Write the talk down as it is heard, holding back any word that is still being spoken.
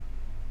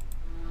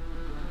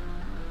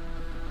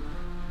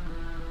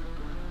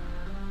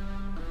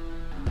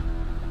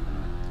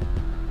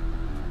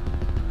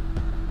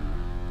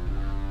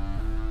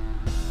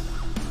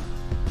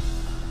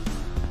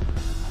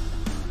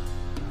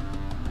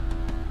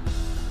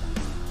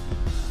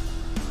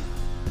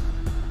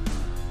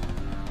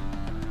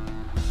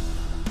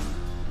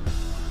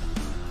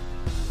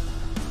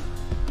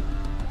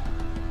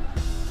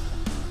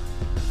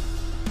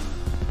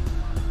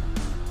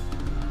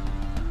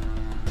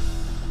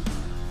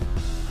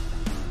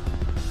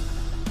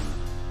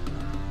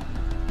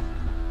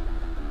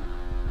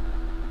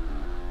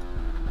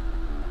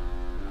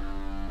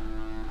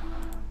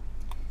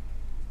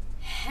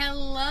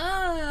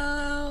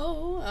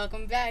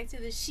back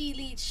to the She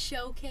Leads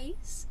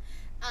Showcase.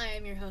 I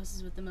am your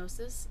hostess with the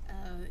mostest.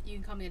 You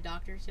can call me a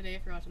doctor today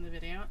if you're watching the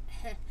video.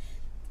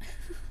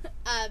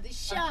 The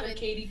shaman, Dr.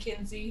 Katie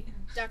Kinsey.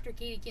 Dr.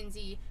 Katie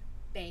Kinsey,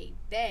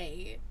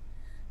 baby.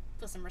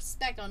 Put some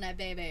respect on that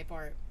baby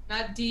part.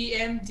 Not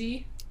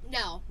DMD.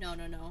 No. Not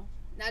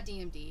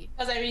DMD.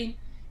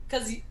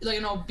 Because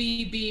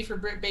BB for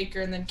Britt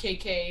Baker and then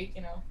KK,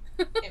 it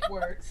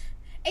works.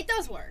 It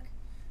does work.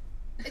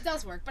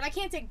 But I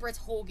can't take Britt's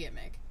whole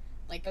gimmick.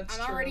 Like, That's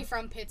I'm already true.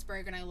 from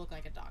Pittsburgh and I look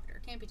like a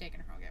doctor. Can't be taking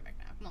her whole gimmick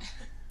now. Come on.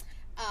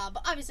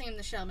 But obviously I'm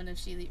the shaman of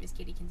She Leads, Miss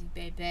Katie Kinsey,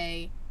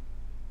 baby.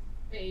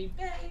 Baby.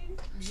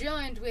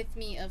 Joined with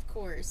me, of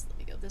course, let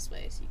me go this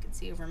way so you can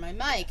see over my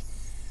mic,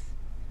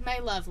 my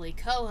lovely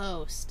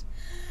co-host,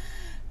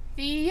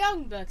 the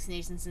Young Bucks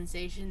Nation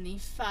sensation, the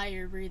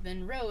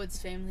fire-breathing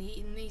Rhodes family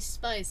eating the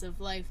spice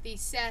of life, the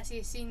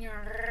sassy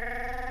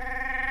senorita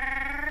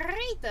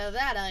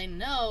that I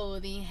know,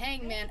 the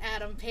hangman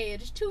Adam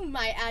Page, to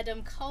my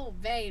Adam Cole,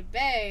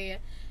 baby,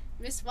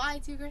 Miss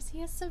Y2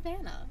 Garcia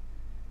Savannah.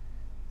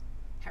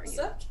 How are you? What's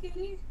up,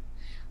 Katie?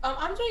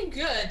 I'm doing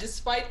good,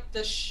 despite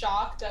the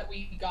shock that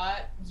we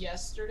got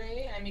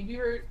yesterday. I mean, we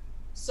were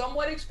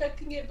somewhat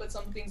expecting it, but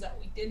some things that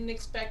we didn't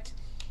expect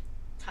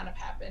kind of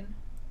happened.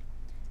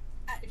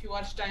 If you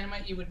watched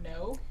Dynamite, you would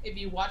know. If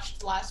you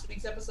watched last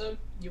week's episode,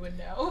 you would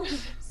know.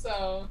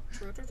 So,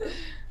 True.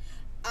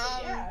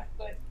 yeah,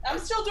 but I'm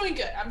still doing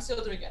good.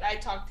 I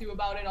talked to you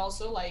about it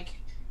also, like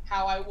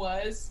how I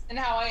was and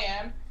how I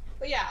am.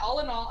 But yeah, all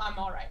in all, I'm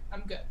all right.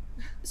 I'm good.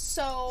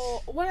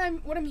 So what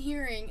I'm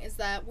hearing is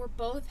that we're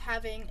both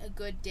having a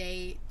good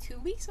day 2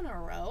 weeks in a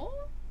row.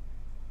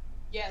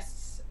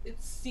 Yes,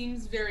 it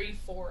seems very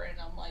foreign.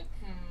 I'm like,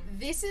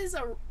 This is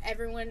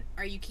everyone.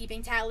 Are you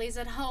keeping tallies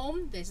at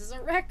home? This is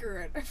a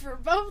record for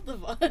both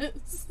of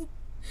us.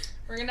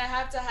 We're gonna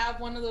have to have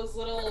one of those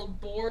little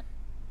boards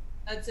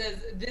that says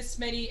this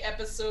many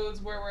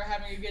episodes where we're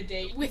having a good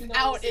day.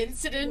 Without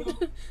incident.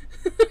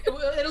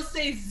 It'll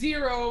say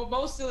 0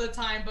 most of the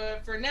time,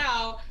 but for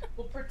now,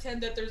 we'll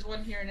pretend that there's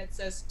one here and it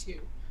says 2.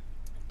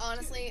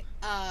 Honestly,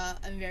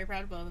 I'm very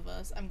proud of both of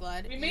us. I'm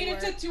glad We made it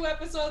to 2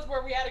 episodes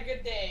where we had a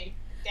good day.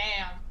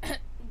 Damn.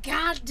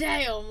 God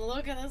damn!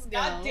 Look at us go.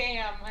 God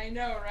damn, I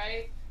know,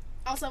 right?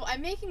 Also,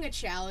 I'm making a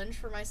challenge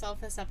for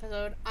myself this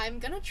episode. I'm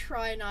gonna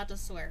try not to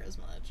swear as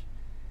much.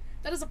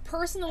 That is a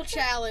personal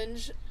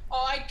challenge.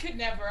 Oh, I could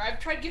never.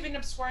 I've tried giving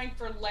up swearing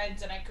for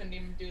Lent and I couldn't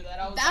even do that.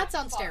 I was That like,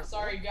 sounds fuck, terrible.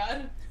 sorry,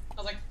 God. I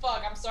was like,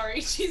 fuck, I'm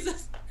sorry,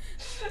 Jesus.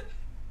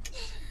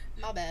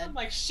 My bad. I'm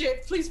like,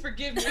 shit, please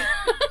forgive me.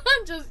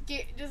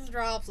 just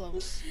drop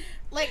some.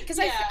 Like, because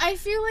Yeah. I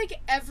feel like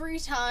every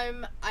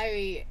time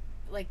I,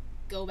 like,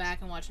 go back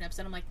and watch an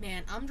episode, I'm like,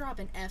 man, I'm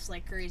dropping Fs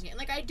like crazy. And,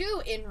 like, I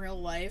do in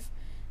real life,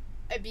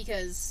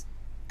 because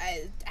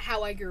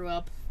how I grew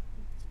up,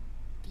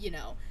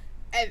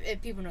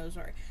 people know the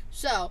story.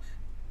 So,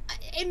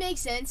 it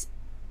makes sense,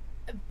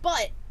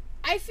 but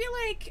I feel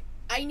like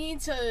I need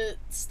to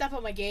step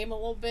up my game a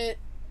little bit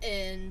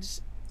and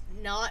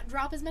not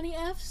drop as many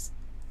Fs.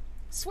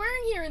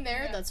 Swearing here and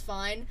there, Yeah. that's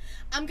fine.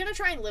 I'm gonna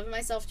try and limit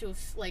myself to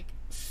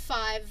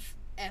 5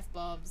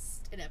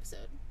 F-bombs an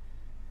episode.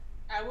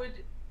 I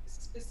would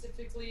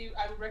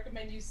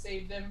recommend you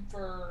save them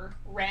for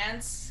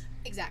rants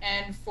Exactly.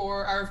 and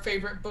for our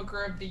favorite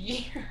Booker of the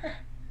Year.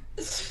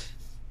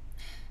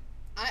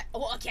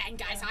 Again,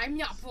 guys, I'm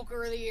not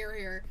Booker of the Year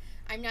here.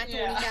 I'm not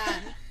doing Yeah.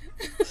 that.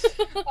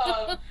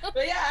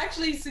 But yeah,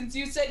 actually, since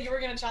you said you were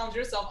gonna challenge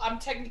yourself, I'm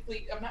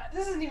not.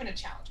 This isn't even a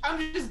challenge.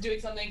 I'm just doing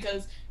something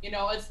because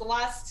it's the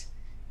last.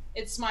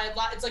 It's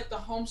like the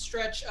home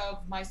stretch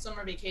of my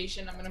summer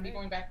vacation. I'm gonna be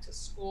going back to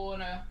school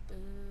in a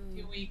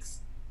few weeks,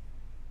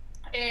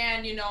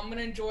 and I'm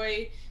gonna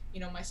enjoy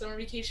my summer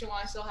vacation while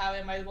I still have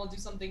it. Might as well do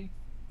something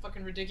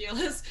fucking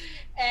ridiculous.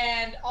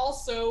 And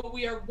also,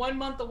 we are 1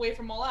 month away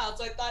from All Out,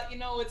 so I thought,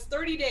 it's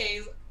 30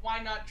 days. Why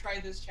not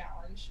try this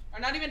challenge? Or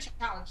not even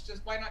challenge,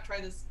 just why not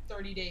try this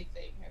 30-day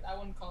thing? I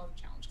wouldn't call it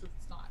a challenge because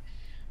it's not.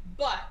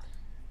 But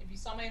if you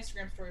saw my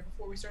Instagram story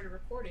before we started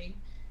recording,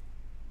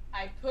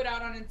 I put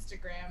out on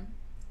Instagram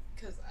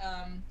because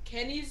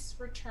Kenny's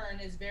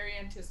return is very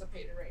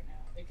anticipated right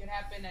now. It could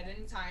happen at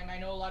any time. I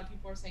know a lot of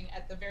people are saying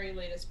at the very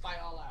latest by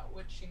All Out,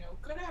 which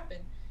could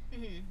happen.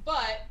 Mm-hmm.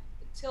 But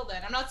till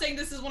then, I'm not saying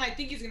this is when I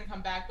think he's gonna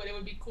come back, but it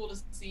would be cool to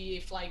see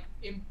if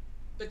in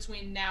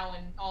between now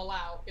and All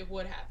Out it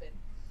would happen.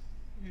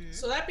 Mm-hmm.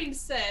 So that being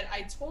said,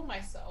 I told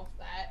myself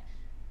that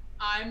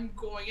I'm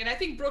going, and I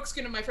think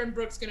my friend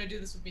Brooke's gonna do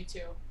this with me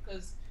too,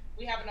 because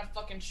we have enough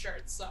fucking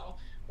shirts. So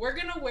we're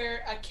gonna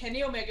wear a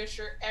Kenny Omega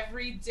shirt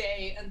every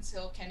day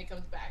until Kenny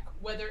comes back,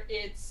 whether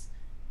it's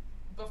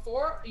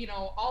before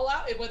All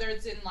Out, whether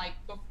it's in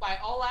by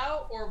All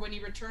Out or when he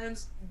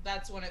returns.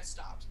 That's when it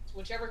stops,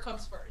 whichever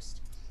comes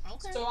first.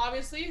 Okay. So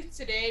obviously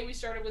today I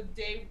started with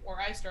day 1.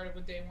 I still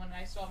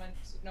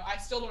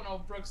don't know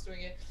if Brooke's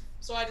doing it.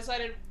 So I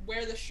decided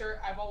wear the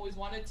shirt I've always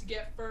wanted to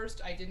get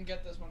first. I didn't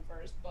get this one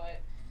first, but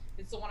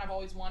it's the one I've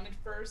always wanted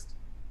first.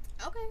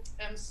 Okay.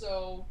 And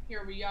so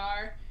here we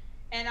are.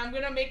 and I'm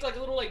gonna make like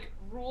little like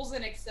rules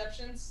and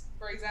exceptions.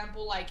 For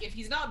example, like if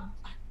he's not,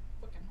 I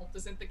fucking hope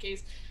this isn't the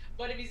case,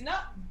 but if he's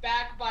not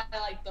back by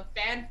like the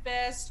Fan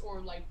Fest or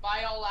like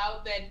by All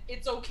Out, then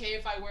it's okay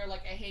if I wear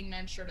like a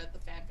Hangman shirt at the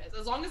Fan Fest,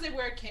 as long as I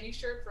wear a Kenny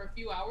shirt for a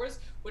few hours,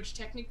 which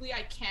technically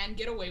I can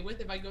get away with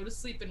if I go to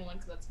sleep in one,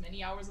 because that's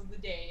many hours of the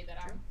day that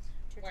I'm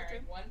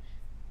wearing one.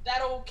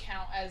 That'll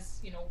count as,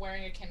 you know,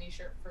 wearing a Kenny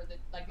shirt for the,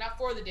 like, not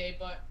for the day,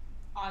 but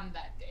on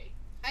that day.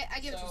 I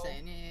get what you're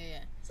saying. Yeah.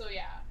 So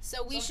yeah.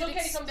 So we should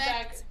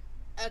expect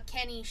a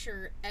Kenny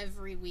shirt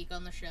every week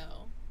on the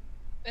show.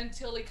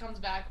 Until he comes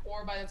back,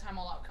 or by the time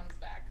All Out comes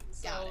back.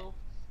 So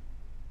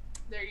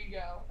there you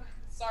go.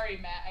 Sorry,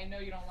 Matt. I know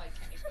you don't like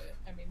Kenny, but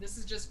I mean, this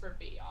is just for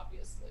B,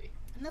 obviously.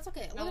 And that's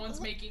okay. No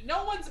one's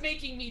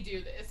making me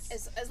do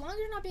this. As long as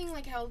you're not being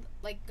like held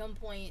like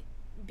gunpoint,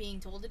 being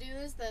told to do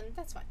this, then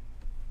that's fine.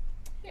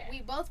 Yeah.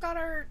 We both got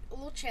our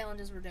little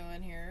challenges we're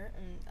doing here,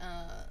 and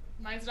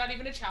mine's not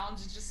even a challenge.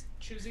 It's just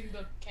choosing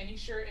the Kenny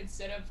shirt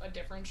instead of a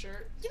different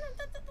shirt. You know,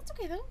 that's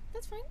okay though.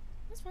 That's fine.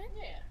 That's fine.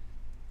 Yeah.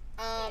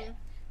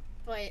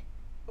 But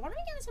why don't we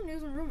get into some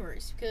news and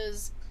rumors?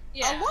 Because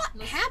a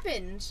lot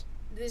happened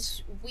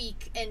this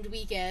week and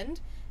weekend.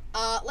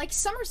 Like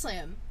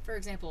SummerSlam, for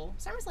example.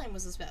 SummerSlam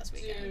was this past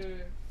weekend.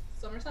 Dude,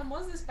 SummerSlam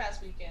was this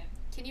past weekend.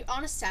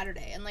 On a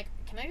Saturday, and like,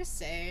 can I just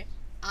say,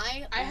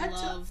 I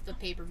love the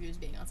pay-per-views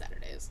being on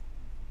Saturdays.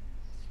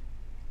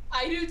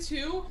 I do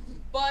too,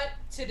 but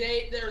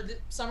today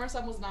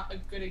SummerSlam was not a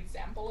good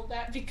example of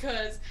that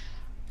because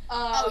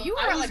you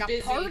were at like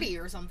a party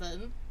or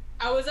something.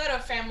 I was at a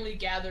family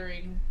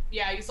gathering.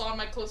 Yeah, you saw in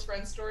my close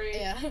friend story.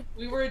 Yeah.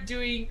 We were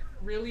doing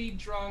really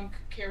drunk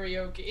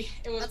karaoke.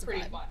 It was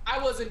pretty fun.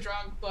 I wasn't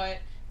drunk, but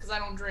because I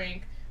don't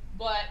drink,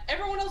 but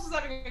everyone else was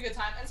having a good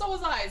time, and so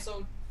was I.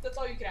 So that's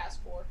all you could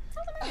ask for.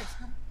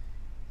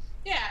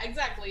 Yeah,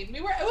 exactly.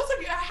 It was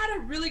like I had a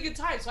really good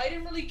time, so I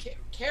didn't really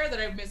care that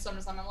I missed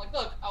SummerSlam. I'm like,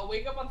 look, I'll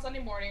wake up on Sunday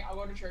morning, I'll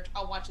go to church,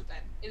 I'll watch it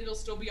then. It'll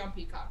still be on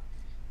Peacock.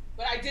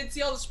 But I did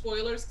see all the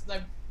spoilers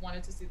because I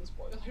wanted to see the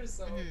spoilers.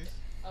 So,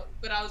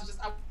 but I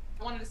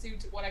wanted to see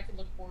what I could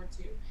look forward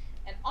to.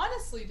 And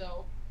honestly,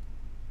 though,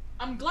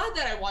 I'm glad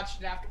that I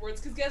watched it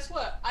afterwards because guess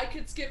what? I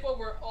could skip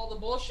over all the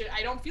bullshit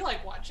I don't feel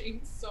like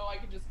watching, so I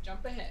could just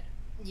jump ahead.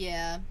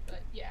 Yeah.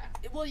 But yeah.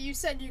 Well, you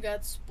said you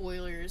got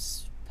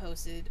spoilers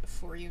posted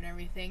for you and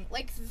everything.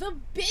 Like, the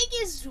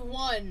biggest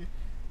one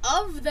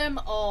of them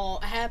all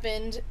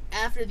happened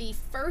after the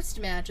first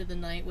match of the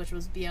night, which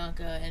was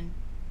Bianca and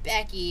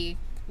Becky,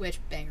 which,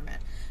 banger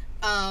match.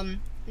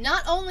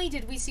 Not only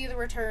did we see the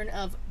return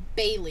of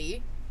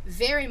Bayley,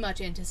 very much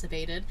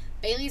anticipated.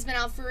 Bayley's been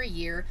out for a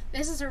year.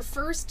 This is her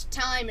first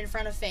time in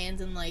front of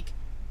fans in, like,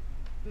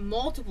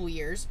 multiple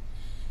years.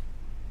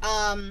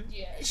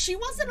 She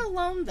wasn't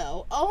alone,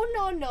 though. Oh,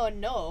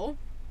 no.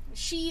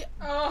 She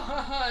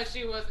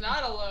was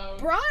not alone.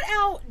 Brought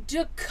out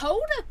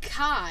Dakota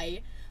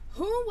Kai,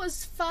 who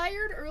was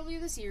fired earlier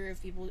this year,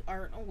 if people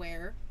aren't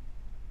aware.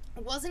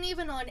 Wasn't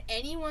even on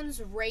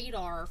anyone's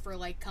radar for,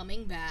 like,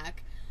 coming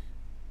back.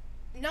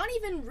 Not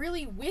even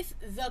really with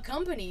the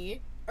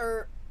company,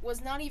 or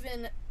was not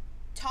even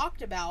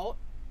talked about,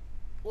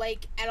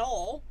 like, at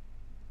all.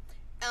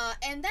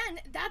 And then,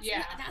 that's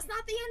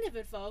not the end of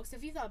it, folks.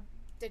 If you thought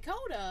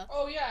Dakota...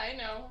 Oh, yeah, I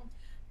know.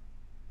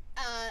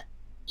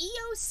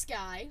 Io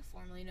Sky,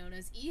 formerly known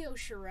as Io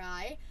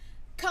Shirai,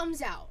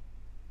 comes out.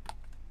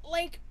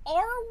 Like,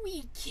 are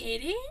we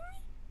kidding?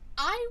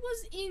 I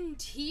was in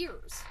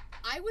tears.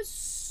 I was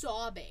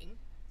sobbing.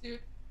 Dude,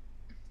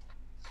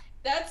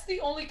 that's the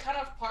only kind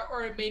of part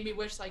where it made me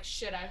wish, like,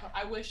 shit,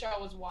 I wish I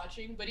was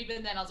watching. But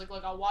even then, I was like,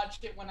 look, I'll watch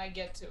it when I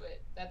get to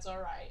it. That's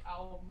alright.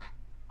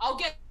 I'll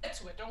get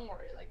to it. Don't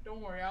worry. Like,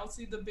 don't worry. I'll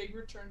see the big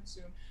return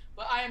soon.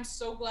 But I am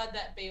so glad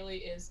that Bayley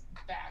is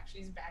back.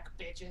 She's back,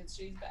 bitches.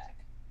 She's back.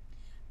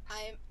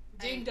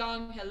 Ding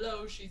dong,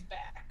 hello, she's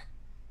back.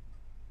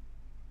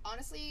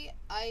 Honestly,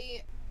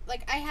 I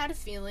had a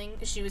feeling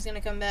she was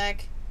gonna come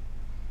back,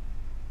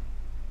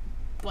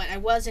 but I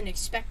wasn't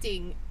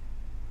expecting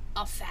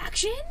a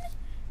faction.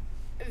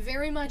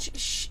 Very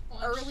much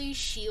early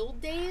Shield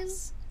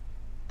days.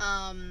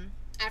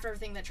 After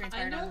everything that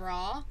transpired on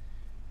Raw,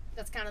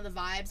 that's kind of the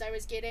vibes I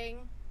was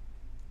getting.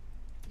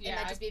 Yeah, it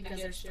might just be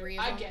because there's 3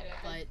 of them. I get it,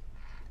 but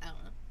I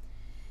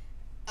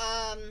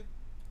don't know.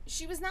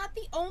 She was not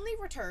the only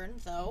return,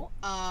 though.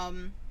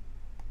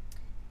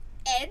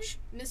 Edge,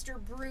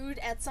 Mr. Brood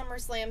at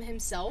SummerSlam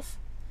himself,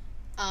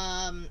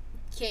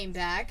 came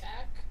back.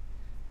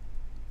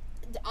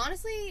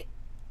 Honestly,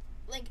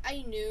 like,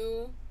 I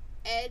knew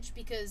Edge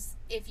because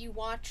if you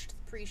watched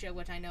the pre-show,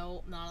 which I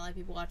know not a lot of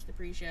people watch the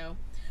pre-show,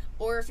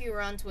 or if you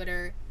were on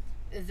Twitter,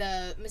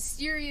 the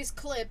mysterious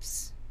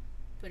clips,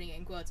 putting it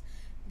in quotes,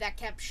 that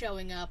kept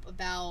showing up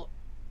about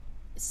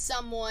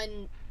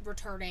someone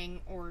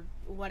returning or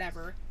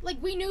whatever. Like,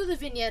 we knew the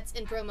vignettes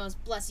and promos,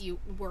 bless you,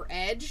 were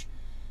Edge.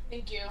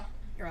 Thank you.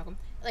 You're welcome.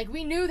 Like,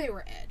 we knew they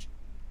were Edge.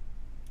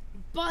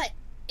 But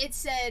it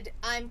said,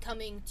 I'm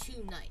coming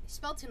tonight.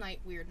 Spelled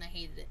tonight weird, and I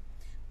hated it.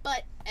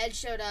 But Edge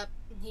showed up,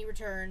 he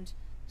returned,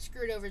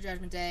 screwed over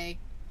Judgment Day,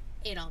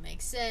 It all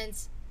makes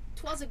sense.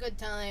 'Twas a good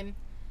time.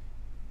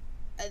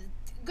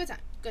 Good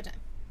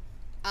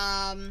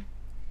time.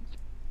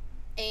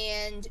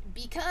 And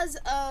because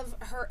of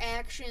her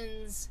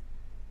actions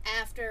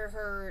after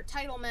her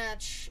title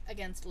match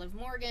against Liv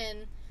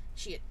Morgan,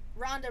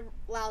 Ronda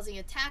Rousey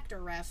attacked a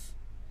ref,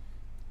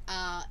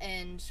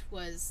 and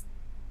was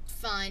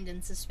fined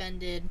and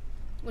suspended,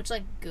 which,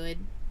 like, good.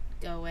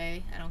 Go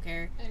away. I don't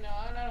care. I know.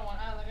 I don't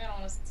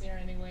want to see her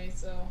anyway.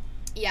 So.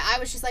 Yeah, I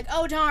was just like,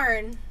 oh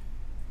darn.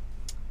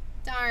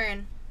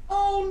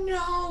 Oh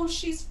no,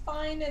 she's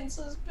fined and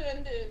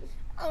suspended.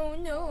 Oh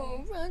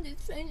no,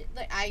 Ronda's fined.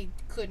 Like, I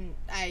couldn't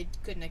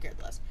have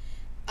cared less.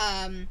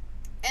 And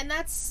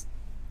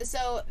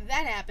so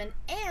that happened,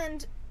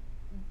 and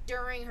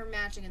during her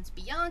match against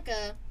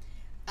Bianca,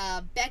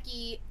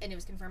 Becky, and it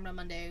was confirmed on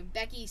Monday,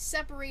 Becky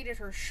separated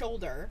her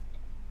shoulder,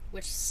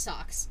 which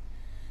sucks,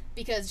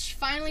 because she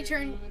finally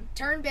turned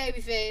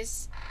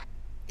babyface,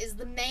 is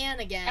the man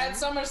again. At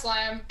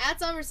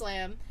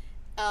SummerSlam.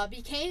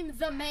 Became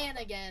the man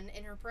again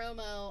in her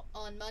promo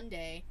on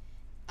Monday,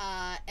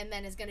 and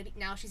then she's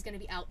gonna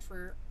be out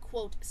for,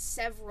 quote,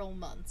 several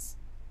months,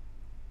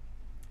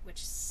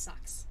 which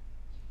sucks.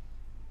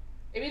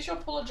 Maybe she'll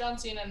pull a John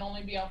Cena and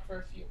only be out for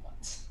a few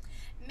months.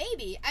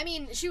 Maybe. I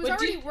mean, she was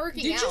already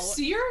working out. Did you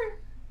see her?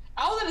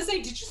 I was gonna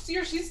say, did you see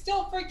her? She's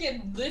still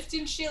freaking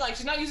lifting shit. Like,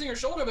 she's not using her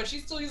shoulder, but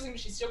she's still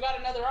got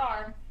another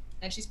arm,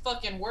 and she's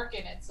fucking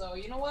working it. So,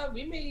 you know what?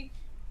 We may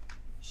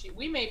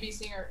be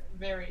seeing her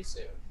very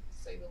soon, to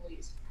say the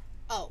least.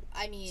 Oh,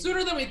 I mean...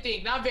 Sooner than we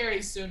think. Not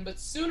very soon, but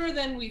sooner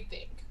than we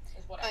think.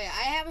 Is what I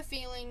have a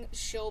feeling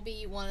she'll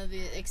be one of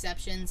the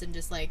exceptions and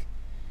just, like,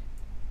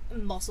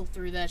 muscle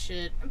through that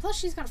shit. And plus,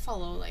 she's gotta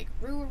follow, like,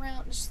 Rue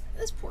around.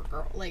 This poor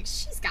girl, like,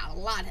 she's got a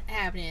lot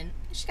happening.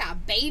 She got a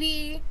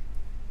baby.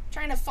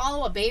 Trying to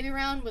follow a baby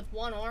around with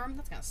one arm,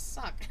 that's gonna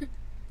suck.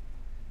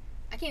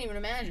 I can't even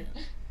imagine.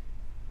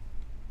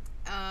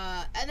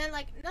 And then,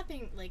 like,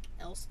 nothing, like,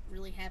 else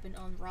really happened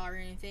on Raw or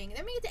anything.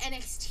 Then we get to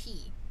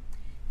NXT.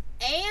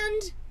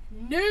 And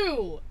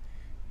new!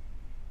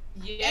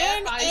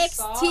 Yeah,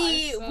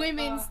 NXT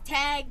Women's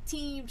Tag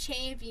Team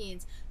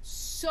Champions.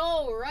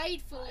 So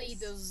rightfully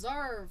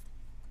deserved.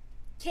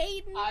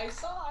 Kaden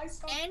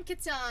and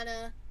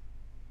Katana,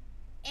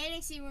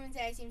 NXT Women's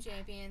Tag Team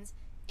Champions,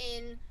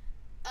 in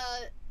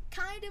a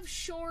kind of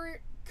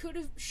short,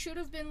 should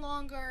have been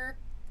longer,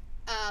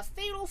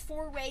 fatal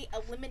 4-way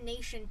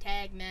elimination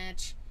tag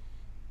match.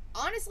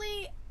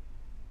 Honestly,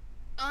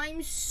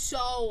 I'm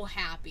so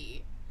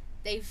happy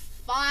they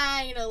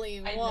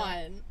finally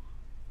won.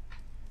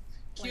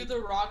 Cue the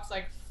Rock's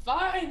like,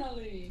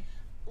 finally!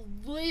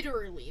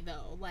 Literally,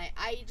 though, like,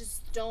 I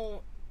just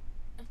don't...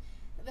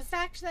 The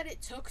fact that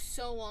it took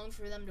so long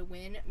for them to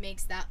win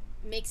makes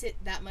it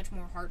that much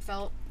more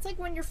heartfelt. It's like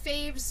when your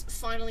faves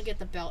finally get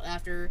the belt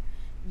after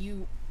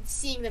you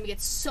seeing them get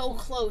so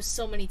close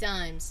so many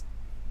times.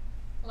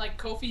 Like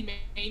Kofi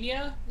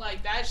Mania,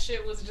 like that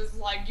shit was just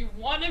like you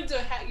want it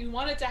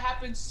to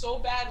happen so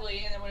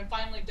badly, and then when it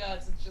finally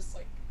does, it's just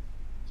like,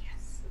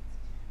 yes, it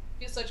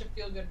feels such a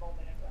feel good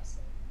moment in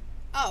wrestling.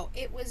 Oh,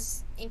 it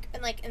was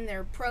in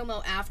their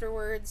promo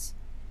afterwards.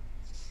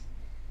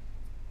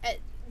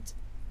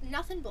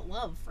 Nothing but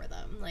love for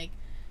them. Like,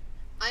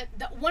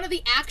 one of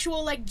the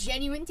actual, like,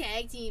 genuine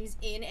tag teams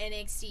in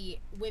NXT,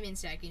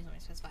 women's tag teams, let me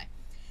specify.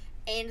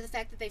 And the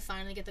fact that they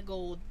finally get the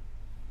gold.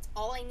 It's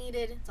all I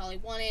needed. It's all I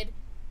wanted.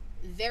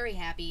 Very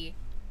happy.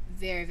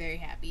 Very, very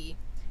happy.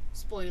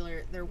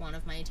 Spoiler, they're one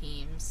of my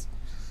teams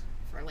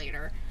for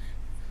later.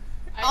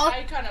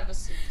 I kind of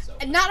assumed so.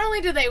 And not only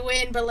did they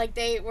win, but, like,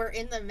 they were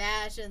in the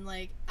match, and,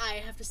 like, I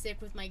have to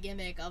stick with my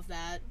gimmick of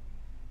that.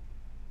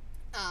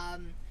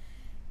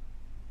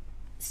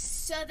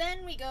 So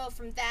then we go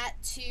from that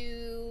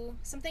to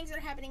some things that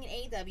are happening in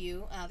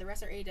AEW. The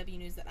rest are AEW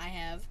news that I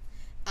have.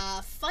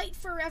 Fight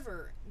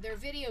Forever, their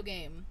video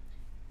game.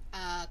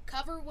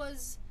 Cover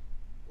was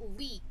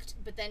leaked,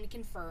 but then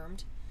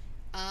confirmed.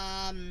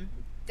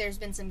 There's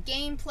been some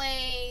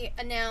gameplay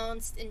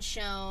announced and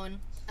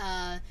shown.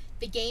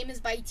 The game is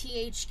by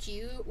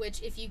THQ,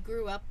 which if you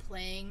grew up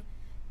playing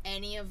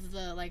any of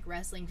the, like,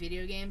 wrestling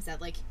video games, that,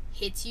 like,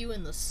 hits you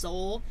in the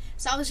soul.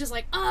 So I was just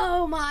like,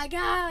 oh my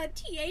god,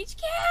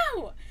 THQ!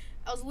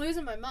 I was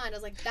losing my mind. I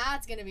was like,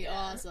 that's gonna be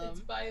awesome. It's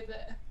by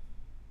the...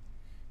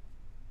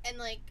 And,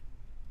 like,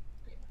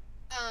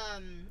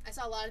 I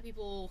saw a lot of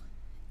people,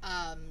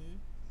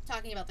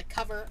 talking about the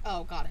cover.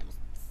 Oh god, I almost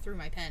threw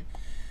my pen.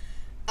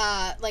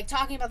 Like,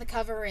 talking about the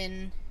cover,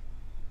 and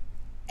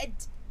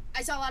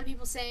I saw a lot of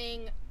people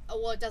saying, oh,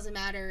 well, it doesn't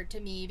matter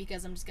to me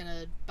because I'm just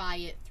gonna buy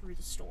it through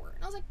the store.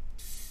 And I was like,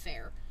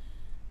 fair.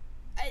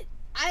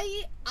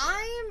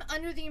 I'm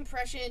under the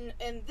impression,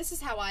 and this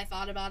is how I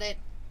thought about it,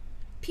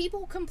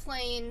 people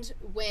complained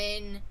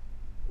when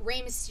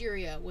Rey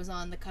Mysterio was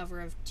on the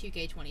cover of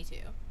 2K22.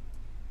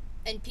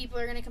 And people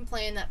are gonna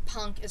complain that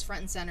Punk is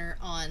front and center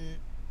on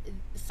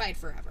Fight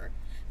Forever.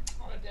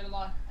 I did a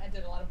lot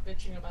of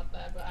bitching about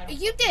that, but I don't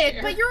You did,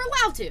 care. But you're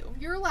allowed to.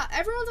 You're allowed.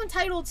 Everyone's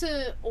entitled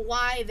to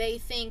why they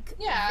think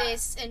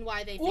this and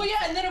why they think Well, yeah,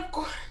 that. and then of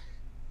course...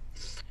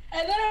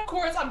 And then of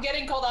course I'm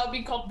getting called out,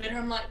 being called bitter.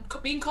 I'm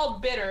like being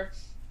called bitter.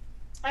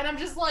 And I'm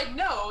just like,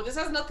 no, this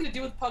has nothing to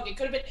do with Punk. It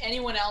could have been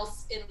anyone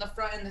else in the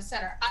front and the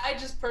center. I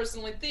just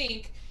personally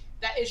think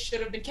that it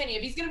should have been Kenny.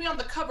 If he's gonna be on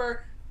the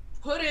cover,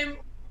 put him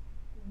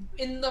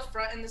in the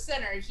front and the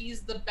center.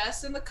 He's the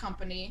best in the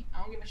company. I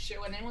don't give a shit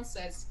what anyone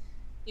says.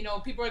 You know,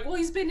 people are like, well,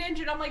 he's been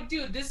injured. I'm like,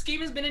 dude, this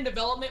game has been in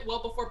development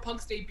well before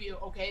Punk's debut,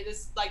 okay?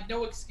 This, like,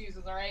 no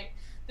excuses, all right?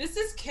 This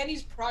is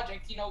Kenny's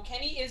project. You know,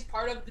 Kenny is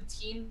part of the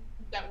team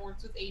that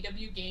works with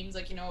AEW Games.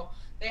 Like, you know,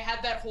 they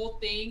had that whole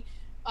thing.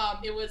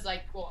 It was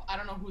like, well, I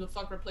don't know who the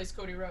fuck replaced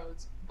Cody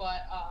Rhodes,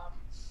 but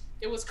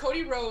it was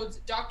Cody Rhodes,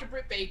 Dr.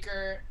 Britt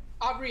Baker,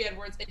 Aubrey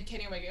Edwards, and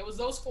Kenny Omega. It was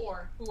those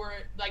four who were,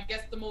 I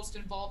guess, the most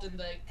involved in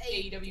the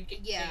AEW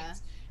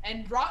games.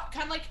 And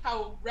kind of like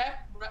how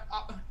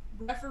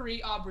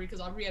referee Aubrey,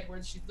 because Aubrey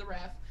Edwards, she's the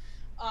ref,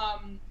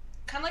 kind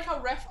of like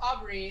how Ref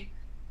Aubrey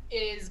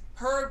is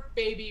her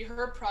baby,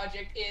 her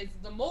project is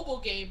the mobile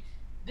game.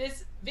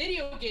 This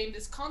video game,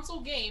 this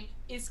console game,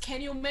 is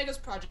Kenny Omega's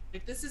project.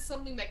 This is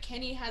something that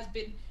Kenny has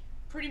been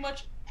pretty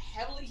much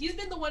heavily, he's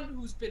been the one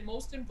who's been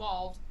most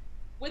involved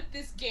with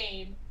this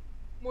game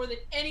more than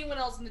anyone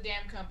else in the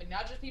damn company,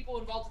 not just people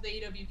involved with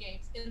the AEW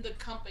games, in the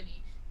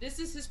company. This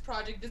is his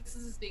project, this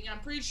is his thing, and I'm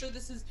pretty sure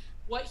this is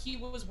what he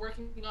was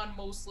working on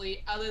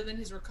mostly, other than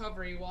his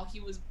recovery while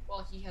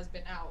he has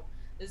been out.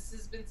 This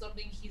has been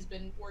something he's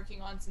been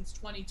working on since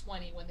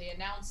 2020 when they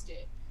announced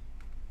it.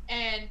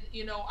 And,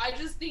 you know, I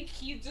just think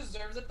he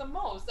deserves it the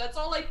most. That's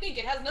all I think.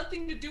 It has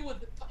nothing to do with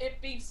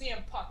it being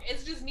CM Punk.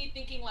 It's just me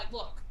thinking, like,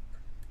 look,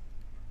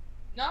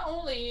 not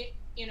only,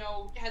 you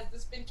know, has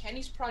this been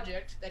Kenny's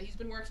project that he's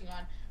been working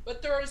on,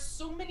 but there are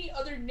so many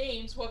other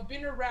names who have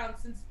been around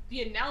since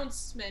the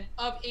announcement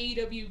of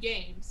AEW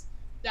games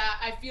that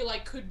I feel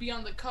like could be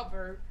on the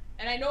cover.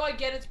 And I know I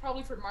get it's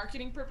probably for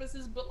marketing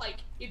purposes, but, like,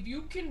 if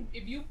you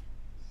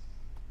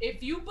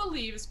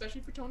believe,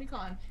 especially for Tony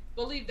Khan,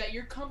 believe that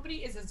your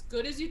company is as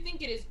good as you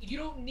think it is, you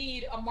don't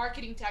need a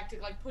marketing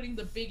tactic like putting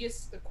the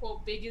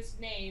quote biggest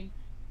name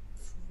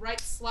right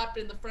slapped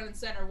in the front and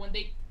center when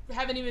they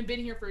haven't even been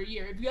here for a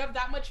year. If you have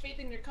that much faith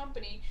in your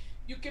company,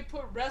 you could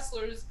put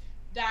wrestlers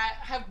that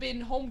have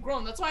been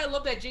homegrown. That's why I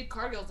love that Jade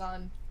Cargill's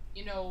on,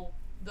 you know,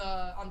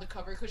 on the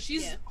cover, because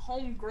she's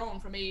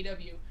homegrown from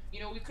AEW. You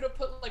know, we could have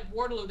put like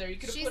Wardlow there. You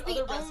could have put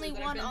other wrestlers. She's the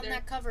only one on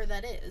that cover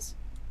that is.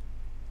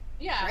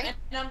 Yeah, right?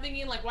 And I'm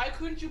thinking, like, why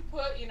couldn't you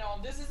put, you know,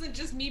 this isn't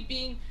just me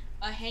being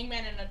a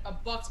Hangman and a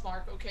Bucks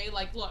mark, okay?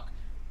 Like, look,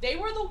 they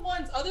were the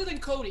ones, other than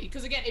Cody,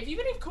 because, again,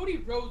 even if Cody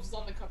Rhodes was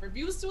on the cover, if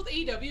he was still with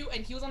AEW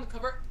and he was on the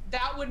cover,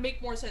 that would make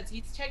more sense.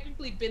 He's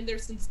technically been there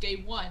since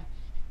day one.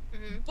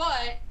 Mm-hmm.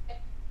 But,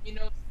 you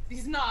know,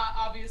 he's not,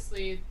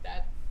 obviously,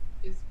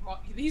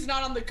 he's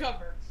not on the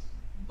cover.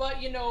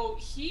 But, you know,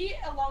 he,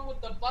 along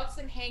with the Bucks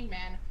and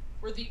Hangman,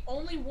 were the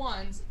only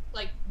ones,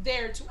 like,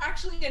 there to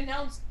actually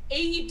announce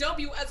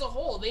AEW as a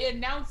whole. They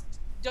announced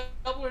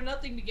Double or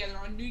Nothing together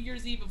on New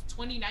Year's Eve of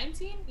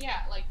 2019?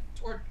 Yeah, like,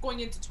 or going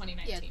into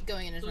 2019. Yeah,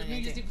 going into 2019.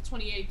 New Year's Eve of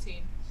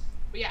 2018.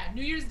 But yeah,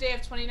 New Year's Day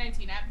of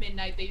 2019 at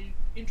midnight, they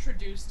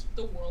introduced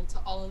the world to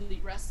All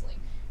Elite Wrestling.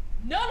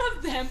 None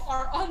of them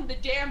are on the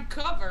damn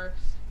cover.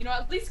 You know,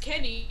 at least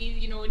Kenny,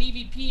 you know, an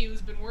EVP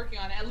who's been working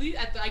on it, at least,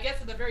 I guess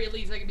at the very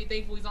least, I can be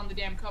thankful he's on the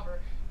damn cover.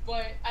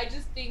 But I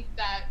just think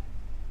that,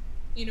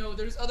 you know,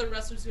 there's other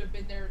wrestlers who have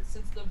been there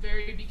since the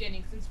very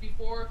beginning, since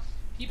before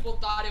people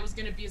thought it was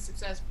going to be a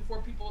success,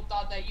 before people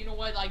thought that, you know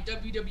what, like,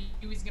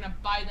 WWE is going to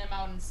buy them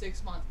out in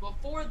 6 months.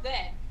 Before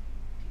then,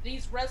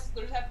 these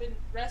wrestlers have been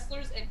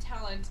wrestlers and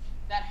talent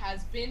that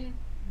has been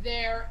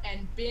there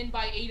and been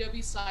by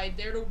AEW's side,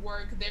 there to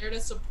work, there to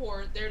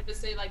support, there to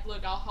say, like,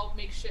 look, I'll help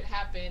make shit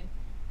happen.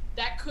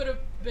 That could have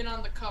been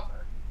on the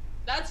cover.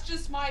 That's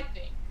just my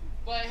thing.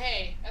 But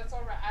hey, that's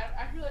all right.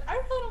 I really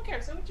don't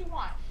care. Say what you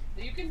want.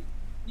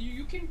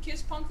 You can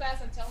kiss Punk's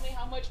ass and tell me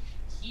how much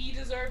he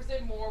deserves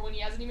it more when he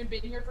hasn't even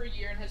been here for a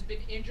year and has been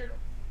injured,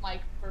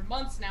 like, for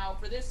months now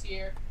for this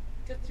year.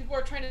 Because people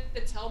are trying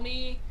to tell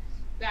me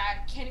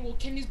that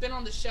Kenny's been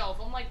on the shelf.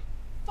 I'm like,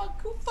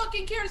 fuck, who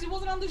fucking cares? He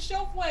wasn't on the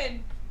shelf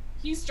when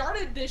he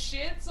started this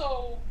shit,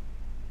 so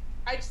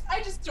I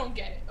just don't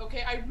get it,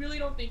 okay? I really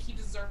don't think he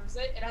deserves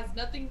it.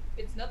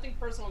 It's nothing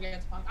personal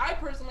against Punk. I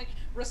personally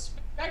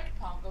respect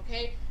Punk,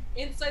 okay?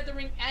 Inside the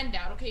ring and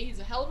out, okay? He's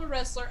a hell of a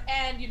wrestler,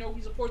 and, you know,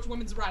 he supports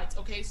women's rights,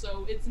 okay?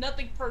 So it's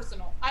nothing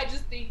personal. I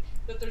just think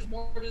that there's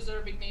more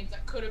deserving names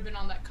that could have been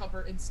on that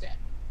cover instead.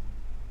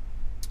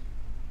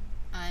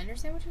 I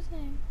understand what you're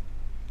saying.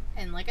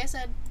 And like I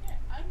said,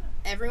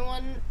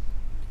 everyone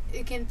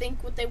can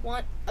think what they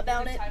want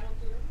about it.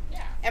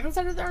 Yeah. Everyone's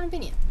entitled to their own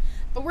opinion.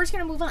 But we're just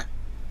going to move on.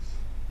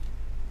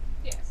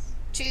 Yes.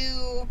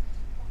 To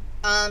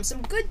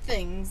some good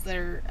things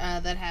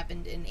that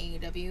happened in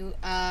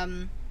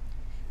AEW.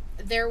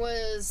 There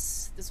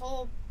was this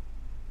whole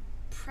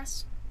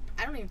press...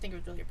 I don't even think it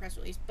was really a press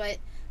release, but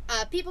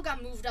people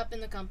got moved up in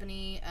the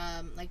company,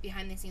 like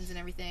behind the scenes and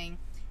everything.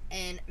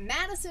 And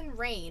Madison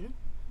Rayne,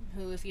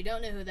 who, if you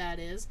don't know who that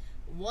is,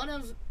 one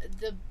of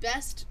the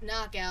best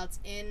knockouts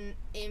in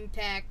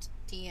Impact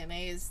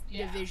TMA's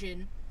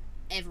division,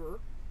 ever,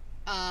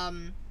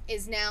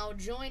 is now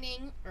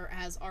joining, or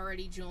has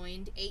already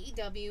joined,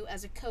 AEW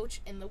as a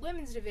coach in the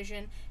women's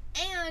division.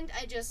 And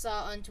I just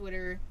saw on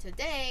Twitter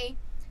today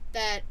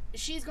that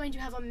she's going to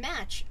have a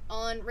match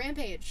on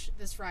Rampage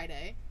this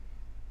Friday.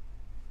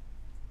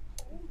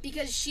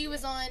 Because she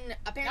was on,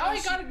 apparently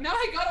now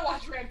I gotta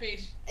watch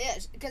Rampage. Yeah,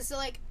 because so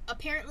like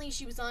apparently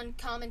she was on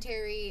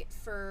commentary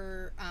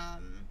for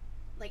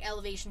like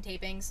Elevation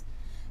tapings,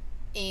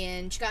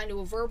 and she got into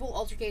a verbal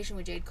altercation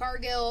with Jade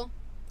Cargill.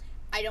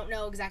 I don't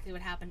know exactly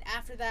what happened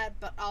after that,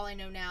 but all I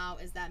know now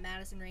is that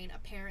Madison Rayne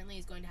apparently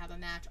is going to have a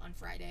match on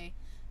Friday,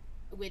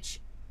 which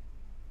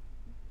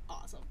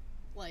awesome.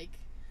 Like,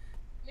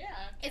 yeah,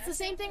 it's the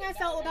same thing I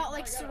felt about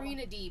like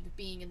Serena Deeb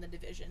being in the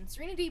division.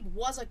 Serena Deeb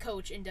was a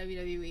coach in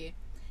WWE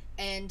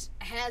and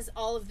has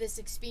all of this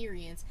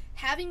experience.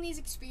 Having these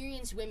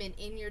experienced women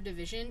in your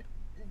division,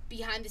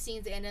 behind the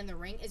scenes and in the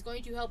ring, is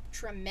going to help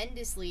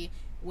tremendously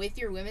with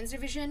your women's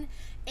division.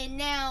 And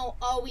now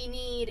all we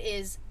need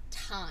is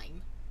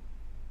time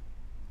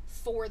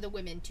for the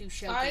women to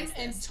showcase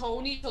time and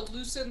Tony to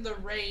loosen the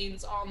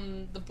reins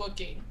on the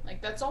booking. Like,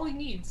 that's all he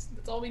needs.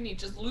 That's all we need.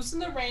 Just loosen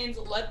the reins,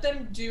 let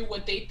them do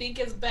what they think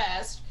is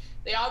best.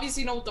 They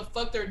obviously know what the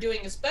fuck they're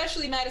doing,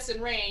 especially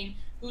Madison Rayne,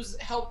 who's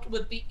helped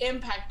with the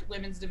Impact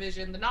women's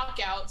division, the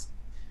Knockouts,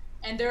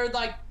 and they're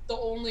like the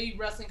only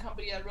wrestling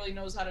company that really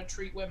knows how to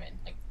treat women,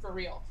 like, for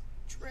real.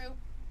 True.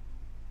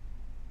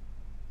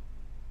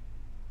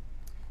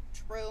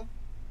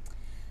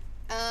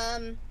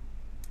 And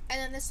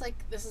then this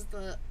is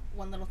the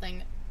one little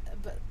thing,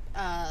 but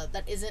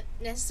that isn't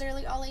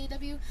necessarily all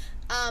AEW.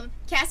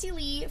 Cassie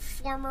Lee,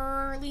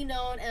 formerly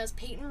known as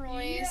Peyton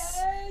Royce,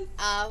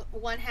 yes!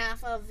 one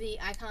half of the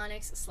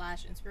Iconics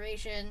 /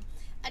 Inspiration,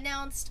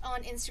 announced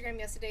on Instagram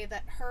yesterday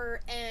that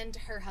her and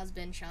her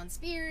husband Sean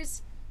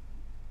Spears,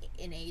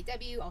 in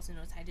AEW, also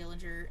known as Ty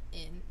Dillinger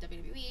in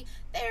WWE,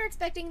 they're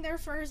expecting their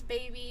first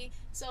baby.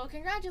 So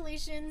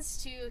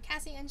congratulations to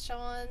Cassie and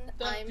Sean.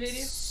 I'm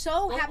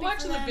so happy for them. Go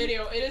watch the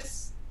video. It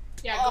is.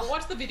 Yeah, go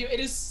watch the video. It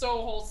is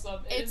so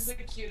wholesome. It's the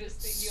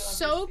cutest thing you'll ever see.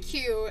 So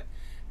cute.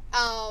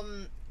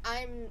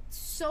 I'm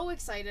so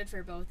excited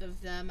for both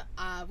of them.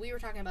 We were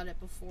talking about it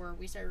before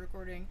we started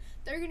recording.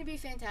 They're going to be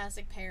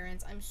fantastic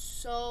parents. I'm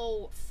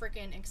so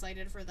freaking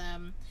excited for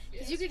them.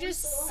 Because you could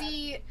just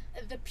see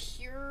the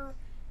pure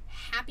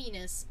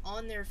happiness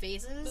on their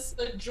faces.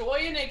 The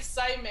joy and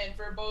excitement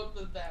for both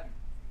of them.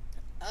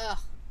 Ugh.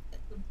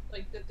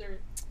 Like, that they're...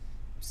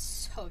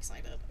 so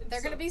excited.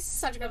 They're going to be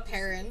such good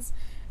parents.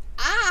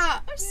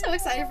 I'm so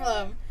excited for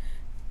them.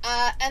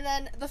 And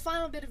then the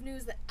final bit of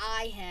news that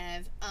I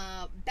have,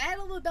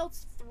 Battle of the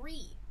Belts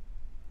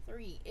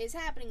 3 is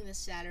happening this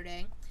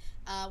Saturday.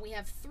 We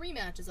have 3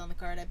 matches on the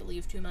card, I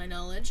believe, to my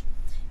knowledge.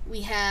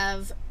 We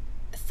have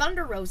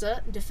Thunder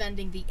Rosa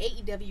defending the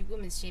AEW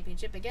Women's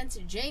Championship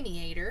against Jamie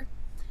Hayter.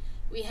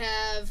 We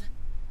have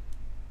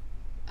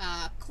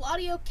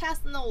Claudio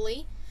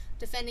Castagnoli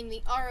defending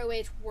the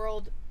ROH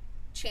World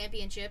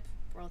Championship,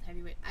 World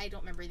Heavyweight. I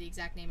don't remember the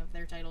exact name of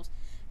their titles.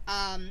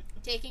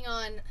 Taking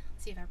on,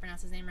 let's see if I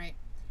pronounce his name right,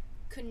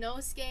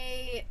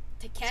 Konosuke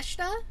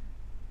Takeshita.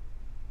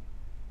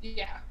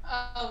 Yeah,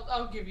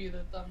 I'll give you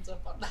the thumbs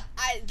up on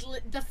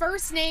that. The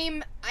first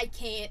name I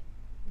can't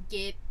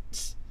get.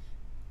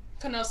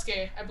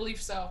 Konosuke, I believe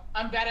so.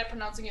 I'm bad at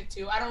pronouncing it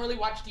too. I don't really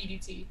watch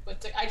DDT,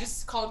 but I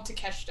just call him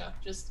Takeshita,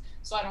 just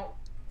so I don't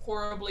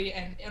horribly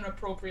and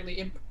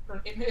inappropriately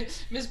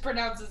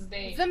mispronounce his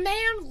name. The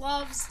man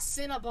loves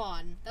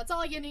Cinnabon. That's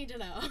all you need to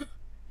know.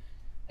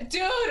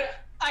 Dude,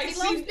 he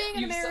loves being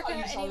in America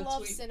and he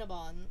loves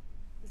Cinnabon.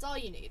 That's all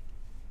you need.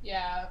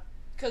 Yeah,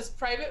 because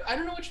I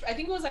don't know which, I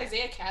think it was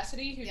Isaiah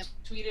Cassidy who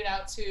tweeted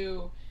out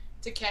to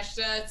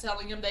Takeshita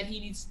telling him that he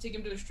needs to take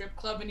him to a strip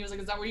club, and he was like,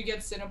 is that where you get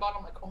Cinnabon?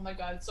 I'm like, oh my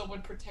god,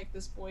 someone protect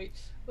this boy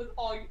with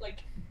all, like...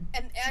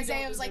 And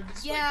Isaiah was like,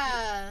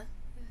 yeah,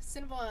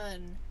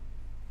 Cinnabon.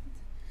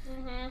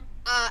 And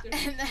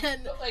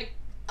then... But, like...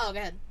 Oh, go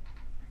ahead.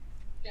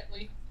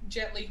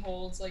 Gently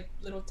holds, like,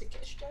 little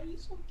Takeshita.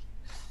 He's so cute.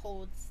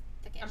 Holds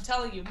Takeshita. I'm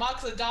telling you,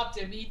 Mox adopt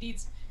him. He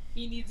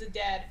needs a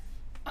dad.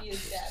 He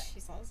is dad.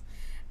 Jesus.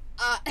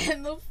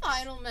 And the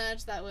final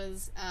match that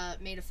was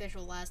made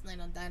official last night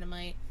on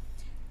Dynamite,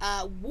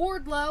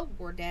 Wardlow,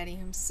 Ward Daddy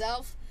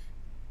himself,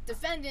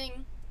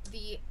 defending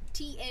the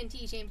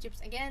TNT Championships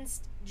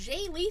against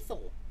Jay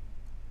Lethal.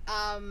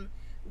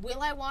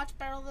 Will I watch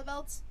Battle of the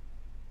Belts?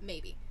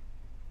 Maybe.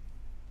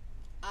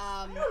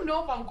 I don't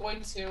know if I'm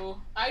going to.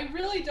 I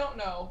really don't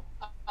know.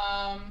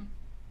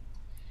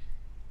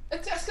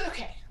 It's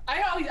okay.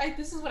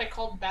 This is what I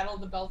called Battle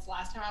of the Belts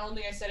last time. I don't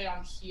think I said it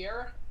on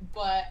here,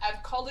 but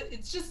I've called it.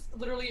 It's just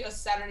literally a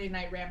Saturday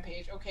night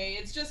Rampage. Okay,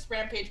 it's just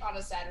Rampage on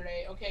a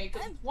Saturday. Okay,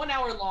 because it's 1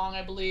 hour long,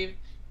 I believe,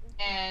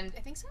 and I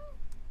think so.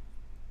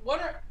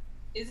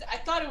 I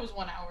thought it was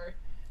 1 hour,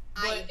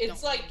 but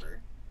it's like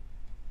remember.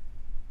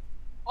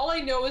 All I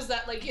know is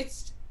that like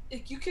it's.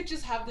 You could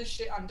just have this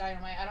shit on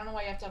Dynamite. I don't know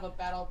why you have to have a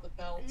Battle of the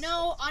Belts.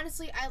 No,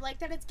 honestly, I like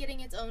that it's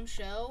getting its own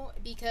show,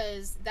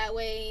 because that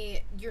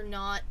way you're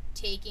not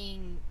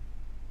taking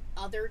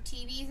other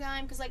TV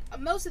time, because like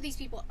most of these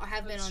people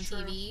have been That's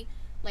on true. TV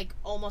like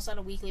almost on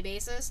a weekly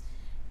basis.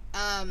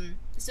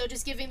 So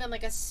just giving them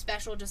like a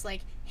special, just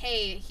like,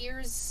 hey,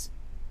 here's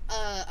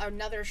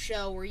another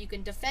show where you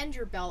can defend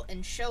your belt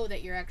and show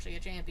that you're actually a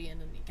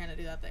champion, and you kind of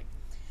do that thing.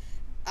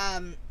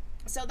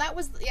 So that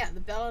was, yeah, the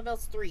Battle of the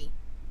Belts 3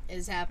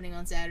 is happening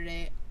on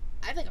Saturday.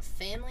 I have like a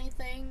family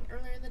thing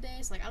earlier in the day,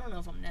 so like I don't know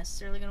if I'm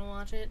necessarily gonna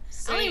watch it.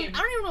 I don't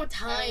even know what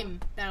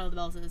time Battle of the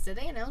Belts is. Did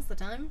they announce the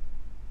time?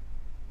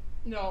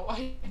 No,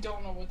 I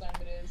don't know what time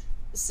it is.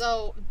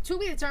 So, to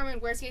be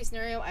determined, worst case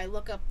scenario, I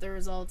look up the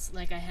results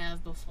like I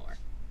have before.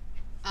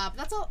 But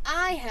that's all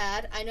I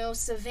had. I know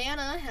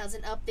Savannah has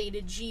an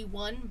updated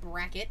G1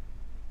 bracket.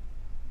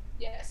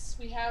 Yes,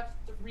 we have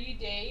 3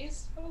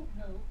 days. Oh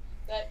no,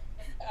 that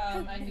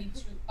I need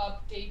to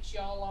update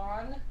y'all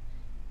on.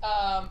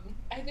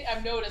 I think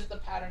I've noticed the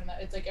pattern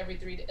that it's like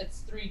it's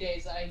 3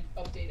 days that I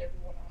update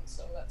everyone on,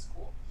 so that's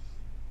cool.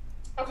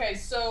 Okay,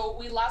 so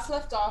we last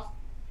left off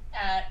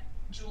at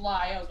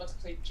July. I was about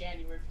to say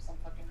January for some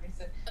fucking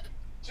reason.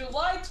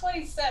 July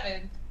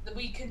 27th,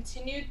 we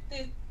continued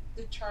the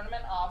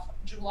tournament off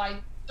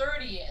July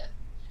 30th,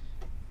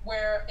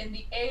 where in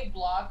the A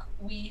block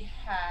we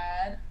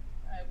had.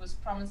 I was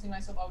promising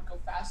myself I would go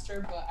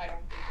faster, but I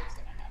don't think it's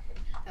gonna happen.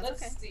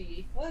 Let's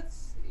see.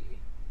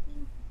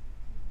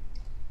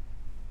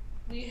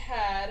 We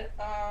had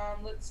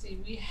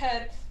we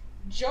had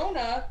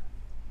Jonah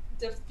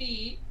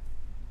defeat.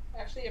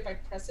 Actually, if I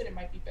press it, it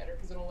might be better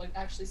because it'll like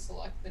actually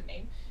select the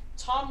name.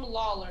 Tom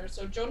Lawler.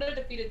 So Jonah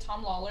defeated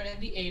Tom Lawler in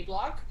the A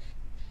block.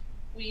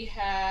 We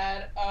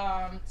had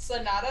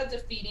Sanada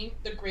defeating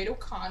the Great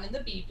Okan in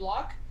the B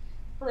block.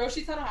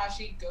 Hiroshi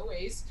Tanahashi, go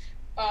Ace,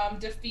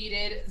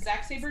 defeated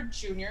Zack Sabre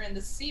Jr. in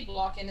the C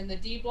block, and in the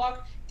D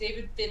block,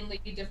 David Finlay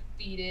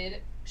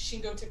defeated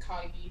Shingo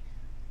Takagi.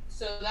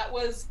 So that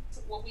was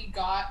what we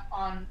got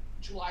on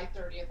July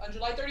 30th. On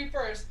July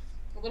 31st,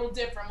 a little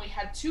different. We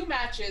had 2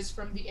 matches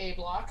from the A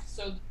block.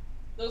 So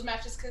those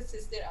matches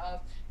consisted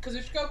of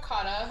Kazuchika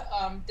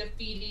Okada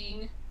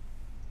defeating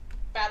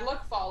Bad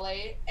Luck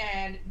Fale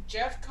and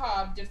Jeff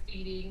Cobb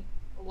defeating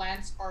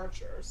Lance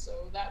Archer.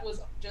 So that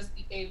was just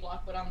the A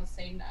block, but on the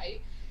same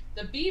night.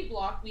 The B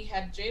block, we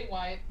had Jay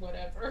White,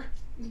 whatever,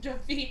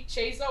 defeat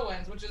Chase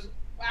Owens, which is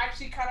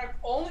actually kind of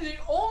the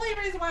only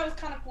reason why it was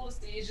kind of cool to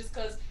see is just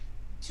because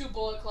 2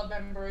 Bullet Club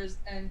members,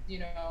 and you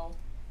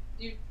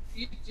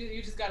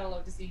just gotta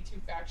love to see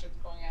 2 factions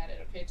going at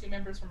it. Okay, 2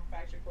 members from a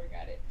faction going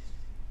at it.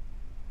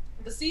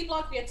 The C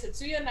block, we had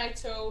Tetsuya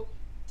Naito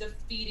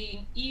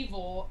defeating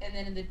Evil, and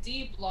then in the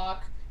D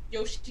block,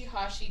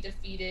 Yoshihashi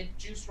defeated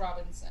Juice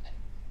Robinson.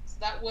 So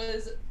that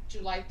was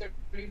July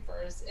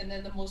 31st, and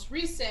then the most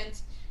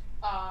recent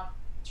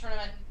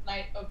tournament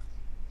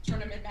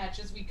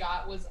matches we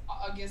got was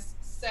August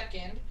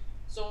 2nd.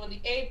 So in the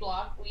A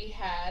block, we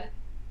had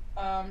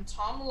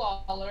Tom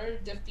Lawler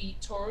defeat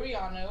Toru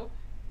Yano,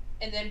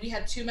 and then we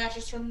had 2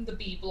 matches from the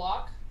B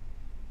block,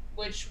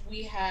 which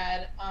we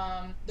had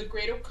the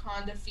Great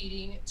Okan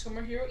defeating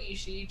Tomohiro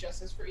Ishii,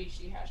 Justice for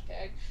Ishii,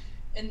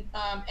 #,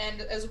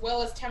 and as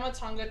well as Tama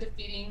Tonga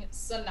defeating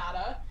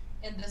Sanada.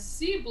 In the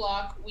C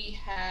block, we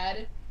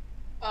had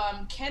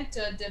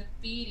Kenta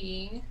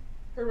defeating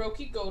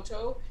Hiroki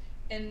Goto,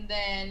 and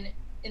then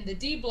in the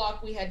D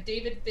block, we had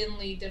David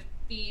Finlay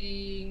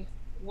defeating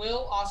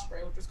Will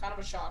Ospreay, which was kind of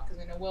a shock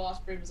because I know Will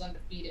Ospreay was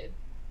undefeated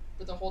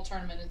for the whole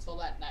tournament until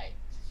that night.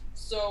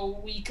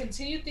 So we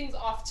continued things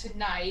off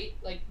tonight,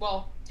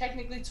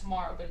 technically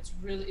tomorrow, but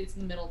it's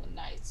in the middle of the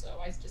night, so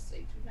I just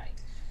say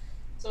tonight.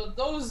 So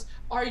those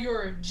are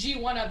your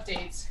G1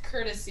 updates,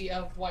 courtesy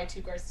of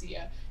Y2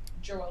 Garcia.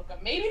 You're welcome.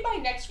 Maybe by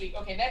next week.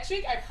 Okay, next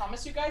week, I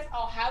promise you guys,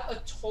 I'll have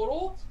a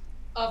total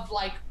of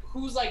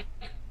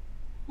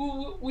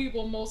who we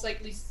will most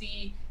likely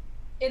see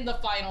in the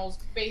finals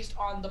based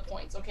on the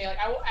points. Okay,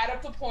 I will add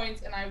up the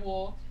points and I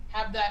will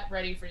have that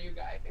ready for you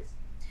guys.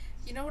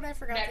 You know what I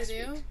forgot to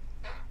do? Week.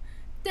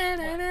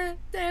 Da-da-da,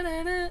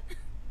 da-da-da.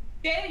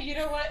 Yeah, you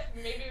know what?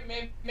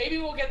 Maybe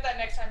we'll get that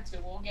next time too.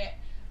 We'll get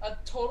a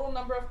total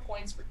number of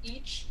points for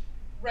each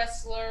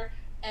wrestler,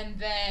 and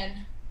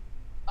then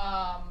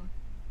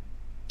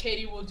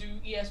Katie will do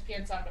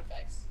ESPN sound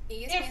effects.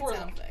 ESPN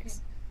sound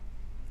effects.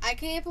 I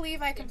can't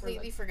believe I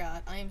completely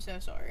forgot. I am so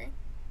sorry.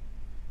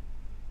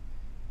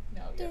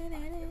 No, you're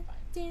fine.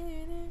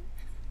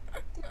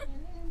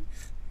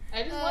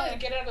 I just wanted to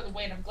get it out of the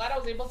way, and I'm glad I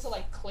was able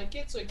to click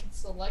it so I could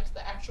select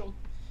the actual,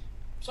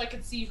 so I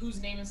could see whose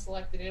name is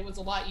selected. It was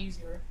a lot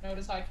easier.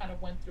 Notice how I kind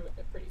of went through it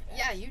pretty fast.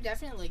 Yeah, you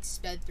definitely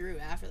sped through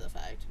after the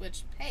fact.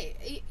 Which,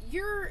 hey,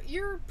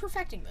 you're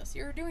perfecting this.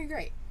 You're doing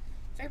great.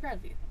 Very proud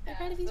of you. Very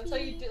proud of you. That's how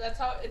you do. That's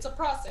how it's a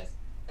process.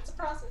 It's a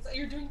process.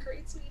 You're doing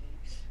great, sweetie.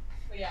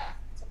 But yeah,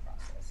 it's a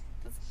process.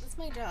 That's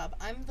my job.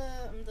 I'm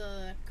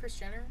the Kris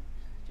Jenner.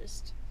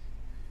 Just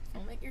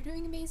film it. You're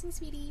doing amazing,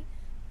 sweetie.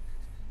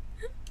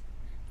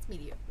 It's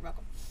mediocre. You're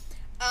welcome.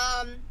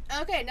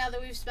 Okay, now that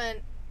we've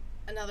spent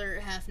another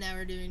half an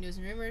hour doing news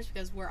and rumors,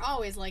 because we're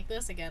always like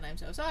this again, I'm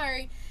so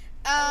sorry.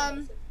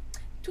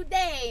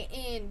 today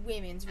in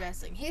women's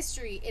wrestling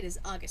history, it is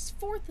August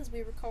 4th as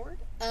we record.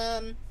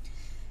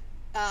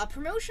 A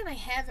promotion I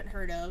haven't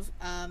heard of,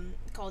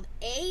 called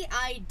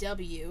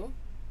AIW.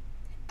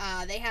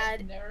 They had...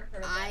 I've never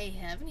heard of that. I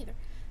haven't either.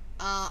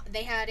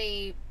 They had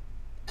a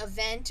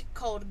event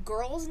called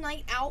Girls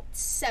Night Out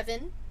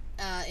 7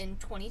 in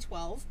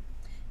 2012.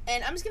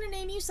 And I'm just going to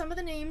name you some of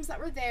the names that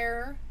were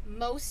there.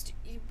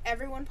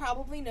 Everyone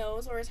probably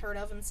knows or has heard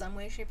of in some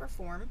way, shape, or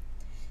form.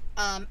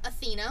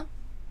 Athena.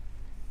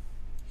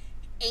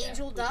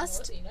 Angel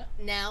Dust, Athena.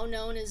 now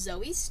known as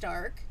Zoe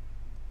Stark.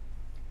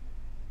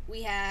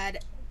 We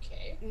had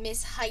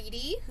Miss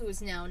Heidi, who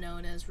is now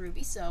known as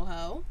Ruby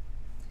Soho.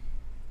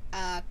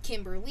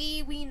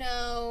 Kimberly, we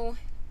know.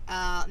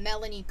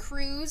 Melanie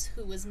Cruz,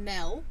 who was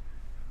Mel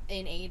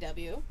in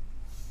AEW.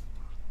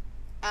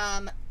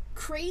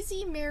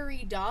 Crazy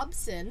Mary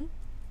Dobson,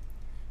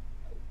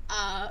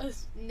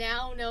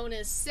 now known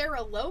as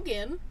Sarah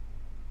Logan.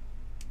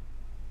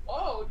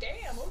 Oh,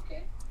 damn,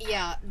 okay.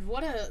 Yeah,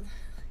 what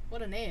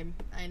a name,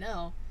 I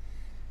know.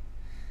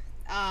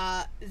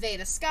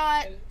 Veda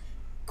Scott,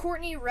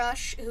 Courtney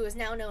Rush, who is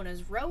now known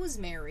as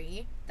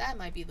Rosemary. That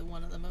might be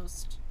one of the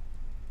most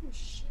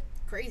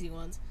crazy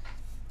ones.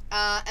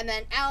 And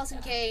then Allison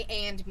Kay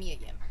and Mia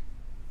Yim.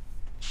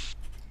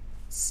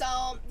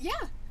 So,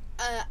 yeah.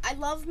 I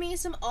love me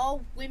some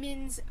all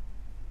women's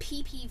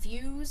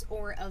PPVs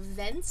or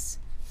events.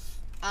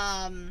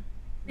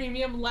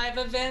 Premium live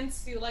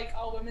events. You like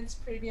all women's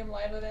premium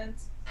live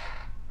events?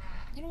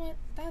 You know what?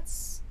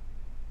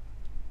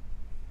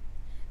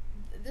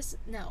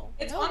 No.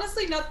 It's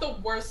honestly not the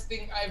worst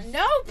thing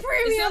No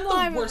premium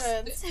live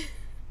events.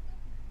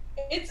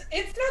 It's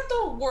not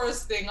the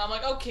worst thing. I'm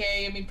like,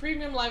 okay, I mean,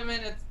 premium live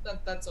event,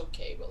 that's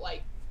okay, but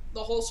like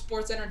the whole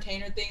sports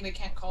entertainer thing, they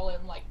can't call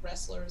it like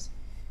wrestlers.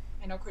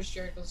 I know Chris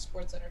Jericho's a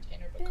sports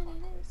entertainer, but come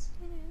on, Chris.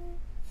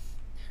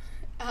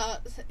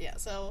 Yeah,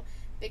 so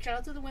big shout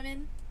out to the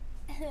women.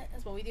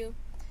 That's what we do.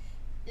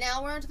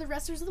 Now we're on to the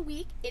wrestlers of the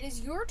week. It is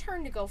your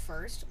turn to go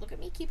first. Look at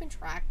me keeping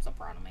track. I'm so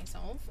proud of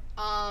myself.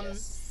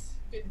 Yes.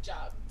 Good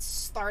job.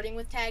 Starting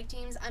with tag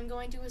teams, I'm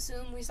going to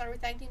assume we start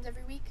with tag teams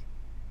every week.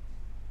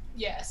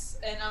 Yes,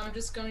 and I'm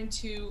just going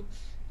to...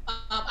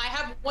 I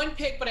have one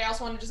pick, but I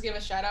also want to just give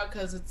a shout out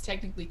because it's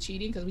technically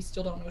cheating because we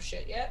still don't know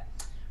shit yet.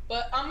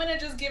 But I'm going to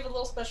just give a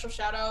little special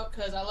shout out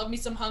because I love me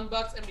some Hung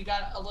Bucks and we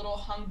got a little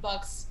Hung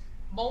Bucks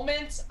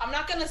moment. I'm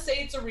not going to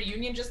say it's a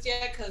reunion just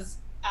yet because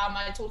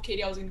I told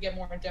Katie I was going to get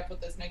more in depth with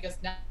this, and I guess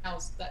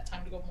now's that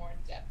time to go more in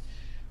depth.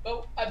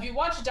 But if you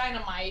watch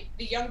Dynamite,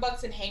 the Young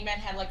Bucks and Hangman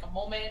had like a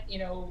moment, you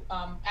know,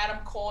 Adam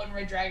Cole and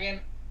Red Dragon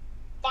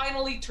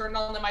finally turned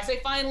on them. I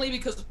say finally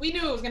because we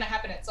knew it was going to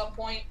happen at some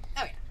point.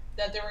 Oh, yeah.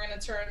 That they were going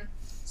to turn.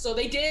 So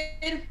they did,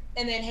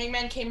 and then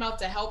Hangman came out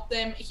to help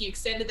them. He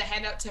extended the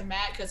hand out to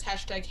Matt because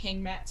hashtag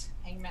Hangmat.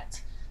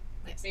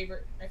 My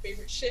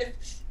favorite ship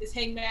is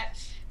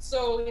Hangmat.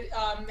 So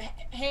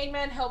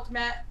Hangman helped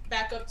Matt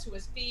back up to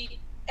his feet,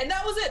 and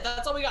that was it.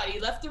 That's all we got. He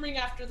left the ring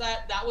after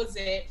that. That was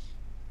it.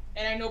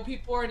 And I know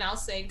people are now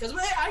saying, because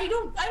I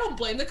don't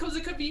blame them, because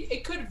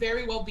it could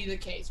very well be the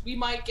case. We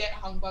might get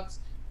Hung Bucks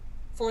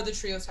for the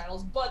trios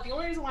titles, but the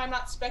only reason why I'm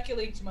not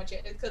speculating too much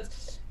yet is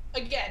because,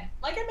 again,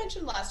 like I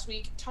mentioned last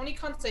week, Tony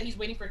Khan said he's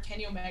waiting for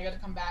Kenny Omega to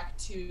come back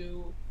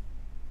to,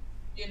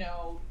 you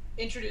know,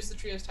 introduce the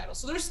trios title.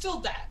 So there's still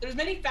that. There's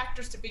many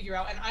factors to figure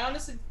out, and I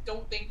honestly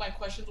don't think my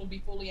questions will be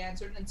fully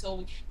answered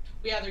until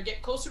we either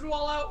get closer to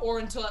All Out or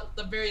until at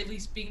the very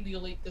least being the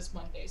Elite this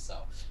Monday. So,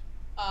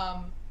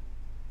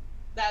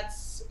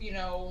 that's, you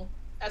know,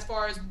 as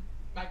far as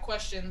my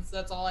questions,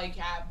 that's all I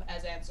have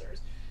as answers.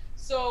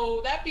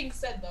 So that being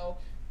said, though,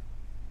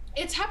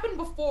 it's happened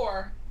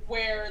before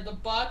where the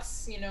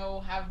Bucks, you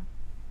know,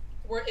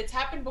 it's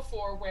happened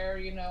before where,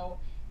 you know,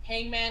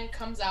 Hangman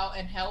comes out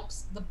and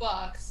helps the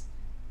Bucks,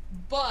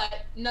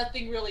 but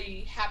nothing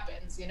really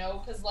happens, you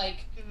know, because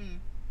like,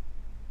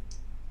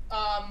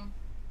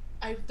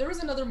 there was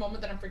another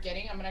moment that I'm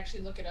forgetting. I'm gonna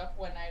actually look it up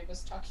when I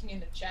was talking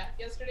in the chat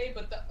yesterday.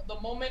 But the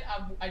moment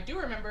I do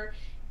remember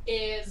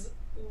is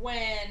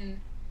when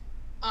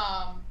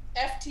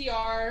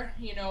FTR,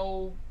 you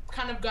know,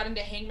 kind of got into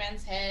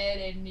Hangman's head,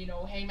 and you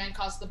know, Hangman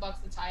cost the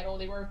Bucks the title.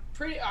 They were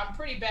on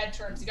pretty bad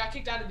terms. He got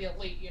kicked out of the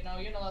Elite. You know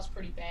that's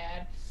pretty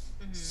bad.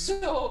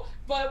 So,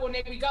 but when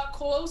we got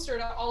closer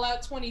to All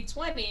Out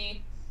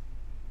 2020,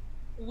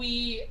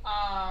 we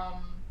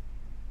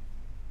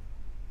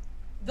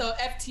the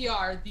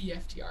FTR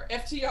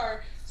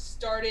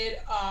started,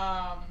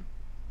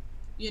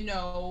 you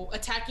know,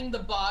 attacking the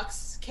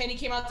Bucks. Kenny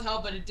came out to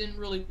help, but it didn't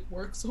really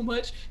work so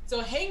much.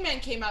 So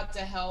Hangman came out to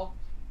help,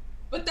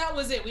 but that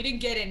was it. We didn't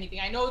get anything.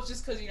 I know it's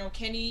just because, you know,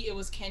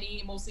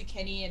 mostly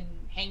Kenny and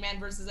Hangman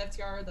versus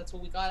FTR. That's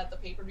what we got at the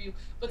pay-per-view.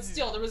 But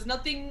still, there was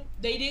nothing.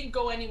 They didn't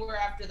go anywhere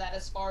after that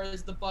as far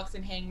as the Bucks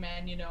and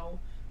Hangman, you know,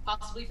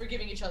 possibly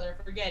forgiving each other,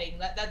 forgetting.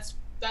 That's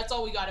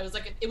all we got. It was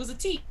like it was a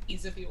tease,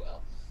 if you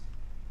will.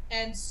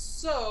 And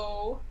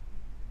so,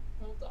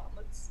 hold on,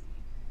 let's see.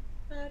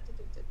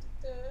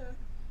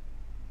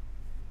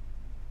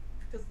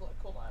 Because look,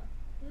 hold on.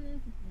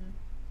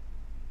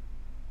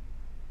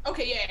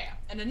 Okay, yeah.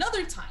 And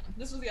another time,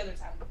 this was the other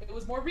time. It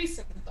was more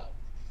recent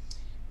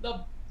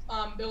though.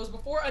 It was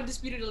before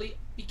Undisputed Elite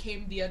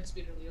became the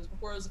Undisputed Elite. It was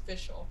before it was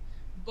official,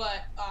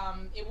 but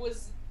it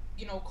was,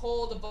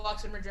 Cole, the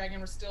Bucks, and Red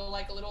Dragon were still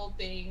like a little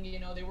thing.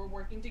 They were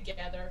working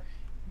together,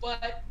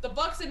 but the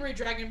Bucks and Red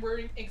Dragon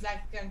weren't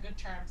exactly on good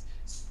terms.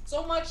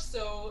 So much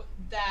so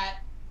that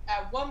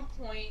at one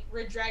point,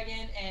 Red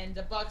Dragon and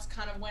the Bucks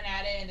kind of went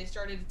at it, and they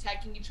started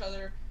attacking each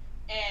other.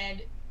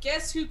 And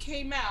guess who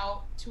came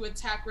out to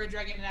attack Red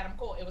Dragon and Adam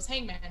Cole? It was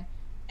Hangman,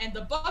 and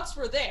the Bucks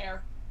were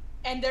there,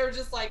 and they were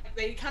just like,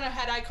 they kind of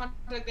had eye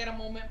contact at a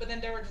moment, but then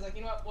they were just like,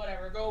 you know what,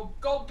 whatever,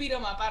 go beat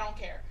them up, I don't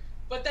care.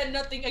 But then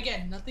nothing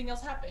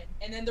else happened.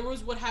 And then there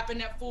was what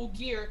happened at Full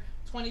Gear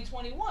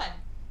 2021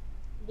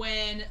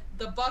 when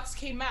the Bucks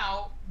came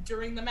out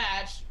during the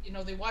match.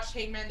 They watched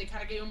Hangman, they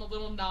kind of gave him a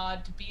little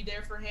nod to be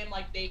there for him,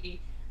 like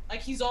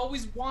he's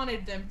always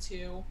wanted them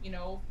to,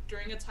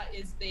 during is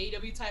the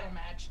AEW title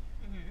match.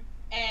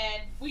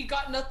 And we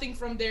got nothing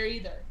from there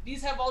either.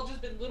 These have all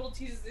just been little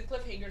teases and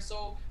cliffhangers,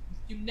 so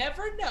you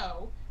never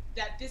know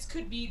that this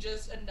could be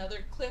just another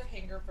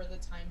cliffhanger for the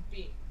time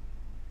being.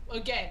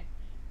 Again,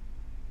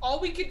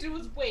 all we could do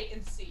is wait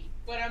and see.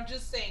 But I'm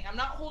just saying, I'm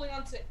not holding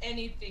on to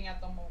anything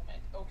at the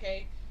moment,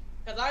 okay?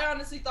 Because I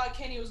honestly thought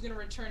Kenny was going to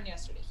return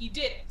yesterday. He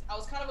didn't. I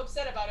was kind of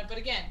upset about it, but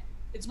again,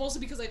 it's mostly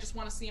because I just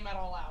want to see him at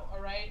All Out,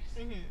 alright?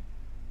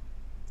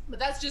 But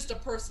that's just a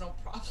personal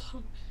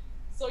problem.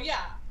 So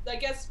yeah, I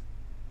guess,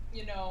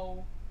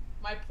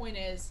 my point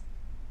is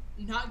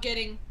not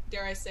getting,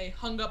 dare I say,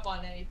 hung up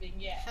on anything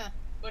yet.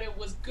 But it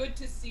was good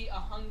to see a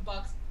Hung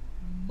Bucks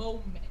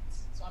moment.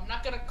 So I'm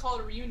not going to call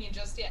it a reunion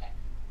just yet.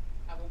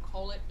 I will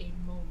call it a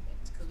moment,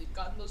 because we've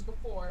gotten those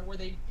before where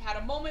they had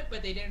a moment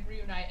but they didn't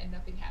reunite and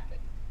nothing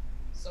happened.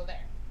 So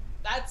there.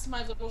 That's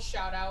my little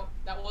shout out.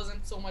 That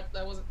wasn't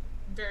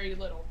very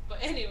little.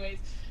 But anyways,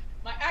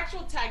 my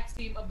actual tag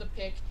team of the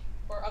pick,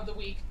 or of the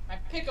week, my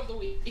pick of the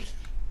week,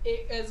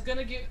 I'm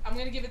gonna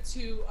give it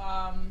to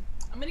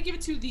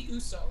the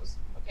Usos,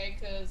 okay?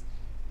 Because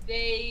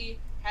they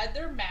had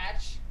their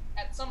match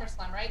at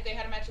SummerSlam, right? They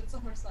had a match at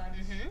SummerSlam.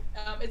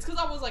 It's because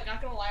I was like,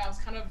 not gonna lie,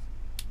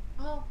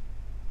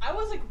 I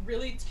was like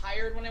really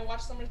tired when I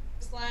watched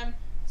SummerSlam,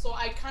 so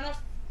I kind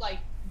of like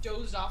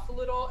dozed off a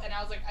little, and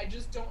I was like, I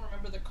just don't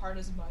remember the card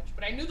as much.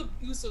 But I knew the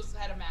Usos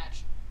had a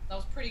match that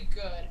was pretty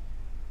good.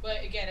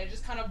 But again, it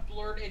just kind of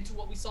blurred into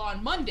what we saw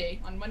on Monday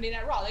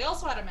Night Raw. They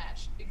also had a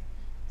match.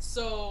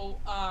 So,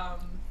 both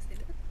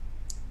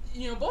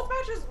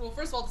matches, well,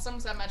 first of all, the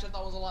SummerSlam match I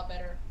thought was a lot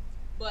better.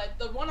 But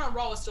the one on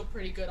Raw was still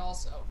pretty good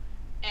also.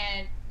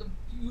 And the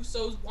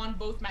Usos won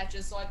both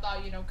matches, so I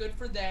thought, good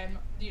for them.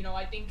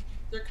 I think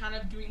they're kind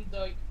of doing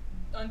the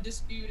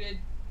undisputed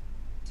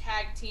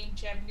tag team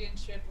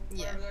championship, or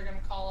whatever they're going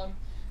to call them.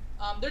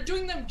 They're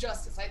doing them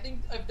justice. I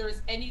think if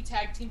there's any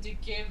tag team to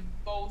give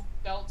both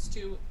belts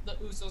to, the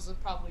Usos is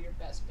probably your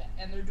best bet.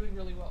 And they're doing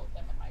really well with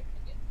them, in my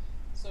opinion.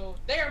 So,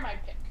 they are my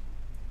pick.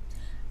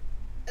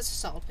 It's a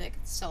solid pick.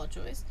 It's a solid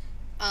choice.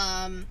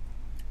 I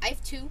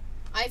have two.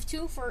 I have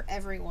two for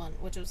everyone,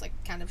 which was, like,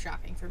 kind of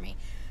shocking for me.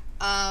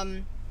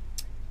 Team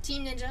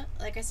Ninja,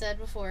 like I said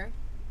before,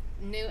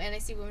 new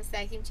NXT Women's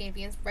Tag Team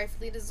Champions,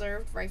 rightfully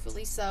deserved,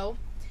 rightfully so.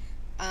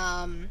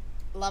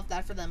 Love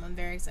that for them. I'm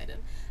very excited.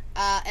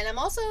 And I'm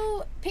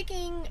also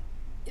picking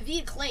The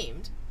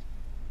Acclaimed,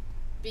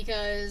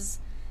 because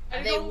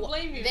they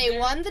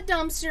won the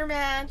dumpster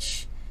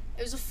match.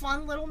 It was a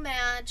fun little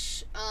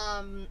match.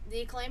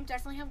 The Acclaimed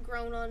definitely have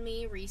grown on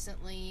me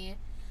recently.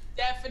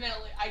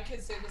 Definitely, I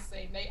could say the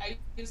same. I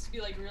used to be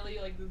like really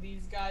like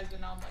these guys, but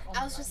now I'm like, oh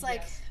my I was just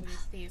like,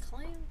 yes, The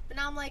Acclaimed, but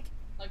now I'm like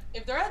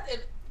if they're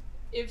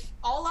if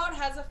All Out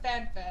has a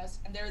fan fest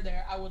and they're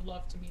there, I would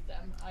love to meet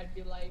them. I'd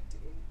be like,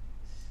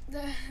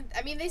 dude.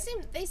 I mean, they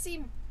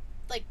seem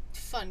like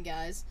fun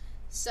guys.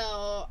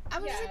 So I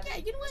was like, yeah,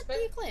 you know what,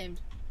 The Acclaimed.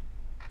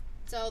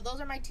 So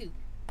those are my two.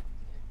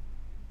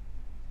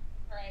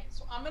 Alright,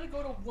 so I'm gonna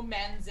go to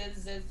women's.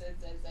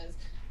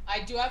 I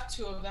do have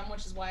two of them,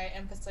 which is why I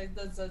emphasize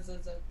the.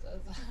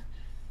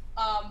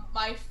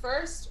 My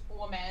first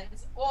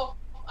women's, well,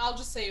 I'll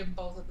just say them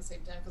both at the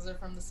same time because they're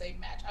from the same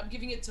match. I'm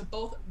giving it to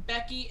both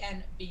Becky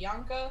and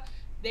Bianca.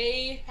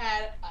 They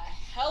had a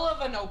hell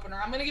of an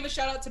opener. I'm gonna give a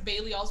shout out to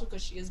Bayley also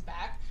because she is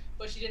back,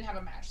 but she didn't have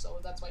a match, so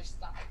that's why she's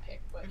not my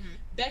pick. But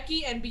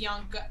Becky and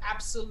Bianca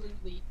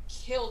absolutely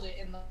killed it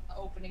in the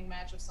opening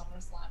match of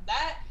SummerSlam.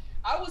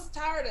 I was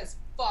tired as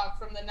fuck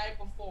from the night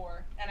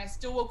before, and I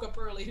still woke up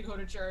early to go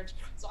to church,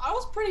 so I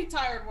was pretty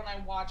tired when I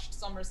watched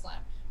SummerSlam.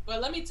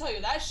 But let me tell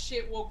you, that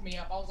shit woke me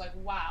up. I was like,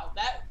 wow,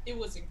 it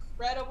was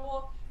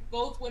incredible.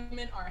 Both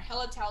women are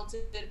hella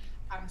talented.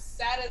 I'm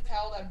sad as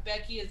hell that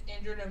Becky is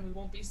injured and we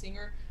won't be seeing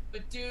her.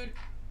 But dude,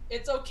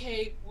 it's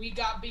okay. We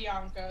got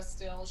Bianca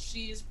still.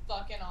 She's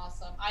fucking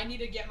awesome. I need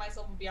to get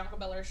myself a Bianca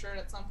Belair shirt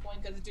at some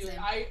point because, dude,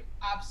 I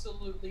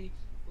absolutely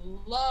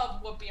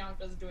love what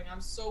Bianca's doing.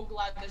 I'm so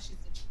glad that she's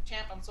the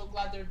champ. I'm so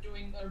glad they're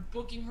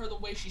booking her the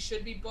way she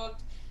should be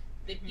booked.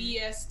 The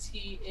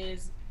EST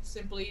is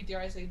simply,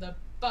 dare I say, the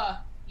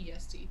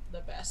EST,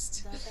 the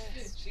best. The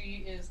best.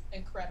 She is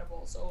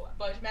incredible. So,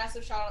 but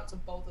massive shout out to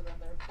both of them.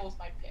 They're both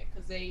my pick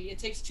because it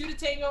takes two to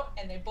tango,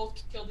 and they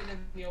both killed it in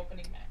the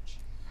opening match.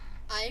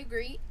 I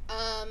agree.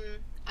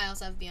 I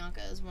also have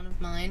Bianca as one of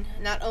mine.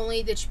 Not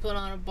only did she put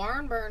on a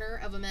barn burner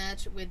of a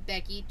match with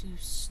Becky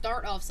to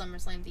start off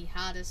SummerSlam, the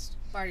hottest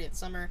party of the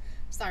summer,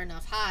 starting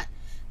off hot.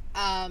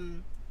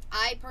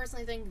 I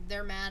personally think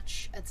their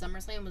match at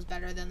SummerSlam was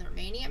better than their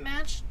Mania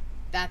match.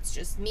 That's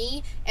just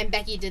me. And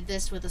Becky did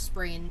this with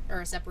a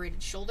a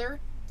separated shoulder.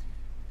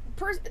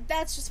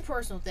 That's just a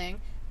personal thing.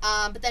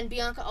 But then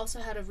Bianca also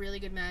had a really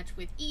good match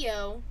with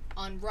Io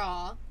on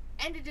Raw.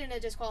 Ended in a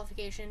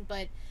disqualification,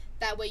 but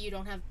that way you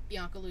don't have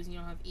Bianca lose and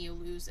you don't have Io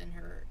lose in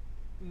her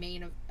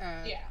main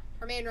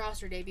her main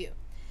roster debut.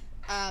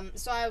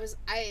 So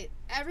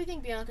everything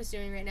Bianca's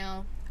doing right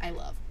now, I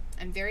love.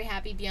 I'm very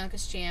happy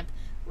Bianca's champ,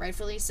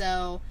 rightfully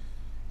so,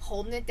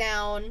 holding it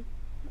down.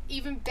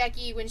 Even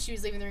Becky, when she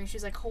was leaving the ring, she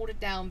was like, "Hold it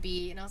down,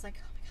 B," and I was like,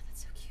 "Oh my god,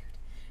 that's so cute."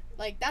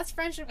 Like, that's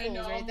friendship goals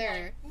right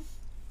there. Like...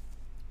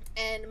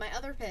 And my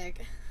other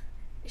pick,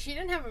 she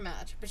didn't have a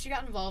match, but she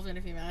got involved in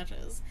a few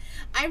matches.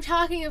 I'm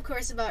talking, of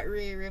course, about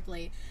Rhea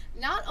Ripley.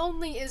 Not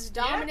only is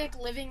Dominic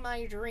living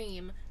my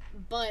dream,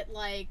 but,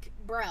 like,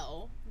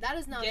 bro, that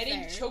is not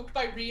getting fair. Choked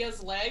by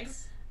Rhea's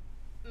legs?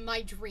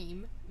 My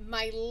dream.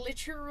 My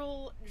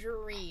literal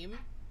dream.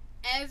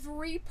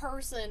 Every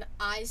person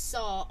I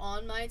saw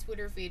on my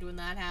Twitter feed when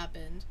that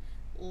happened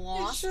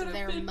lost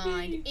their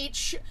mind.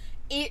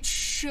 It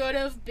should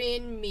have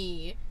been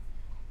me.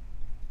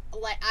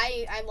 Like,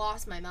 I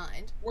lost my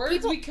mind.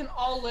 Words we can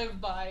all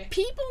live by.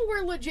 People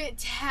were legit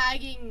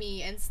tagging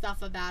me and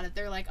stuff about it.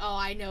 They're like, "Oh,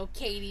 I know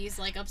Katie's,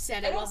 like,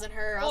 upset it wasn't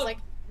her." I was like,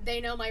 they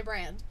know my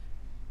brand.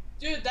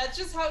 Dude,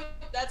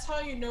 that's how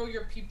you know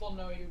your people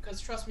know you. Because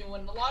trust me,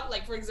 when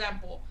for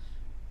example,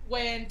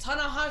 when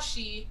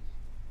Tanahashi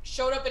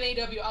showed up in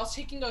AEW, I was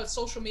taking a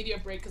social media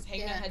break because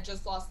Hangman had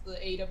just lost the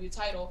AEW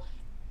title.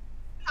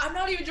 I'm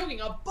not even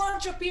joking. A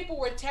bunch of people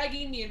were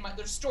tagging me in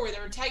their story. They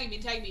were tagging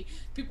me.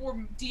 People were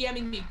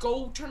DMing me,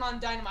 "Go turn on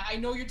Dynamite. I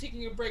know you're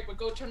taking a break, but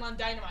go turn on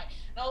Dynamite."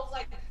 And I was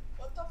like,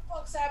 what the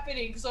fuck's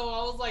happening? So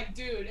I was like,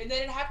 dude. And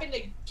then it happened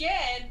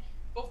again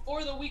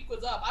before the week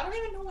was up. I don't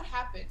even know what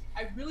happened.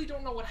 I really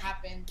don't know what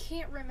happened.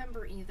 Can't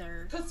remember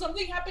either. Because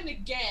something happened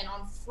again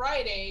on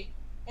Friday,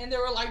 and they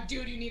were like,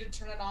 "Dude, you need to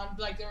turn it on."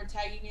 Like, they were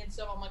tagging me and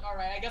stuff. I'm like, all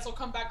right, I guess I'll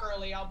come back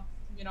early.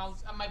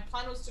 My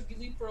plan was to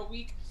leave for a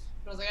week.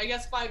 But I was like, I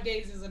guess 5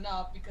 days is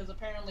enough because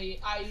apparently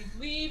I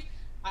leave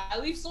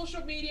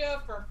social media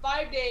for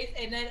 5 days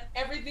and then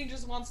everything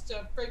just wants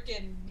to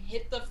freaking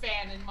hit the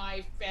fan in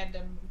my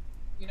fandom,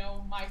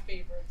 my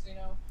favorites,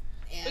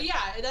 Yeah. But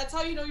yeah, that's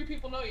how you know your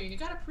people know you, and you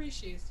gotta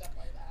appreciate stuff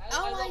like that.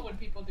 I love when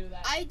people do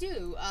that. I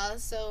do.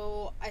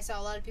 So I saw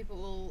a lot of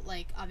people,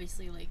 like,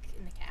 obviously, like,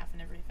 in the calf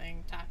and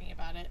everything, talking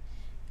about it.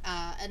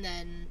 And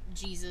then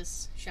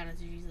Jesus, shout out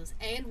to Jesus,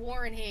 and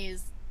Warren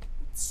Hayes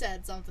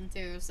said something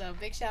too, so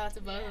big shout out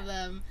to both of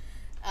them.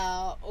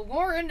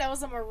 Warren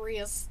knows I'm a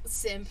Rhea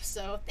simp,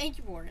 so thank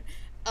you, Warren.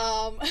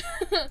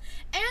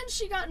 And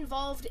she got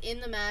involved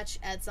in the match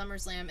at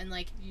SummerSlam, and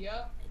like,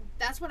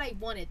 that's what I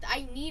wanted.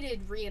 I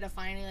needed Rhea to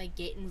finally like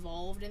get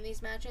involved in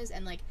these matches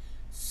and like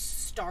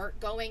start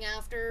going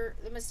after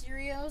the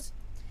Mysterios.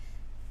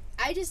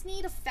 I just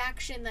need a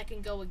faction that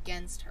can go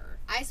against her.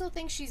 I still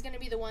think she's gonna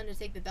be the one to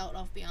take the belt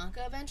off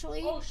Bianca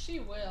eventually. Oh, she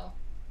will.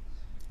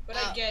 But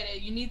I get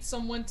it. You need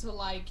someone to,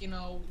 like,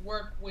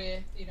 work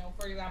with,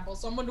 for example,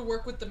 someone to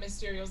work with the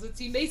Mysterios.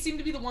 They seem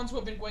to be the ones who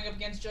have been going up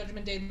against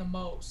Judgment Day the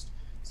most.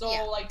 So,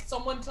 like,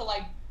 someone to,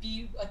 like,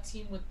 be a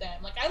team with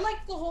them. Like, I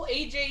like the whole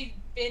AJ,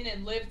 Finn,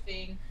 and Liv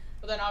thing,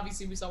 but then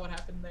obviously we saw what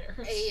happened there.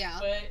 Yeah.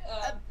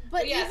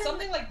 But yeah, even,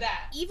 something like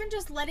that. Even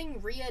just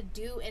letting Rhea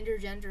do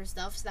intergender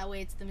stuff so that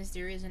way it's the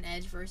Mysterios and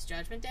Edge versus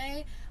Judgment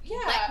Day. Yeah.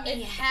 Let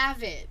me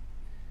have it.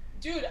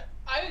 Dude,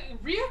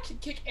 Rhea can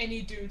kick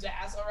any dude's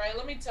ass, alright?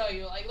 Let me tell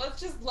you. Like,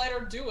 let's just let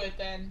her do it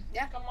then.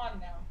 Yeah. Come on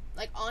now.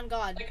 Like, on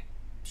God. Like,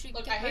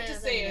 look, I hate to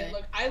say it.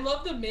 Look, I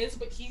love The Miz,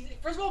 but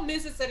first of all,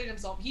 Miz has said it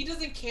himself. He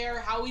doesn't care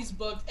how he's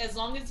booked as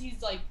long as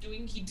he's, like,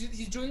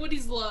 he's doing what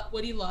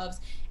he loves,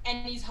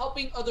 and he's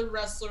helping other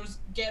wrestlers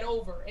get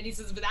over. And he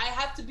says, if I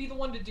have to be the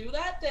one to do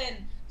that,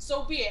 then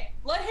so be it.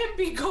 Let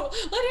him go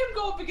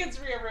up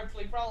against Rhea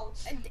Ripley, bro.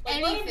 Like,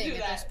 anything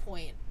at this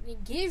point.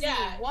 Give me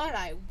what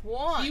I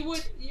want. He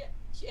would,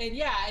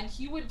 and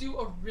he would do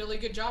a really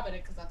good job at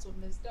it because that's what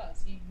Miz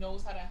does. He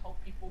knows how to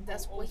help people go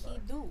That's what he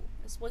do.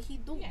 That's what he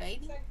do,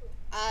 baby. Exactly.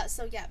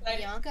 So yeah,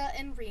 Bianca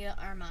and Rhea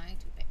are my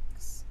two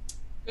picks.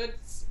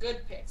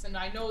 Good picks, and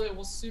I know they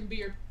will soon be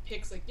your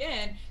picks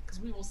again because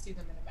we will see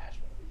them in a match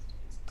one of these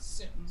days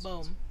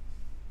soon. Boom.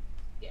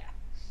 Yeah.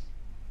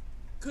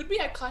 Could be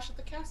at Clash at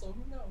the Castle.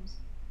 Who knows?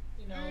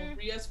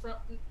 Rhea's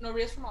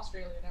from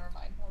Australia. Never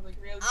mind. I was like,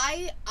 Rhea's...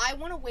 I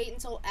want to wait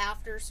until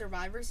after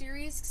Survivor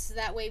Series, so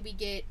that way we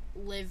get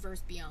Liv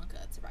versus Bianca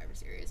at Survivor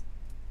Series.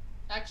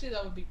 Actually,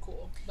 that would be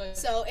cool. But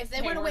so if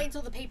they want to wait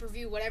until the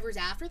pay-per-view, whatever's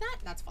after that,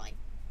 that's fine.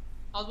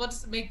 I was about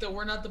to make the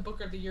 "we're not the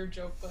Booker of the Year"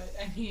 joke, but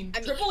I mean, I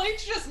mean Triple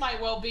H just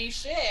might well be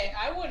shit.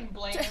 I wouldn't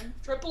blame him.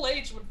 Triple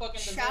H would fucking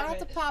deserve shout out it.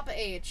 to Papa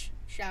H.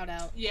 Shout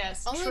out.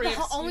 Yes, Only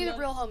Trips, only the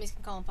real homies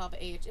can call him Papa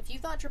H. If you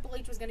thought Triple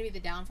H was going to be the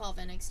downfall of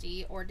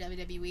NXT or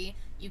WWE,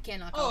 you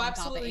cannot call him Papa H.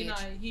 Oh, absolutely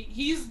not.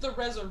 He's the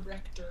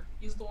resurrector.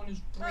 He's the one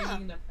who's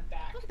bringing them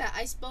back. Look at that.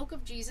 I spoke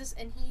of Jesus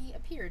and he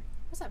appeared.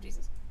 What's up,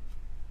 Jesus?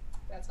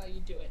 That's how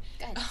you do it.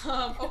 Go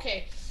ahead.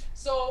 Okay,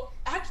 so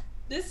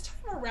this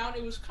time around,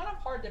 it was kind of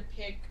hard to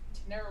pick,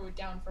 to narrow it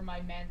down for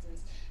my manses.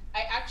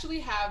 I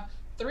actually have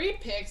 3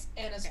 picks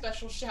and a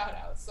special shout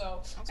out.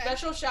 So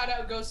special shout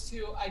out goes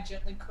to I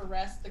Gently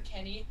Caress the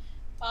Kenny.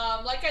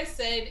 Like I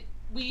said,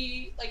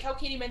 like how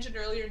Katie mentioned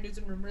earlier in News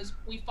and Rumors,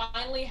 we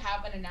finally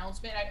have an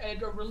announcement, a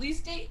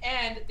release date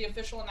and the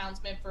official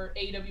announcement for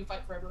AEW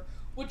Fight Forever,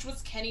 which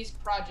was Kenny's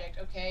project,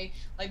 okay?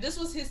 Like, this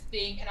was his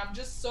thing, and I'm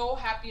just so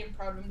happy and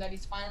proud of him that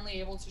he's finally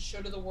able to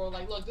show to the world,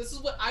 like, look, this is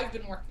what I've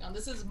been working on.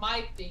 This is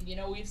my thing, you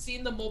know? We've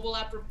seen the mobile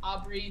app from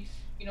Aubrey,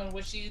 you know,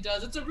 what she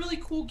does. It's a really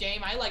cool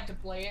game. I like to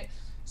play it.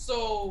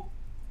 So,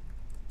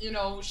 you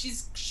know,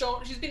 she's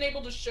been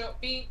able to show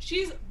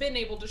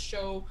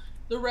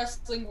the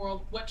wrestling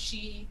world what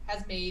she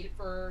has made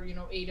for, you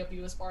know,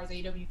 AEW as far as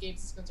AEW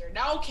games is concerned.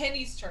 Now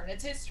Kenny's turn.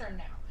 It's his turn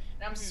now.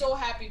 And I'm so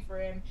happy for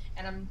him,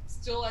 and I'm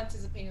still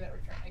anticipating that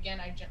return.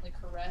 Again, I gently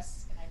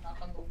caress, and I knock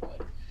on the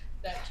wood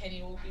that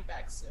Kenny will be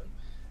back soon.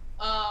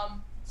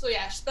 So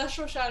yeah,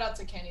 special shout out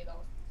to Kenny,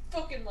 though.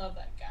 Fucking love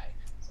that guy.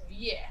 So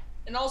yeah.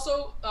 And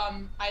also,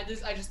 I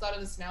just thought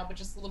of this now, but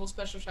just a little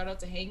special shout out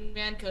to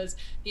Hangman, because,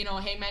 you know,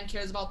 Hangman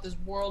cares about this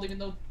world, even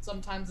though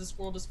sometimes this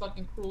world is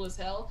fucking cruel as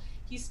hell.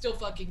 He still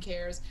fucking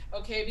cares,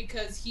 okay?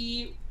 Because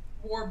he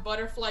wore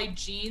butterfly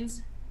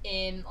jeans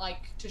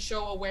to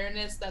show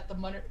awareness that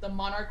the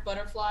monarch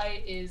butterfly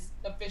is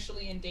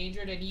officially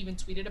endangered, and he even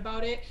tweeted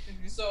about it.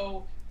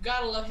 So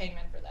gotta love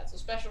Hangman for that. So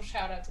special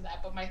shout out to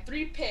that. But my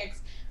 3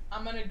 picks,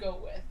 I'm gonna go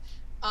with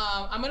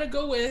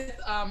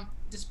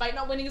despite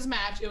not winning his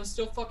match, it was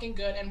still fucking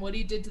good, and what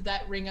he did to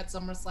that ring at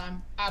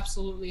SummerSlam,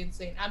 absolutely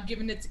insane. I'm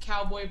giving it to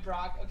Cowboy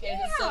Brock. Okay,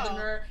 the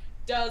Southerner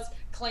does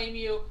claim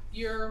you.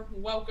 You're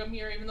welcome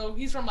here, even though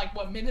he's from, like,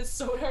 what,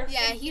 Minnesota or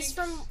something? He's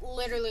from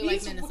literally,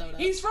 Minnesota.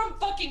 He's from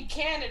fucking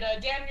Canada,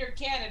 damn near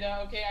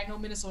Canada, okay? I know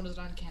Minnesota's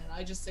not in Canada,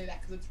 I just say that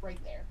because it's right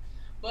there.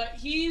 But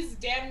he's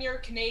damn near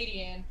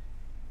Canadian,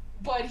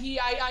 but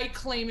I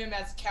claim him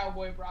as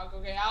Cowboy Brock,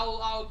 okay?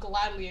 I'll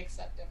gladly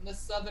accept him. The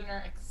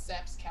Southerner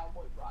accepts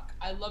Cowboy Brock.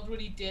 I loved what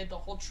he did, the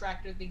whole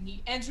tractor thing.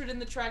 He entered in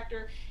the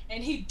tractor,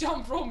 and he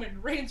dumped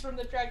Roman Reigns from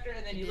the tractor,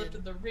 and then he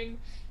lifted the ring.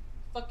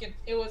 Fucking,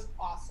 it was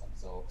awesome.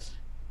 So,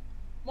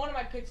 one of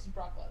my picks is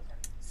Brock Lesnar.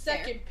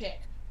 Second pick,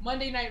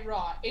 Monday Night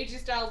Raw. AJ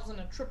Styles was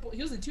in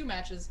he was in 2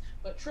 matches,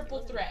 but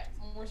triple threat,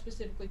 more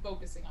specifically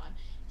focusing on.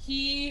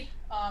 He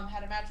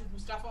had a match with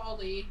Mustafa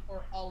Ali,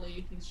 or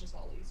Ali, he's just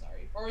Ali,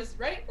 sorry. Or is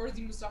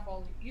he Mustafa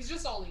Ali? He's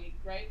just Ali,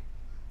 right?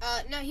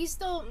 No, he's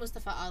still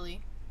Mustafa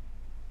Ali.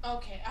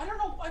 Okay, I don't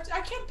know.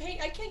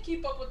 I can't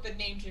keep up with the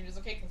name changes,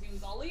 okay? Because he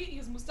was Ali, he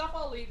was Mustafa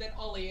Ali, then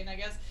Ali, and I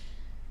guess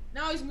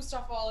now he's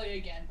Mustafa Ali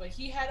again. But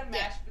he had a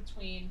match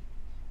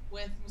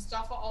with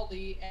Mustafa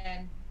Ali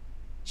and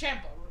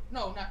Ciampa.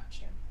 No, not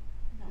Ciampa.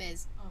 No.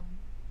 Miz.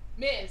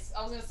 Miz.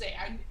 I was gonna say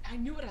I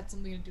knew it had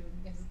something to do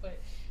with Miz,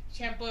 but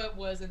Ciampa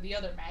was in the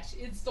other match.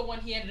 It's the one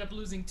he ended up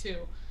losing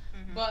to.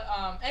 But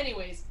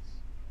anyways,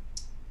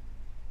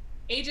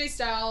 AJ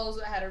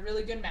Styles had a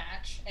really good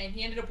match, and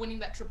he ended up winning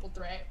that triple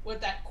threat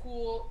with that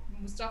cool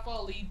Mustafa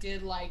Ali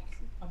did like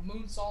a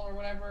moonsault or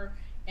whatever,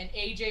 and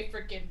AJ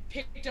freaking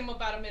picked him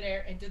up out of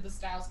midair and did the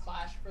Styles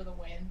Clash for the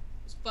win.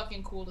 It was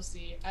fucking cool to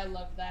see. I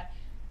love that.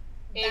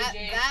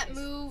 That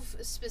move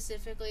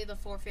specifically, the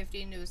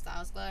 450 into a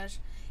Styles Clash.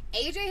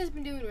 AJ has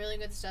been doing really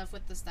good stuff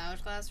with the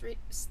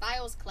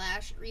Styles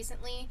Clash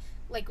recently.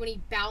 Like when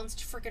he bounced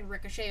freaking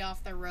Ricochet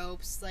off the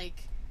ropes,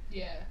 like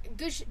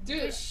good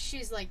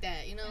shit like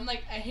that, you know. And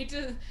like I hate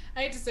to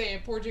say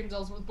it, poor James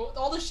Ellsworth, but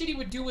all the shit he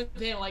would do with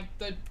him, like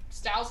the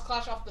Styles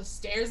Clash off the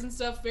stairs and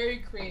stuff, very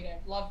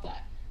creative. Love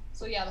that.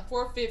 So yeah, the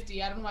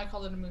 450. I don't know why I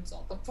called it a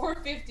moonsault. The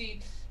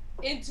 450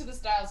 into the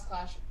Styles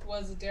Clash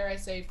was, dare I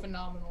say,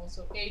 phenomenal.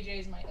 So AJ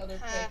is my other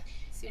pick.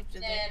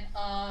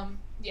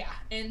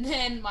 And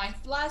then my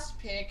last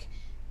pick,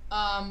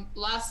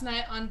 last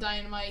night on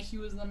Dynamite, he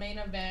was the main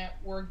event.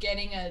 We're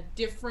getting a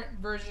different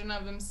version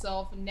of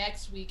himself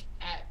next week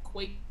at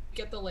Quake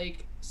at the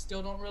Lake.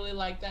 Still don't really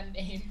like that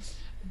name,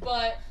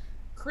 but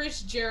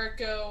Chris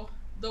Jericho,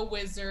 the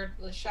Wizard,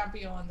 the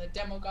Champion, the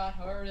Demogod,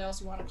 however else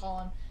you want to call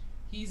him.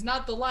 He's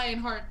not the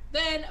Lionheart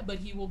then, but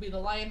he will be the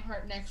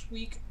Lionheart next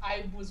week.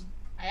 I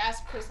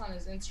asked Chris on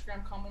his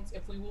Instagram comments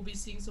if we will be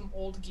seeing some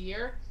old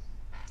gear.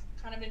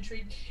 Kind of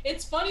intrigued.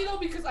 It's funny though,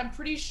 because I'm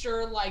pretty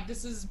sure like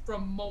this is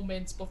from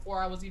moments before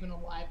I was even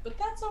alive, but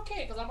that's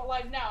okay because I'm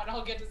alive now and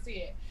I'll get to see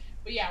it.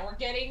 But yeah, we're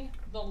getting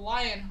the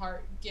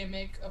Lionheart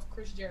gimmick of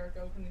Chris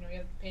Jericho. You know, he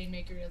has the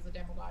Painmaker, he has the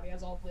Demogod, he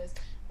has all this.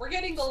 We're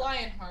getting the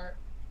Lionheart.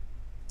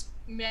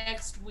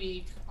 next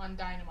week on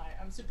Dynamite.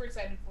 I'm super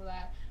excited for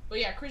that. But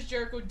yeah, Chris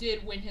Jericho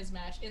did win his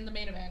match in the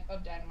main event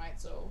of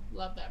Dynamite, so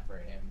love that for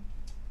him.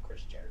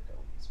 Chris Jericho.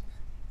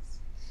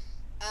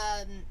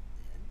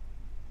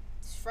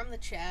 From the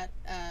chat,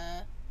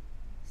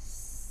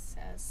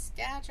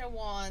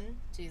 Saskatchewan,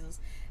 Jesus,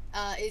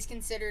 is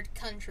considered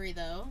country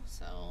though,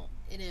 so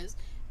it is.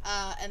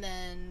 And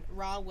then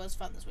Raw was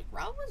fun this week.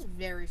 Raw was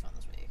very fun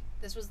this week.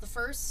 This was the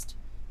first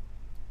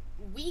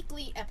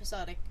weekly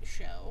episodic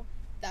show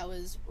that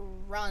was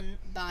run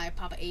by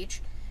Papa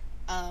H.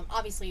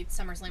 Obviously,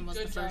 SummerSlam was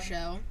the first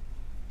show.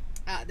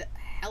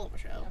 Hell of a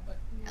show. Yeah, but,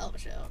 Hell of a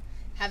show.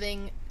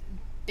 Having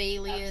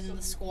Bailey and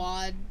the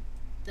squad,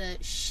 the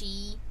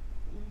Shield.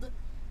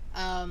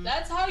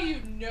 That's how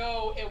you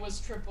know it was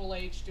Triple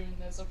H doing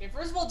this. Okay,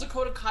 first of all,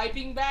 Dakota Kai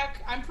being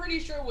back, I'm pretty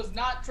sure it was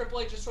not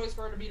Triple H's choice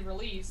for her to be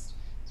released.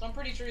 So I'm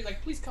pretty sure he's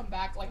like, please come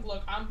back. Like,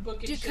 look, I'm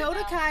booking Dakota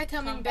shit now. Kai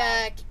coming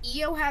back,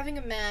 Io having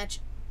a match.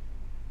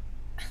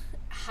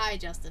 Hi,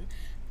 Justin.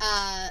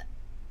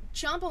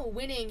 Ciampa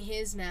winning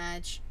his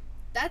match.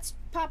 That's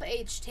Papa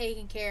H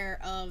taking care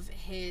of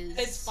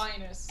his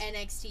finest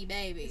NXT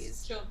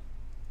babies.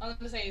 I was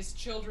gonna say his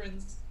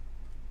children's.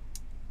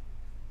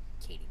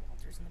 Katie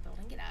Walters in the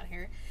building. Get out of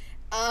here.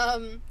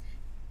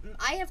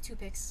 I have 2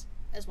 picks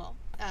as well.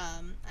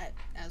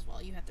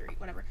 You have 3.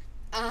 Whatever.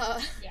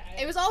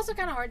 It was also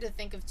kind of hard to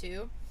think of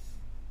 2.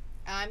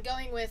 I'm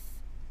going with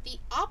the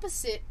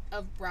opposite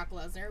of Brock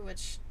Lesnar,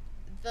 which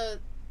the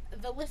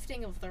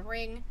lifting of the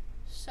ring,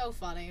 so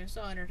funny,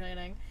 so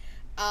entertaining.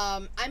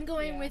 I'm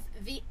going with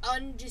the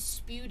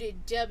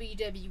undisputed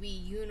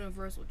WWE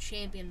Universal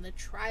Champion, the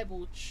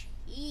Tribal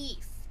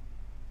Chief,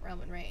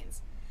 Roman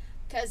Reigns.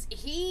 Because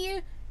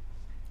he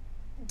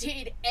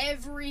did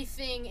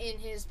everything in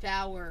his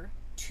power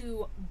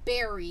to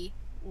bury,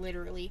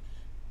 literally,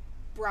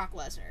 Brock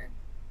Lesnar.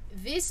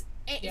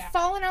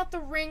 Falling out the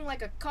ring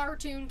like a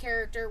cartoon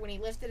character when he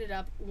lifted it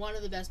up, one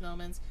of the best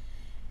moments.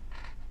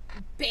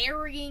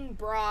 Burying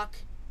Brock,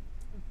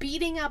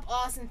 beating up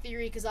Austin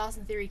Theory because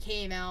Austin Theory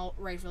came out,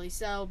 rightfully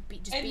so.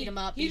 Beat him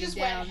up. He just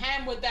went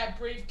ham with that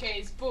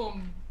briefcase.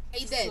 Boom.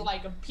 He did. So,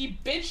 like, he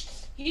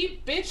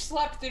bitch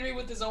slapped Theory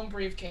with his own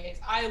briefcase.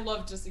 I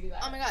love to see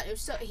that. Oh my god!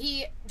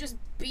 He just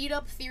beat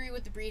up Theory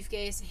with the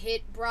briefcase,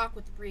 hit Brock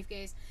with the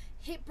briefcase,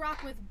 hit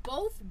Brock with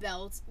both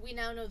belts. We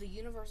now know the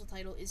Universal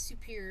title is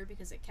superior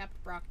because it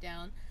kept Brock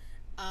down.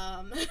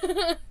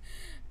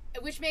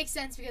 Which makes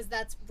sense because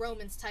that's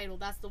Roman's title.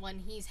 That's the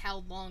one he's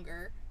held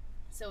longer.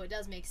 So it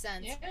does make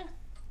sense. Yeah.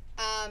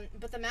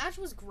 But the match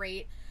was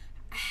great.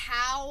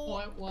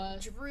 How it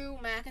was. Drew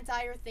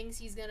McIntyre thinks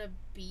he's gonna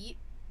beat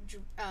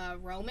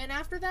Roman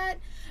after that.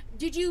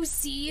 Did you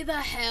see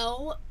the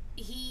hell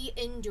he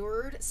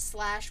endured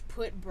 /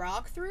 put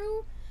Brock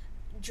through?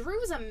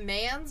 Drew's a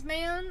man's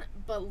man,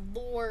 but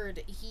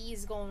Lord,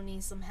 he's gonna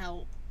need some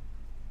help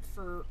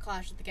for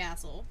Clash at the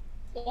Castle.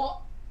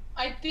 Well,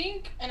 I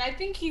think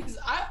he's.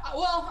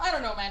 I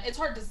don't know, man. It's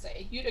hard to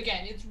say. You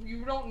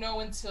don't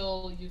know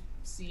until you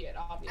see it,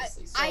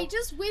 obviously. I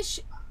just wish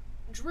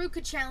Drew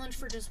could challenge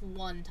for just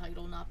one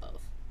title, not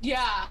both.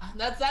 Yeah,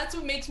 that's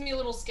what makes me a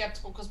little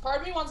skeptical, because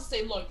part of me wants to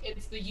say, look,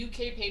 it's the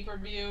UK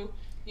pay-per-view.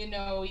 You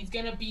know, he's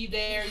gonna be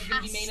there. He's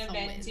gonna be main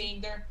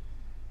eventing.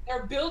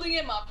 They're building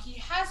him up. He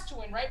has to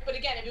win, right? But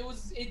again,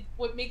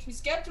 what makes me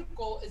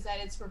skeptical is that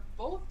it's for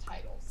both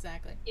titles.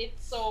 Exactly.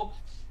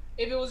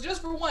 If it was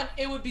just for one,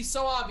 it would be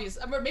so obvious.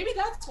 I mean, maybe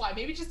that's why.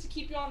 Maybe just to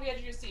keep you on the edge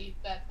of your seat,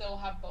 that they'll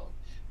have both.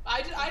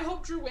 I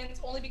hope Drew wins,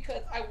 only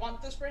because I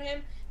want this for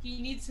him.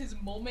 He needs his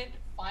moment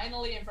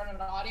finally in front of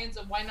an audience,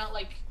 and why not,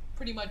 like,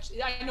 pretty much,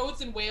 I know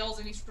it's in Wales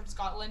and he's from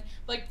Scotland,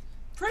 like,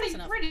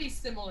 pretty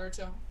similar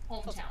to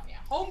hometown, yeah.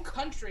 Home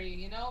country,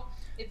 you know?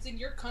 It's in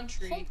your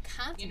country. Home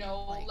country, you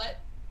know,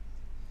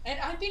 and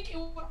I think it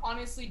would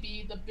honestly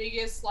be the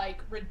biggest,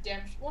 like,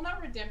 redemption, well,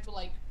 not redemption,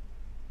 like,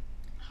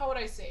 how would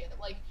I say it?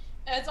 Like,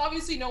 it's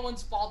obviously no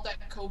one's fault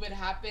that COVID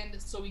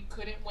happened, so he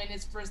couldn't win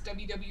his first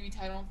WWE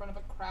title in front of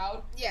a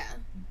crowd. Yeah.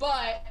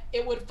 But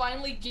it would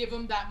finally give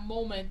him that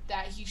moment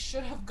that he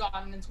should have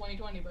gotten in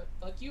 2020, but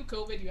fuck you,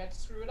 COVID, you had to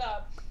screw it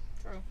up.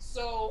 True.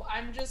 So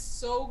I'm just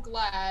so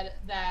glad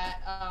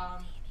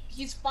that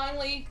he's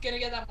finally gonna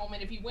get that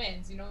moment if he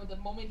wins, you know, the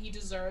moment he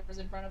deserves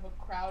in front of a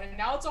crowd. And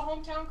now it's a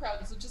hometown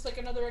crowd, so just like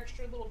another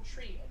extra little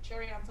treat, a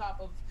cherry on top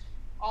of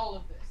all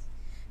of this.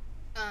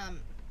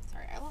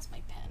 Sorry, I lost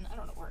my pen. I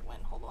don't know where it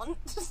went. Hold on.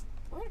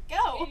 Where'd it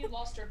go? You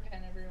lost her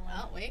pen, everyone.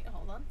 Oh, wait.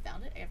 Hold on.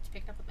 Found it. I have to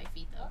pick it up with my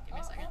feet, though. Give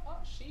me a second.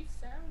 She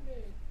found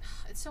it.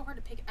 It's so hard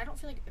to pick it. I don't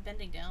feel like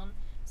bending down,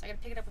 so I gotta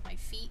pick it up with my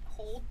feet.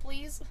 Hold,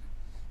 please.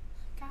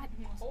 God.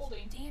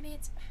 Holding. Damn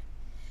it.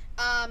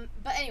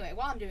 But anyway,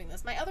 while I'm doing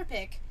this, my other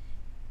pick,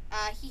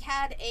 he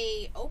had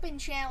a open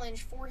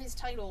challenge for his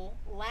title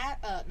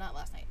not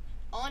last night.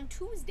 On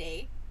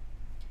Tuesday.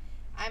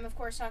 I'm, of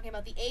course, talking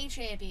about the A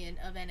champion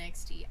of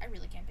NXT. I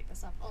really can't pick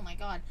this up. Oh, my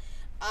God.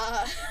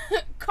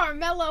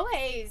 Carmelo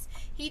Hayes.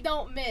 He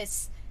don't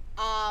miss.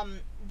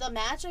 The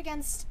match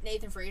against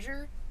Nathan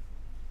Frazier,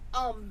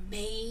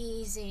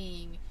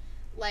 amazing.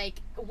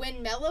 Like,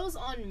 when Melo's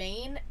on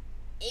main,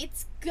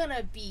 it's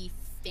gonna be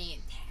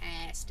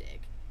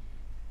fantastic.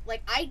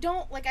 Like, I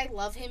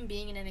love him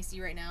being in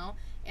NXT right now,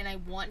 and I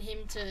want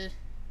him to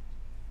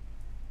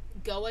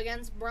go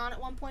against Braun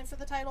at one point for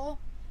the title,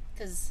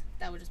 because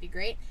that would just be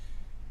great.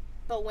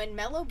 But when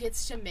Melo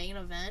gets to main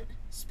event,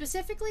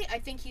 specifically, I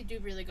think he'd do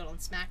really good on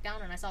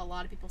SmackDown, and I saw a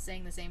lot of people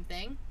saying the same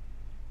thing.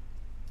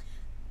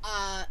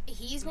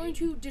 He's going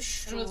to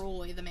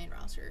destroy the main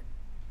roster.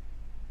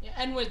 Yeah,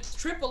 and with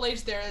Triple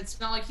H there, it's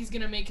not like he's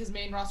gonna make his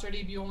main roster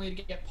debut only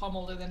to get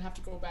pummeled and then have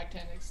to go back to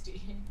NXT.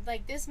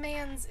 Like, this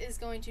man's is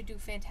going to do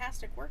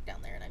fantastic work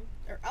down there,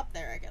 or up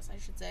there, I guess I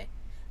should say.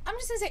 I'm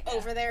just gonna say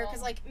over there,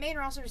 because, like, main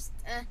roster's,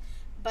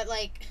 but,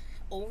 like,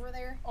 over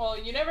there? Oh,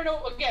 you never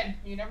know. Again,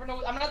 you never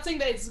know. I'm not saying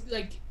that it's,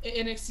 like,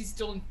 NXT's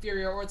still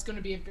inferior or it's gonna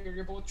be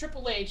inferior, but with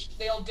Triple H,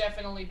 they'll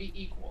definitely be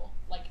equal.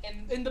 Like,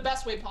 in the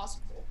best way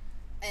possible.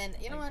 And,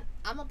 you know what?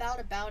 I'm about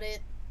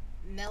it.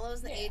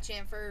 Melo's the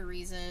A-champ for a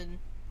reason.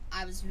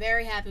 I was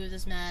very happy with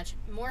this match.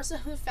 More so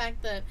the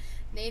fact that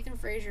Nathan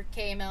Frazier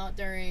came out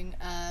during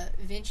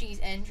Vinci's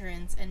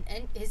entrance, and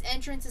his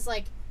entrance is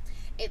like,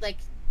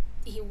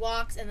 he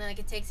walks and then like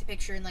it takes a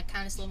picture in like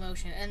kind of slow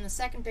motion. And in the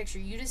second picture,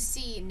 you just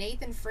see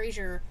Nathan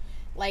Frazier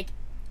like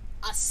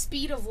a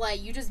speed of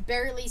light. You just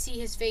barely see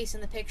his face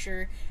in the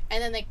picture,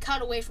 and then they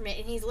cut away from it,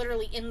 and he's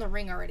literally in the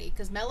ring already.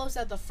 Because Melo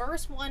said the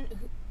first one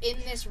in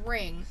this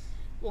ring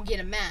will get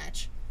a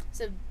match.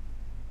 So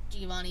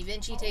Giovanni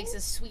Vinci takes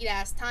a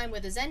sweet-ass time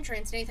with his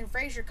entrance. Nathan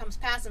Frazier comes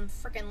past him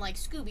freaking like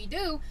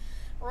Scooby-Doo,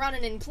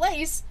 running in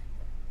place.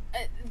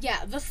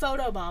 Yeah, the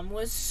photobomb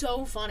was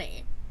so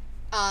funny.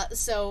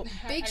 So,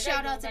 big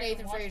shout-out to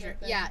Nathan Frazier.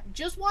 Yeah,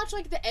 just watch,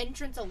 like, the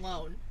entrance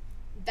alone.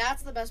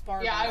 That's the best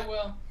part about it. Yeah, I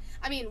will.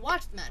 I mean,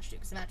 watch the match, too,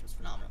 because the match was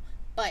phenomenal.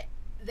 But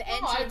the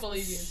entrance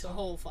was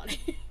so funny.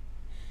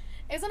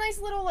 It's a nice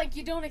little, like,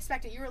 you don't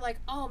expect it. You were like,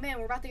 oh, man,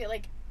 we're about to get,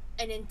 like,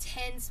 an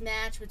intense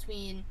match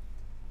between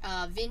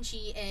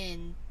Vinci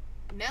and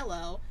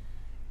Melo,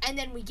 and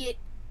then we get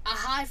a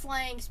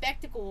high-flying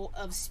spectacle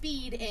of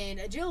speed and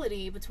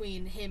agility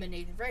between him and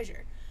Nathan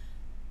Frazier.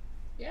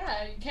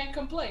 Yeah, you can't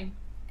complain.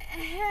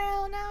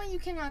 Hell no, you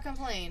cannot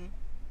complain.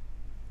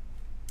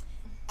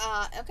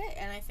 Okay,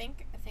 and I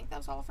think that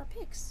was all of our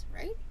picks,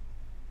 right?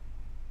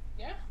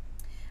 Yeah.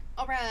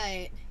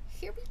 Alright,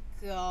 here we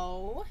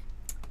go.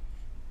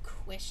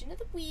 Question of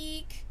the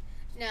week.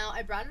 Now,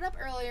 I brought it up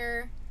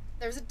earlier.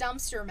 There was a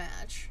dumpster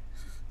match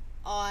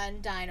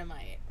on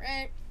Dynamite,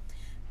 right?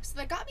 So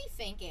that got me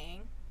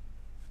thinking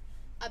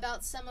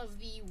about some of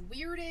the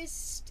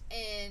weirdest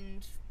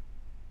and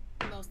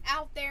most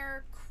out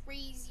there,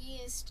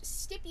 craziest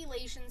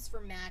stipulations for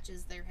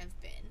matches there have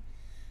been.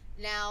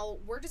 Now,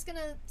 we're just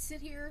gonna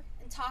sit here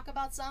and talk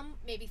about some,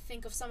 maybe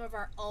think of some of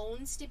our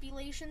own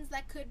stipulations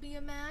that could be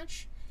a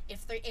match,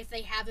 if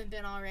they haven't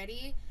been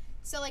already.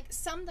 So, like,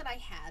 some that I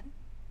had,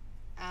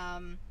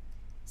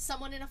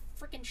 someone in a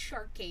freaking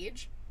shark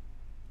cage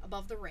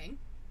above the ring,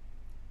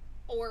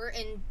 or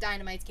in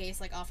Dynamite's case,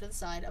 like off to the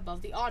side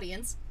above the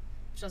audience,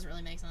 which doesn't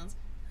really make sense.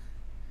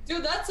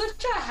 Dude, that's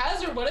such a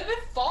hazard. What if it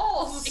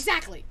falls?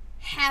 Exactly.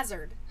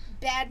 Hazard.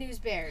 Bad news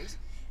bears.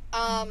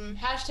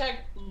 Hashtag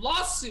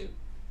lawsuit.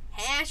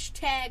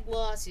 Hashtag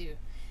lawsuit.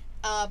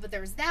 But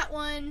there was that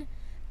one.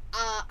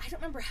 I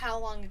don't remember how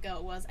long ago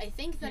it was. I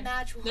think the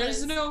match was...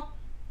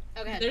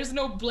 There's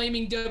no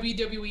blaming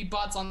WWE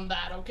bots on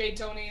that, okay,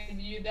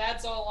 Tony?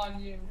 That's all on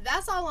you.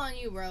 That's all on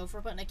you, bro,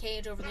 for putting a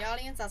cage over the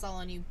audience. That's all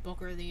on you,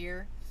 Booker of the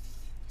Year.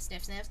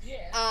 Sniff, sniffs.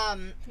 Yeah.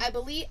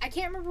 I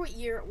can't remember what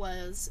year it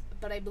was,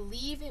 but I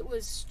believe it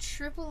was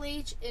Triple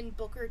H and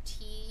Booker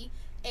T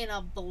in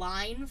a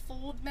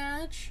blindfold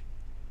match.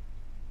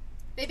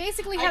 They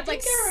basically had,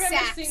 like,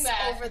 sacks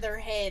over their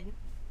head.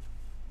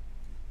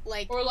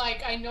 Like... Or,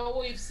 like, I know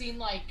we've seen,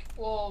 like,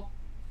 well,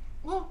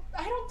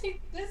 I don't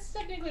think this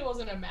technically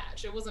wasn't a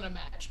match. It wasn't a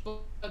match,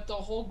 but the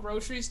whole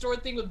grocery store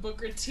thing with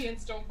Booker T and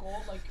Stone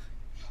Cold, like,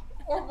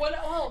 or what?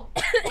 Oh,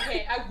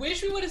 okay. I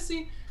wish we would have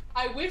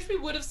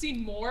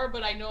seen more,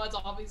 but I know it's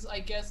obvious. I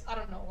guess I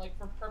don't know, like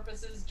for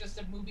purposes just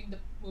of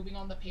moving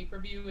on the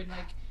pay-per-view and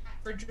like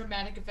for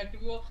dramatic effect,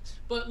 if you will.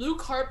 But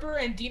Luke Harper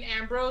and Dean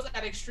Ambrose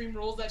at Extreme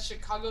Rules, that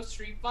Chicago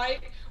street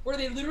fight, where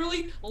they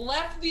literally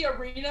left the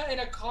arena in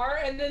a car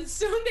and then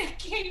soon they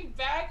came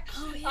back.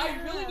 Oh, yeah.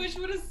 I really wish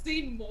we would have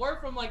seen more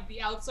from like the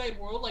outside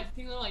world, like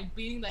people like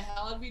beating the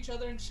hell out of each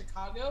other in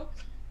Chicago.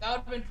 That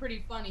would have been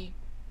pretty funny.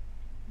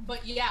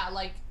 But yeah,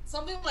 like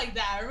something like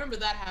that. I remember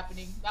that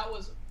happening. That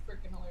was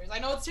freaking hilarious. I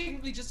know it's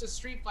technically just a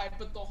street fight,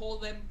 but the whole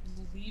them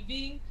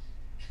leaving,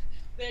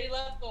 they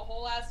left the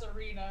whole ass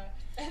arena,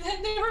 and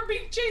then they were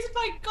being chased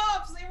by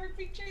cops. They were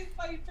being chased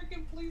by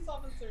freaking police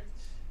officers.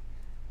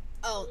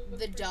 Oh,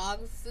 the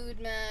dog food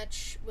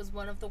match was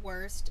one of the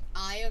worst.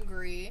 I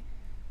agree.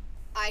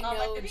 I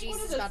know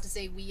Jesus is about to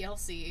say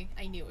WLC.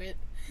 I knew it.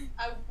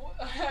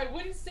 I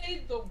wouldn't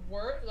say the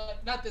worst,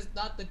 not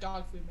the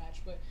dog food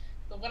match, but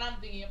the one I'm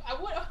thinking of.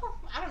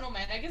 I don't know,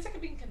 man. I guess I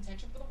could be in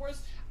contention for the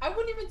worst. I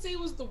wouldn't even say it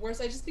was the worst.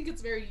 I just think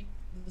it's the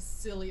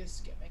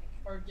silliest gimmick.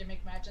 or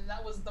gimmick match, and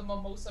that was the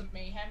Mimosa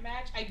Mayhem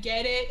match. I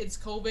get it, it's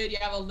COVID, you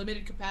have a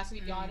limited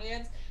capacity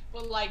audience,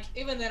 but like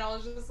even then, I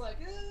was just like,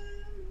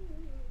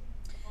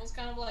 I was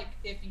kind of like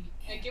iffy.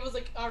 Like it was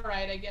like, all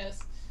right, I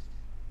guess.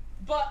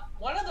 But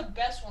one of the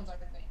best ones, I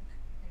think,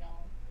 you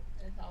know,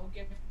 and I'll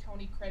give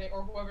Tony credit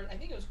or whoever. I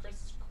think it was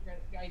Chris's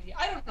idea.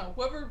 I don't know.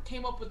 Whoever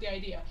came up with the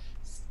idea.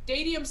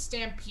 Stadium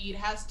Stampede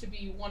has to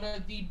be one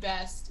of the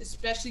best,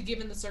 especially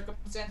given the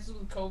circumstances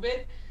with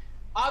COVID.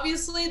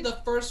 Obviously, the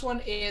first one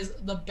is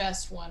the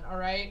best one. All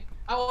right.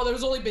 Oh, well,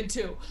 there's only been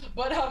two,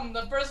 but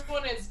the first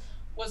one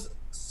was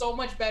so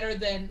much better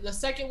than the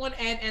second one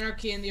and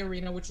Anarchy in the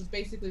Arena, which was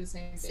basically the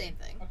same thing. Same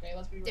thing. Okay,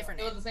 let's be real. Different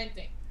It was the same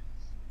thing.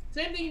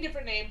 Same thing,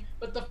 different name,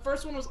 but the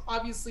first one was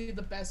obviously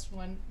the best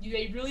one.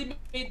 They really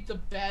made the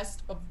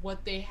best of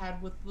what they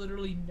had with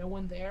literally no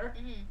one there.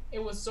 Mm-hmm.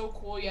 It was so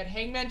cool. You had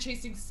Hangman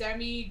chasing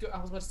I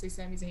was about to say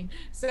Sami Zayn.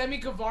 Sammy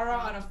Guevara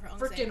on a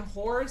freaking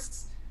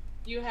horse.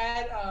 You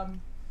had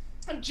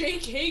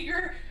Jake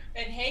Hager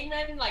and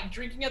Hangman like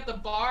drinking at the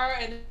bar,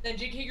 and then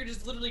Jake Hager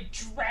just literally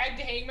dragged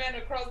Hangman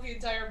across the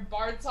entire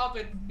bar top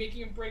and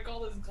making him break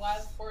all his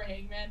glass. Poor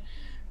Hangman.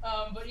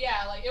 But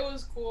yeah, like it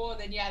was cool. And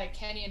then you had a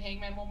Kenny and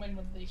Hangman moment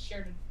when they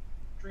shared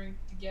a drink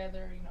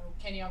together. You know,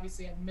 Kenny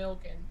obviously had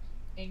milk and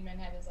Hangman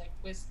had his like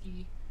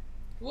whiskey.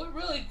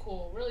 Really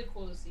cool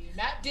to see.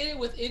 Matt did it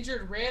with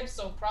injured ribs,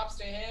 so props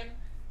to him.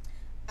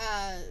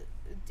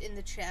 In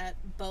the chat,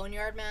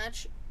 Boneyard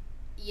match.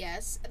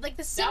 Yes, like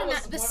the That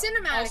was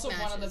cinematic also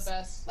matches. one of the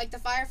best. Like the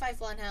Firefly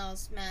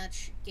Funhouse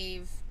match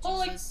gave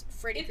Jesus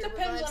Freddy it Krueger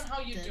depends vibes. on how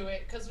you do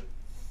it, because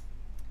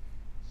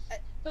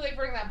like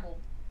for example,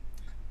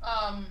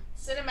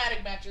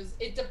 cinematic matches,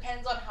 it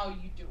depends on how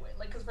you do it.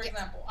 Like, because for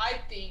example, I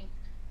think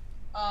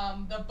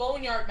the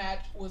Boneyard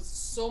match was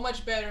so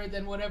much better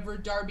than whatever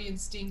Darby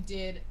and Sting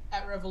did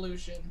at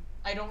Revolution.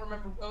 I don't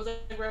remember. It was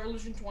like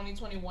Revolution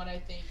 2021, I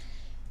think.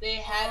 They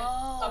had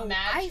a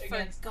match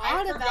against.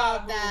 I forgot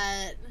about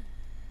that.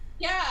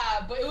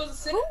 Yeah, but it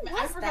was a Who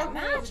was that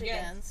match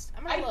against?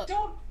 I'm gonna look.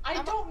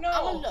 I don't know.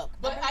 I'm gonna look.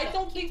 But I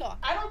don't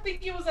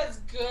think it was as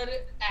good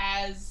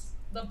as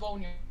the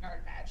Boneyard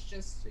match.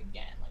 Just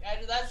again,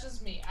 like that's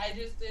just me. I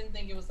just didn't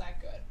think it was that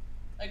good.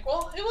 Like,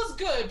 well, it was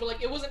good, but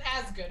like it wasn't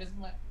as good as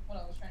what I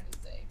was trying to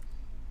say.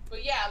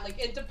 But yeah, like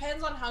it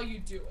depends on how you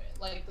do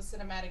it. Like the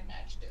cinematic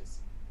matches.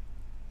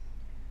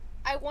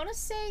 I want to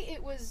say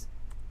it was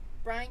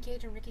Brian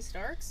Cage and Ricky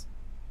Starks.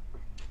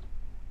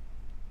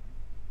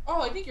 Oh,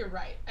 I think you're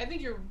right. I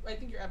think you're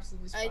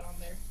absolutely spot on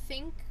there. I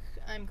think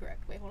I'm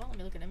correct. Wait, hold on. Let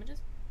me look at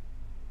images.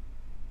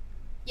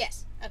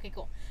 Yes. Okay,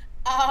 cool.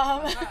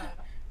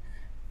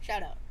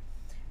 Shout out.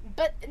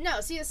 But no,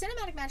 see, a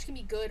cinematic match can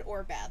be good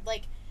or bad.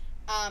 Like,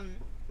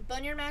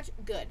 Boneyard match,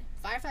 good.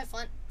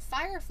 Firefly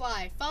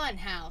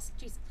Funhouse,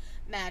 Jesus,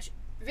 match,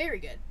 very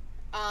good.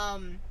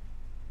 I'm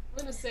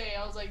gonna say,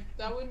 I was like,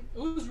 that one, it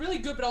was really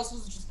good, but I also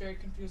was just very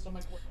confused. I'm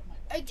like, what am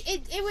I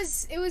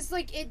watching? It was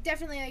like, it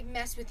definitely like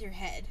messed with your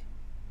head.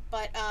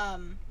 But,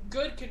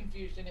 good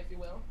confusion, if you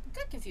will.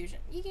 Good confusion.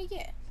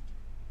 Yeah.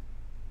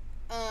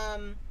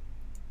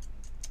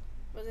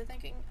 What was I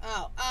thinking?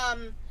 Oh,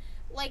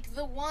 like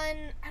the one,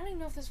 I don't even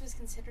know if this was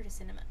considered a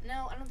cinema.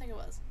 No, I don't think it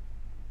was.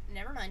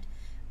 Never mind.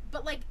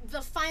 But like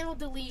the final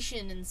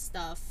deletion and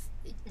stuff,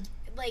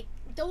 like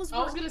those were.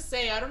 I was gonna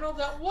say, I don't know if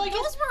that. Well,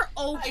 those were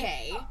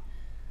okay.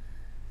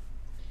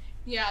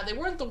 Yeah, they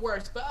weren't the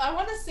worst, but I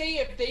want to say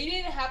if they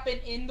didn't happen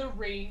in the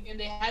ring and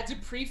they had to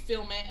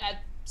pre-film it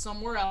at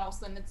somewhere else,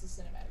 then it's a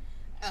cinematic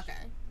match.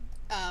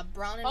 Okay.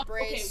 Braun and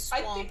Bray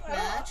Swamp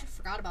match.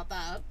 Forgot about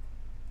that.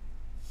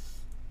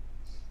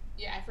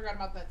 Yeah, I forgot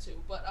about that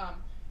too. But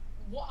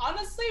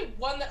honestly,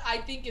 one that I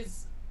think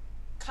is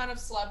kind of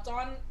slept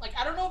on. Like,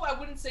 I don't know if I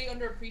wouldn't say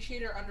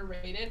underappreciated or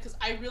underrated, because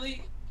I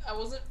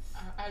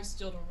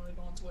still don't really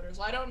go on Twitter,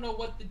 so I don't know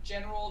what the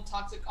general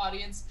toxic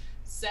audience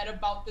said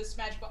about this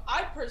match. But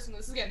I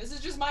personally, this is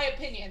just my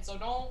opinion, so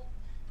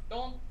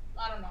don't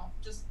I don't know,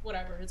 just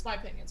whatever. It's my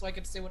opinion, so I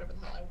get to say whatever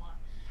the hell I want.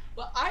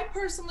 But I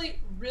personally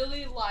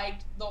really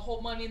liked the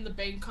whole Money in the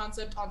Bank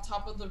concept on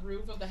top of the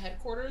roof of the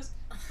headquarters.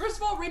 First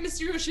of all, Rey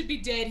Mysterio should be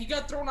dead. He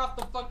got thrown off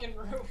the fucking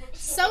roof.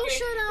 So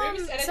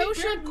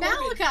should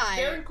Malachi.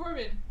 Baron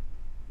Corbin.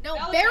 No,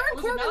 Baron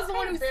Corbin's the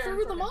one who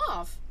threw them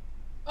off.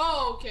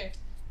 Oh, okay.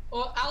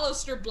 Well,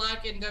 Aleister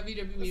Black in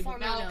WWE, but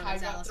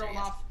Malachi got thrown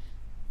off.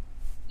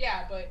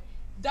 Yeah, but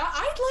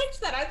I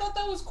liked that. I thought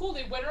that was cool.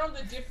 They went around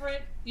the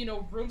different,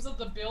 rooms of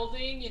the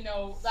building.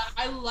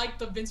 I liked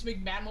the Vince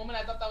McMahon moment.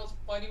 I thought that was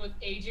funny with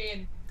AJ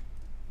and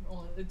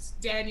it's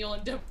Daniel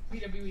and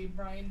WWE.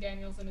 Bryan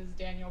Danielson is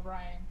Daniel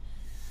Bryan.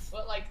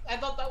 But I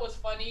thought that was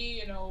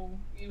funny.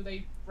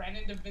 They ran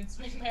into Vince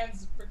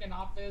McMahon's freaking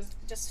office,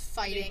 just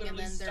fighting, and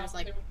then there's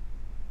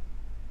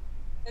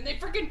and they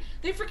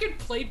freaking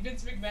played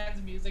Vince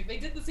McMahon's music. They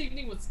did the same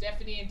thing with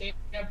Stephanie, and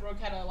Dana Brooke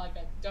had an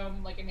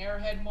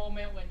airhead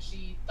moment when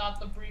she thought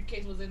the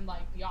briefcase was in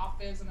the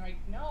office, and they're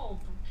like, no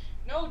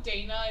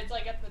Dana, it's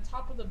at the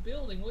top of the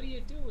building. What are you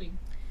doing?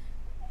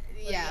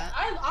 Yeah.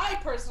 I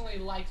personally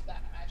liked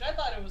that match. I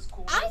thought it was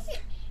cool.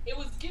 It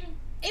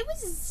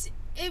was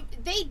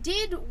they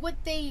did what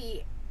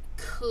they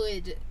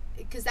could,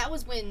 because that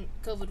was when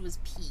COVID was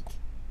peak,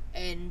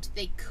 and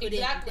they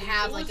couldn't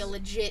have like a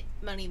legit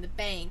Money in the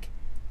Bank.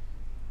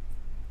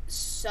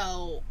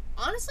 So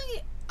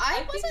honestly,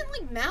 I wasn't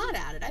like mad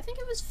at it. I think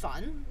it was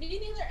fun. Me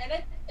neither,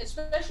 and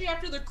especially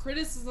after the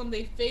criticism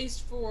they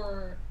faced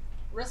for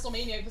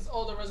WrestleMania, because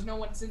there was no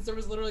one, since there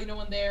was literally no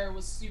one there,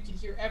 you could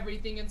hear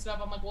everything and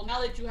stuff. I'm like, well, now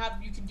that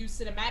you can do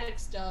cinematic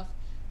stuff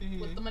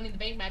with the Money in the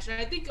Bank match,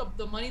 and I think of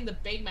the Money in the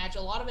Bank match,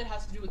 a lot of it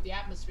has to do with the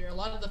atmosphere. A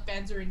lot of the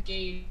fans are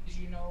engaged,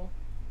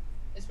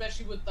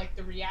 especially with like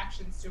the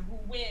reactions to who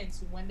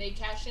wins, when they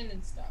cash in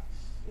and stuff.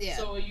 Yeah.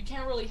 So you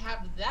can't really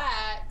have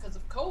that because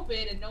of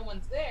COVID and no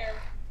one's there.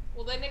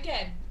 Well, then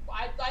again,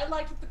 I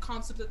liked the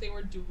concept that they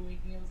were doing.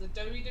 It was at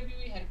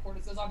WWE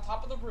headquarters. It was on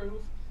top of the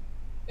roof.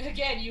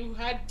 Again, you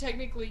had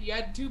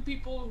two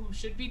people who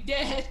should be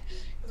dead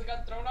because they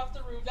got thrown off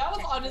the roof. That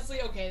was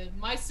honestly okay.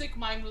 My sick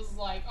mind was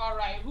like, all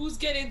right, who's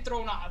getting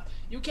thrown off?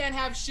 You can't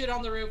have shit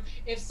on the roof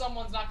if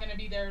someone's not gonna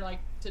be there, like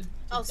to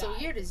so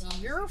it is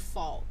your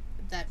fault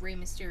that Rey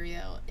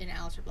Mysterio and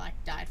Aleister Black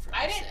died for us.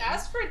 I didn't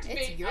ask for it to be.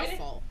 It's your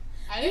fault.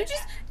 You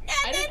just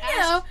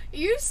no.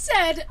 You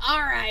said, "All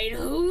right,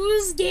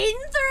 who's getting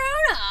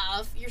thrown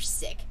off?" You're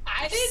sick.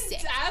 I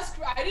didn't ask.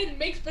 I didn't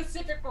make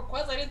specific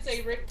requests. I didn't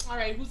say, "All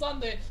right, who's on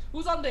the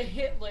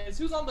hit list?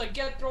 Who's on the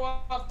get thrown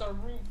off the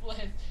roof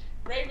list?"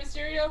 Rey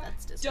Mysterio,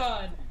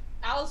 done.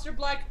 Aleister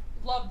Black,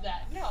 love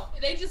that. No,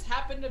 they just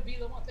happened to be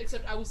the ones.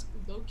 Except I was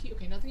low key.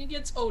 Okay, nothing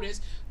against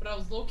Otis, but I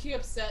was low key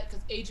upset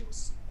because AJ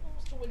was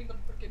still winning the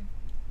freaking.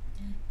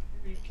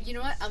 You know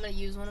what? I'm gonna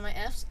use one of my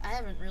Fs. I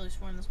haven't really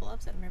sworn this whole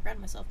episode. I'm proud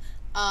of myself.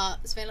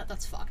 Savannah,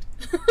 that's fucked.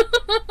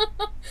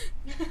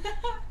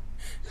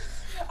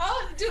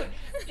 Oh, dude,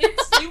 it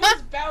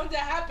was bound to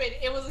happen.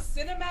 It was a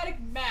cinematic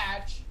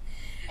match,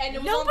 and it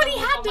was nobody on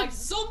the had roof. to. Like,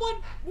 someone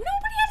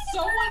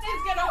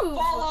is gonna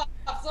fall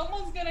off.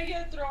 Someone's gonna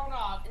get thrown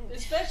off.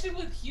 Especially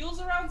with heels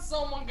around,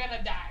 someone's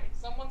gonna die.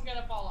 Someone's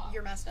gonna fall off.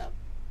 You're messed up.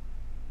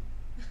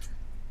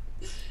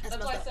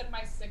 That's why I said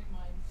my sick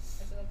mind.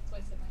 That's why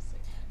I said my sick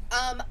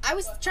mind. I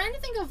was trying to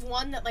think of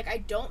one that like I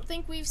don't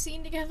think we've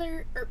seen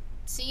together or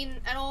seen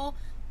at all.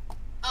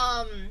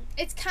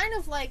 It's kind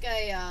of like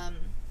a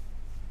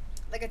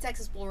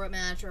Texas Bull Rope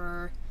match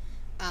or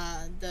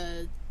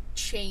the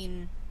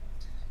chain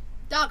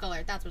dog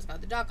collar. That's what it's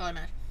called, the dog collar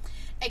match.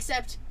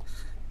 Except,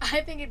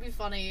 I think it'd be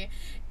funny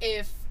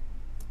if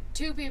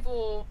two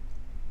people.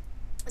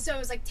 So it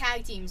was like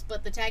tag teams,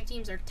 but the tag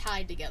teams are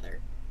tied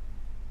together.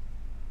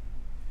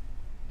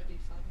 That'd be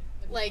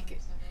funny. Like.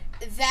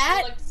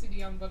 That I'd like to see the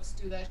Young Bucks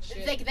do that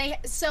shit.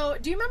 Like so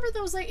do you remember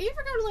those, like, you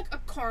ever go to like a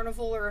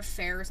carnival or a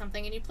fair or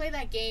something and you play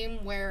that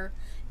game where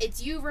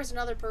it's you versus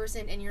another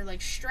person and you're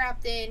like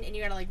strapped in and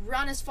you gotta like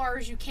run as far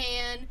as you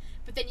can,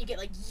 but then you get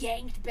like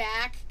yanked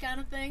back kind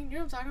of thing? You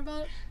know what I'm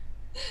talking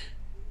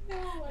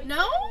about?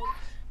 No?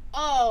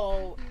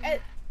 Oh.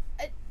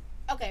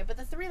 Okay, but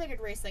the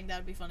three-legged race thing, that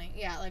would be funny.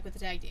 Yeah, like with the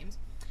tag teams.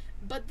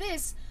 But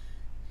this,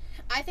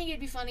 I think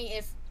it'd be funny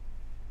if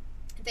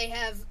they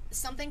have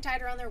something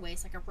tied around their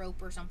waist, like a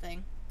rope or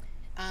something,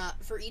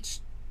 for each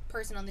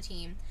person on the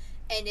team,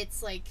 and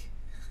it's like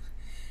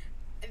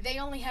they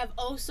only have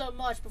so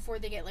much before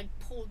they get like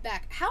pulled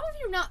back. How have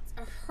you not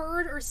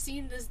heard or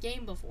seen this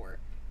game before?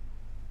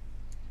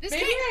 Maybe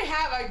I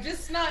have. I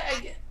just not.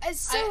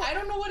 I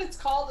don't know what it's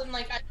called, and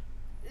like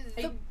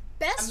the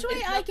best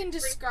way I can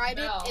describe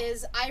it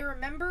is I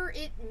remember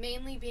it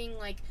mainly being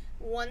like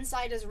one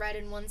side is red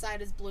and one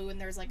side is blue,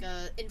 and there's like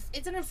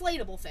it's an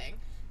inflatable thing.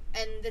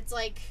 And it's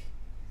like,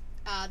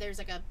 there's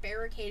like a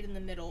barricade in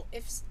the middle.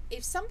 If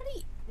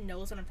somebody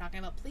knows what I'm talking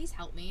about, please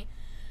help me.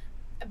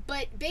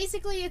 But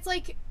basically, it's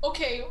like,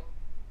 okay,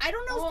 I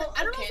don't know.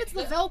 I don't know if it's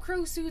the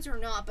Velcro suits or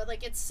not, but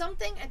like it's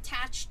something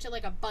attached to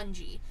like a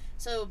bungee.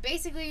 So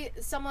basically,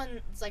 it's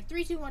like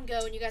 3, 2, 1,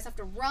 go, and you guys have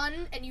to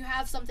run, and you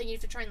have something you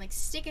have to try and like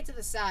stick it to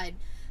the side.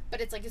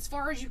 But it's like as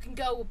far as you can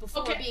go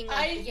before being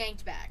like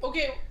yanked back.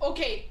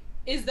 Okay.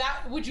 Is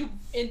that, would you,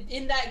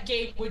 in that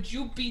game, would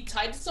you be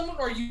tied to someone,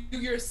 or you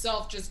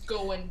yourself just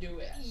go and do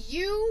it?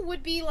 You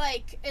would be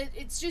like,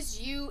 it's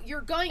just you're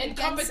going in against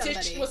competition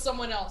somebody. with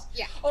someone else.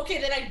 Yeah. Okay,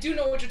 then I do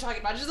know what you're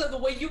talking about. Just like the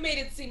way you made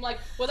it seem like,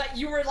 was that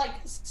you were like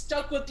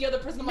stuck with the other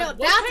person. I'm no, like,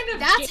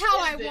 that's how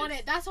I want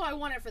it. That's how I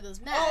want it for this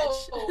match.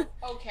 Oh,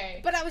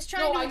 okay. But I was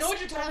trying I know what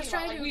you're talking about. I was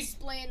trying to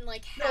explain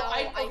like how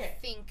I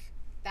think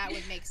that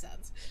would make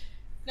sense.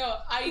 No,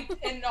 I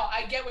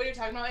get what you're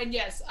talking about, and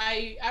yes,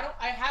 I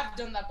have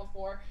done that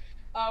before.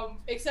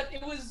 Except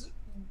it was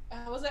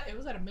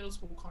at a middle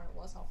school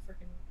carnival. That's how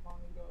freaking long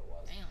ago it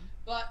was. Damn.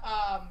 But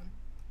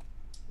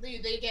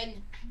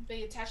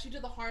they attach you to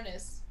the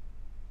harness,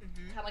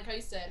 kind of like how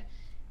you said,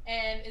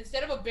 and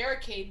instead of a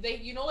barricade,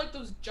 they like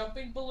those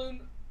jumping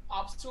balloon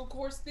obstacle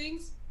course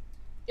things.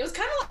 It was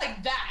kind of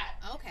like that.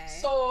 Okay.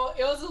 So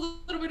it was a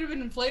little bit of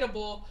an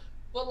inflatable,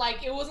 but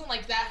like it wasn't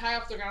like that high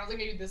off the ground. It was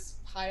like maybe this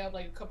high up,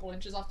 like a couple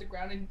inches off the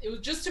ground, and it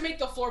was just to make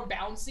the floor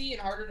bouncy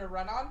and harder to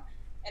run on.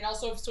 And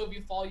also, so if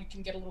you fall, you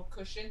can get a little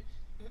cushion.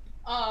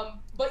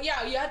 But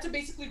yeah, you had to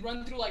basically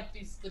run through like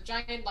the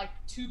giant like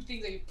tube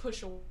things that you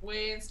push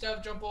away and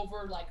stuff, jump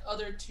over like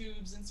other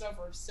tubes and stuff,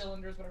 or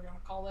cylinders, whatever you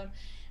want to call them.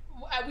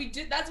 We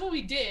did. That's what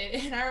we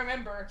did, and I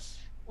remember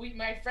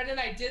my friend and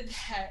I did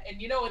that, and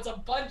it's a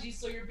bungee,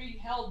 so you're being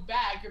held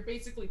back. You're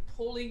basically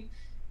pulling,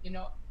 you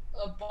know,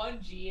 a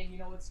bungee,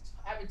 and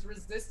it's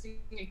resisting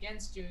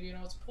against you.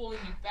 It's pulling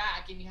you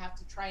back, and you have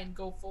to try and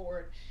go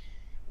forward.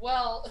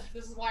 Well,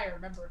 this is why I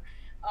remember,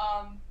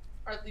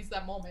 or at least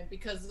that moment,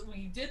 because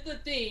we did the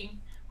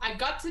thing. I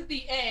got to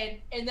the end,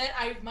 and then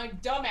my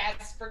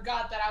dumbass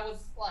forgot that I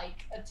was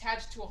like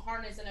attached to a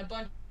harness and a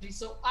bungee,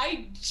 so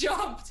I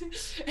jumped,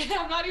 and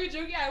I'm not even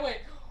joking. I went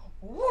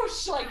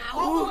whoosh, like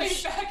all the way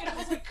back, and I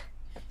was like,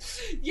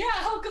 yeah,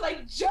 because I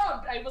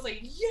jumped. I was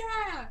like,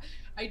 yeah,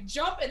 I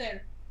jumped, and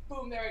then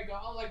boom, there I go.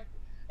 I was like,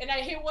 and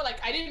I hit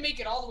I didn't make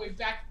it all the way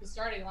back to the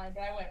starting line,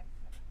 but I went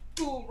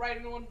boom, right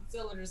into one of the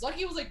cylinders.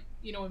 Lucky it was like,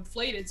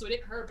 inflated, so it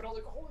didn't hurt, but I was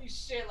like, holy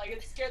shit, like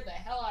it scared the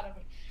hell out of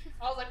me.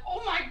 I was like,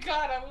 oh my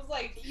god, I was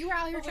like, you were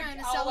out here trying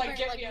to celebrate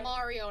like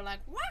Mario, like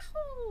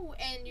wahoo,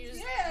 and you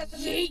just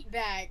yeet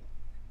back.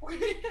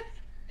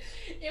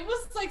 It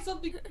was like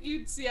something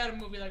you'd see out of a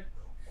movie, like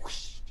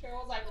whoosh. I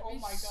was like, oh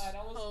my god,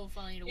 I was so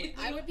funny to watch.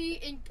 I would be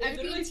in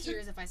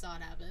tears if I saw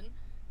it happen.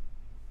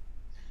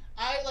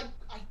 I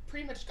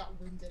pretty much got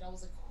winded. I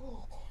was like,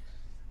 whoa.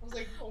 I was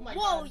like, oh my god.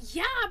 Well,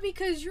 yeah,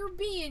 because you're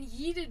being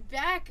yeeted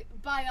back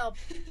by a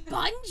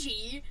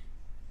bungee.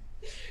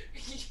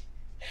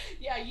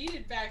 Yeah,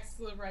 yeeted back's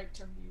the right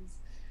term to use.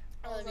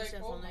 I was like,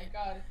 oh my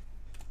god.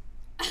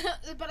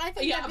 But I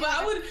think that'd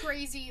be a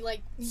crazy,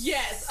 like,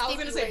 yes, I was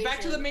gonna say, back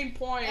to the main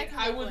point,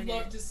 I would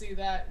love to see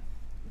that.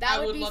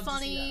 That would be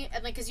funny,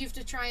 and like, because you have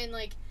to try and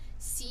like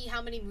see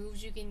how many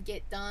moves you can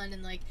get done,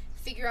 and like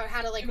figure out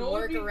how to like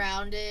work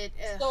around it.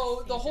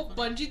 So the whole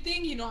bungee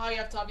thing, how you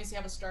have to obviously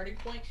have a starting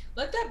point.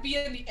 Let that be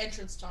in the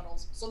entrance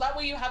tunnels, so that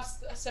way you have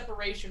a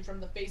separation from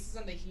the faces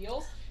and the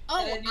heels.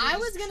 Oh, I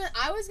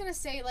was gonna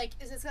say like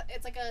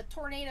it's like a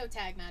tornado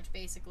tag match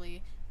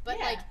basically. But,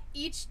 like,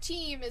 each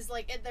team is,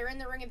 like, they're in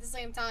the ring at the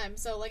same time.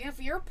 So, like,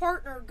 if your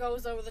partner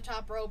goes over the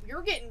top rope,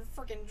 you're getting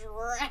freaking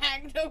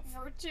dragged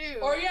over, too.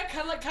 Or, yeah,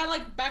 kind of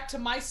like back to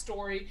my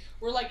story,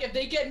 where, like, if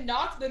they get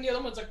knocked, then the other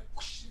one's, like,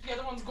 whoosh, the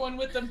other one's going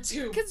with them,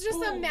 too. Because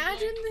just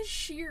imagine the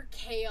sheer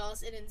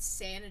chaos and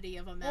insanity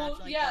of a match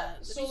like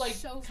that. So,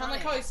 like, kind of like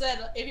how I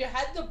said, if you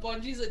had the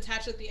bungees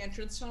attached at the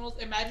entrance tunnels,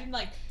 imagine,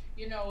 like,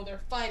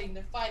 they're fighting,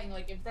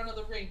 like, in front of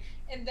the ring.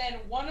 And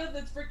then one of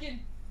the freaking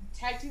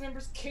tag team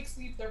members kicks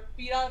their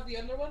feet out of the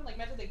under one. Like,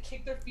 imagine they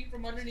kick their feet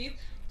from underneath.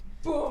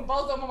 Boom!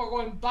 Both of them are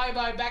going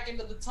bye-bye back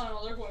into the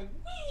tunnel. They're going,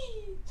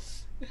 whee!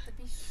 That'd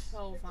be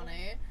so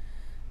funny.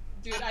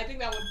 Dude, I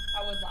think I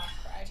would laugh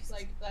cry.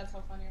 Like, that's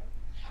how funny it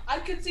was. I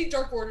could see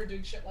Dark Order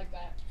doing shit like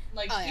that.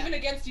 Like, even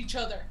against each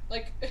other.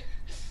 Like,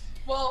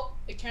 well,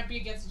 it can't be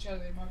against each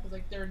other anymore, because,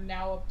 like, they're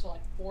now up to, like,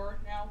 four.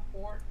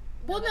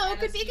 Well, no, it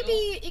could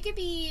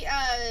be,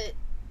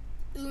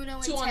 Uno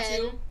and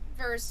 10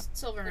 versus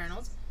Silver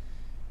Reynolds.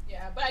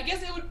 Yeah, but I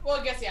guess it would.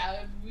 Well, I guess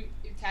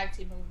if tag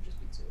team it would just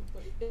be 2.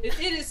 But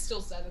it is still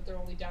said that they're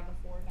only down to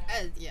 4 now.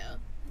 Yeah,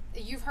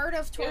 you've heard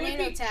of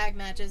tornado tag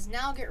matches.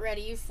 Now get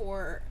ready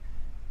for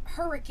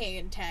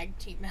hurricane tag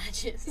team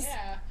matches.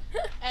 Yeah,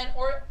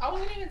 or I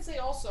was gonna even say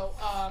also,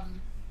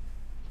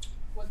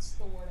 what's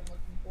the word I'm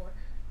looking for?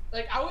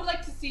 Like, I would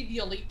like to see the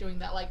Elite doing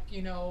that. Like,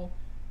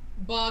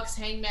 Bucks,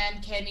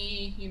 Hangman,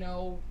 Kenny.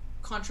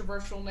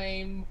 Controversial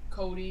name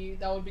Cody.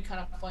 That would be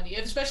kind of funny,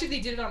 especially if they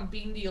did it on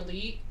Being the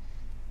Elite.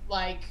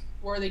 Like,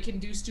 where they can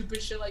do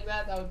stupid shit like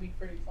that would be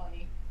pretty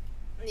funny.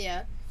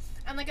 Yeah.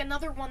 And, like,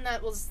 another one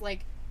that was,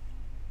 like,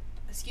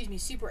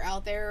 super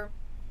out there,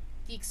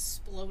 the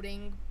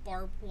exploding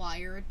barbed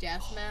wire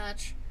death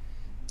match.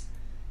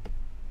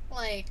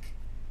 Like,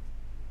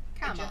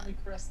 come on.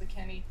 Caress the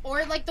Kenny.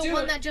 Or, like, the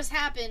one that just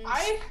happened,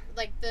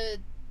 like, the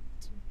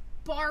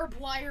barbed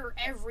wire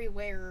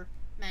everywhere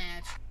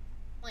match.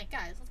 Like,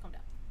 guys, let's calm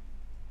down.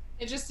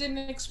 It just didn't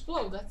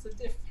explode, that's the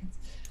difference.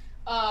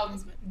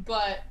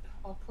 But...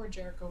 oh, poor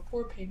Jericho.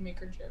 Poor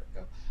Painmaker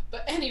Jericho.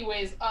 But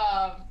anyways,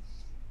 I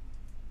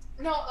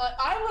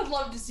would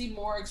love to see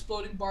more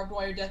exploding barbed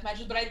wire death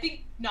matches, but I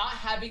think not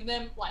having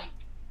them, like,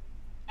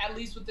 at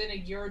least within a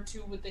year or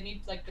two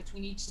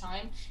between each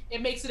time,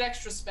 it makes it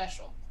extra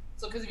special.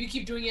 So, because if you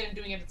keep doing it,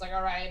 it's like,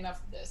 alright,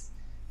 enough of this.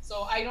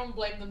 So, I don't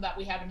blame them that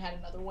we haven't had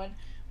another one.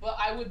 But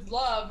I would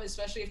love,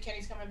 especially if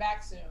Kenny's coming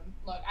back soon.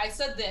 Look, I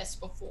said this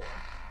before,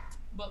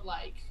 but,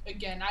 like,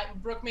 again,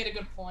 Brooke made a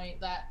good point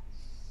that,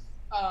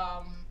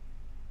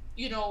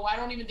 I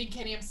don't even think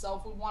Kenny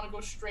himself would want to go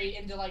straight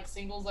into, like,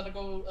 singles, let it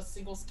go a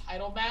singles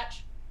title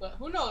match. But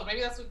who knows?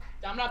 Maybe that's what...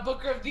 I'm not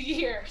Booker of the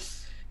Year.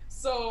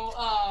 So,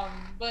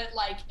 but,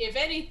 like, if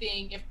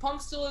anything, if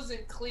Punk still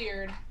isn't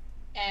cleared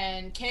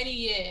and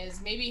Kenny is,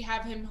 maybe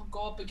have him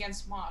go up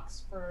against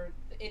Mox for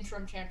the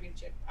interim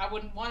championship. I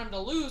wouldn't want him to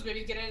lose.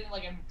 Maybe get it in,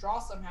 like, a draw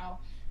somehow.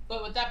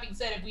 But with that being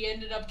said, if we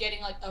ended up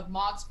getting, like, a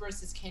Mox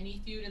versus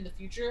Kenny feud in the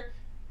future...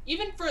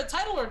 even for a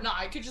title or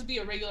not, it could just be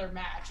a regular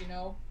match,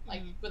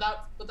 like,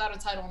 without a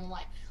title on the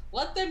line.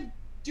 Let them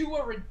do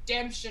a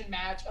redemption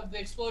match of the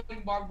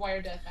exploding barbed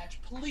wire death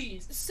match,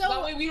 please. So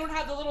that way we don't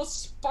have the little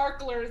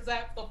sparklers,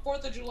 that the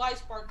 4th of July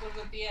sparklers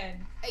at the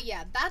end.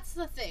 Yeah, that's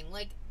the thing.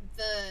 Like,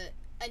 the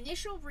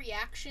initial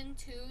reaction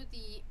to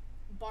the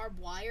barbed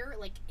wire,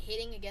 like,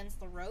 hitting against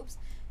the ropes,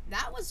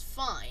 that was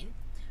fine.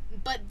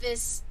 But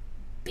this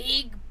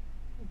big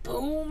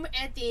boom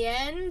at the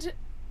end...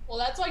 Well,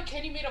 that's why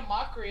Kenny made a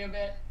mockery of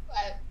it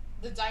at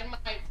the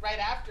Dynamite right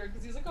after,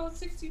 because he's like, oh,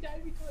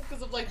 69,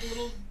 because of, like, the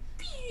little...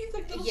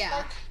 Like little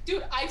spark.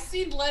 Dude, I've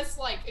seen less,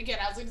 like, again,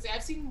 I was gonna say,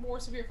 I've seen more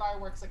severe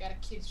fireworks, like, at a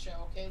kid's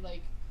show, okay?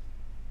 Like,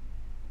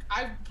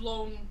 I've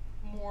blown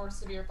more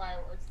severe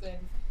fireworks than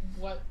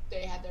what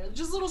they had there.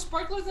 Just little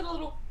sparklers and a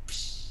little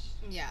psh.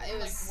 Yeah,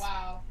 it was like,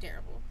 wow.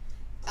 Terrible.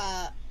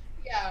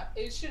 Yeah,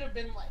 it should have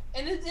been like,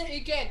 and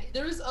again,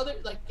 there's other,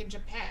 like in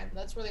Japan,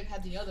 that's where they've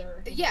had the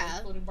other,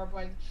 including barbed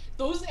wire.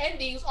 Those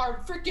endings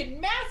are freaking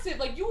massive.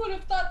 Like, you would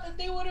have thought that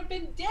they would have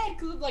been dead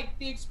because of, like,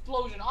 the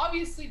explosion.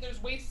 Obviously,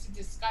 there's ways to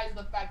disguise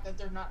the fact that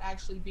they're not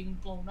actually being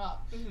blown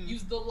up. Mm-hmm.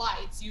 Use the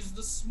lights, use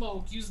the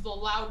smoke, use the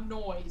loud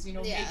noise. You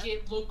know, make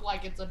it look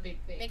like it's a big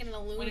thing. Make it an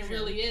illusion when it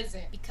really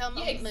isn't. Become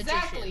a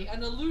exactly magician.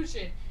 An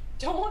illusion.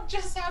 Don't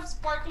just have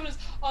sparklers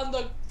on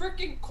the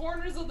freaking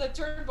corners of the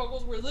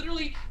turnbuckles where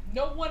literally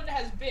no one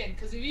has been.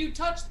 Because if you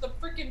touch the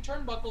freaking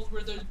turnbuckles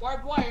where there's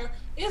barbed wire,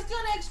 it's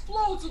gonna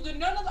explode. So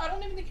I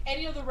don't even think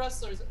any of the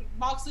wrestlers,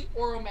 Moxley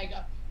or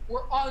Omega,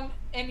 were on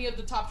any of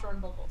the top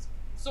turnbuckles.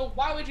 So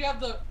why would you have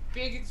the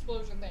big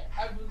explosion there?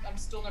 I'm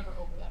still never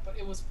over that, but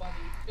it was funny.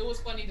 It was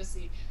funny to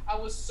see. I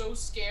was so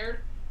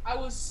scared.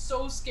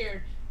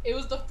 It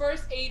was the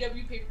first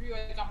AEW pay-per-view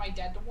I got my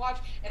dad to watch,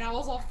 and I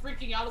was all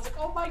freaking out. I was like,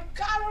 oh my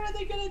god, what are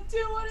they gonna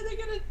do? What are they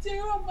gonna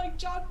do? I'm like,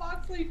 Jon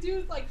Moxley,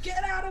 dude, like,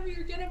 get out of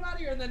here, get him out of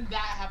here. And then that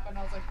happened.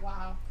 I was like,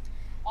 wow.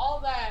 All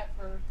that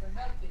for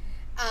nothing.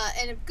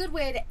 And a good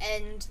way to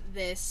end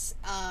this,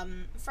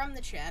 from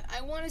the chat, I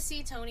want to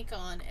see Tony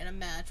Khan in a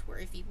match where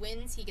if he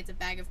wins, he gets a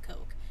bag of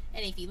Coke.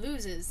 And if he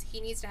loses,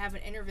 he needs to have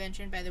an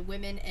intervention by the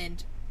women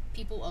and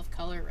people of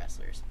color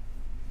wrestlers.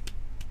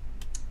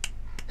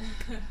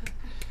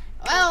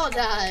 Well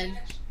done.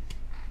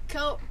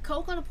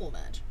 Coke on a pool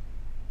match.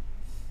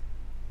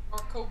 Or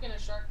Coke in a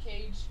shark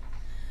cage.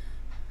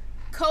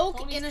 Coke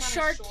Tony's in a kinda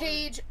shark short.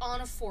 cage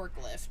on a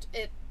forklift.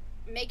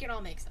 Make it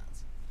all make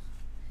sense.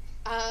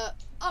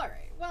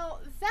 Alright. Well,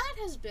 that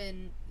has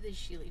been the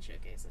Sheely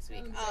Showcase this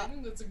week. I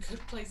think that's a good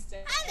place to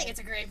end. I think it's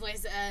a great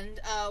place to end.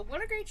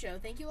 What a great show.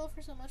 Thank you all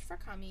for so much for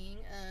coming,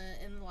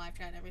 in the live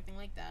chat and everything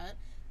like that.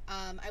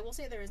 I will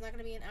say there is not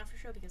going to be an after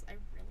show because I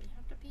really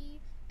have to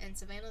pee, and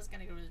Savannah's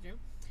going to go to the gym.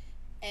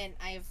 And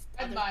I'm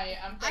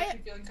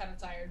actually feeling kind of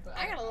tired, but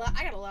I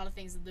got a lot of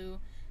things to do.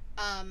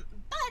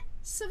 But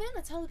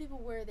Savannah, tell the people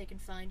where they can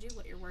find you,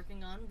 what you're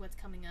working on, what's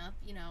coming up,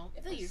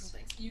 the usual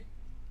things.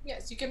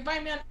 Yes, you can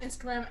find me on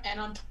Instagram and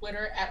on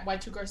Twitter at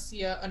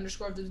Y2Garcia _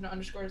 if there's no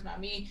underscore, it's not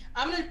me.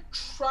 I'm gonna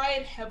try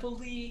and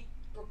heavily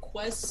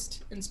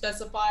request and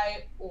specify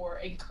or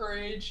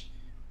encourage,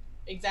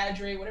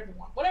 exaggerate, whatever you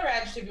want, whatever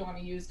adjective you want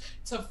to use,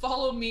 to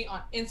follow me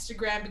on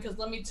Instagram, because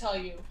let me tell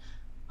you,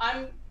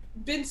 I'm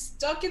been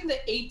stuck in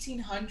the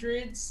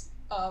 1800s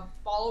of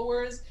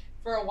followers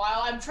for a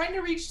while. I'm trying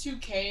to reach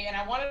 2K, and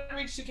I wanted to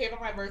reach 2K for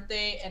my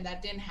birthday, and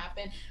that didn't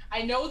happen.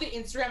 I know the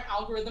Instagram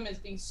algorithm is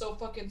being so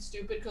fucking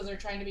stupid because they're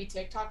trying to be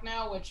TikTok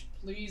now, which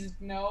please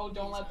no,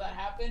 don't let that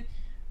happen.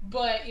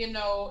 But,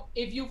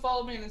 if you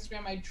follow me on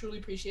Instagram, I truly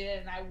appreciate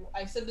it, and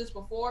I said this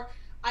before,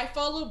 I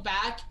follow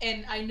back,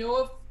 and I know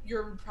if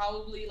you're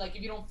probably, like,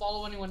 if you don't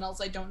follow anyone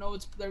else, I don't know,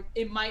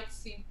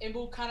 it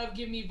will kind of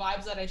give me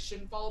vibes that I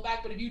shouldn't follow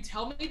back, but if you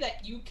tell me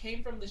that you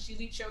came from the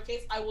Sheely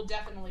Showcase, I will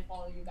definitely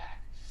follow you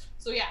back.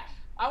 So yeah,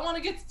 I want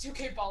to get to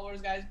 2K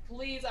followers, guys.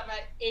 Please, I'm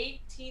at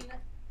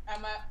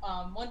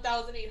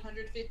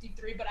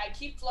 1,853, but I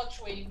keep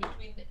fluctuating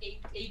between the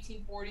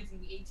 1840s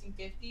and the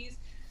 1850s.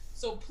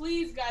 So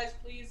please, guys,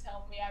 please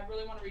help me. I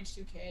really want to reach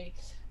 2K.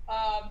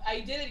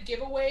 I did a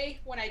giveaway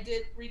when I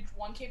did reach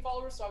 1K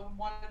followers, so I would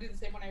want to do the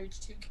same when I reach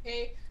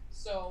 2K.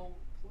 So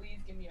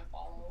please give me a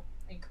follow.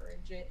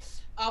 Encourage it.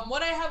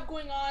 What I have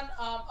going on,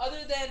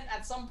 other than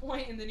at some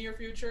point in the near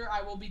future,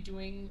 I will be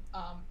doing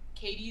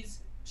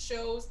Katie's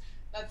shows.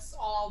 That's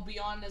all I'll be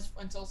on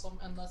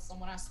unless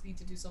someone asks me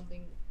to do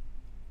something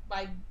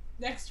by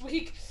next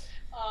week.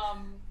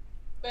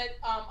 But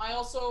I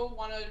also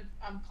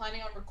I'm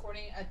planning on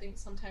recording, I think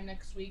sometime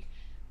next week,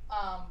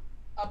 a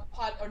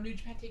New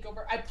Japan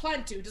Takeover. I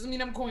plan to, doesn't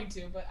mean I'm going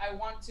to, but I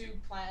want to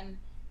plan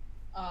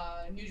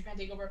a New Japan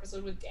Takeover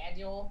episode with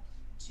Daniel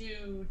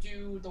to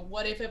do the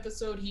What If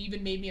episode. He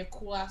even made me a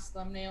cool ass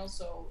thumbnail,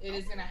 so it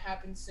is gonna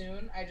happen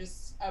soon.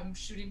 I'm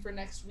shooting for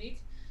next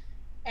week.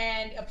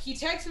 And he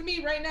texted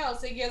me right now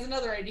saying he has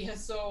another idea,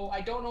 so I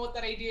don't know what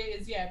that idea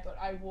is yet, but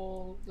I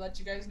will let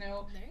you guys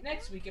know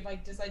next week if I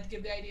decide to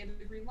give the idea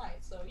the green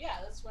light. So yeah,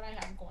 that's what I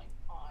have going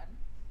on.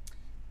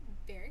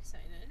 Very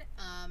excited.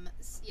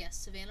 Yes,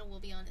 Savannah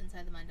will be on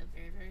Inside the Mind Up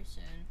very, very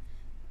soon.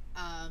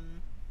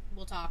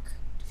 We'll talk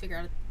to figure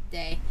out a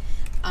day,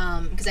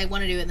 because I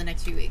want to do it in the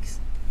next few weeks.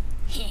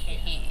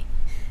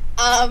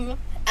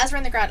 As for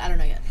In the Crowd, I don't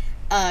know yet.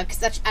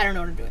 Because I don't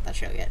know what to do with that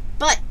show yet.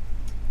 But,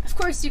 of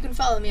course, you can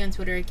follow me on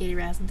Twitter at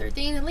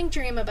KatieRaslin13. The link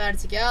dream about it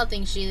to get all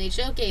things She Elite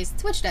Showcase,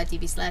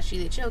 twitch.tv/She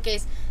Elite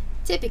Showcase,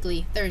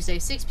 typically Thursday,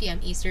 6 p.m.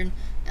 Eastern,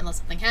 unless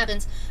something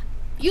happens.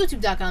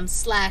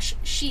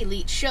 YouTube.com/She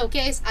Elite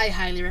Showcase. I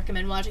highly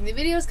recommend watching the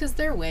videos because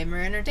they're way more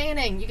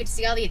entertaining. You get to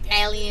see all the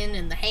Italian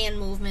and the hand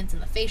movements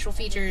and the facial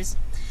features.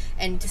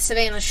 And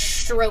Savannah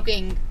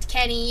stroking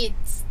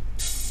Kenny's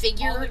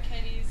figure. All the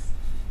Kennys.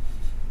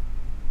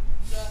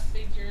 The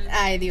figures.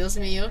 Ay, Dios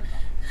mío.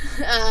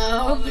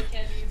 All the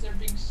Kennys are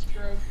being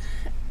stroked.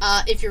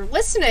 If you're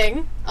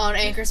listening on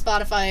Anchor,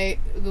 Spotify,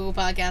 Google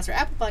Podcasts, or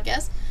Apple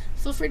Podcasts,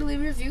 feel free to leave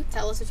a review.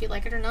 Tell us if you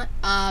like it or not.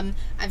 I'm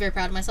very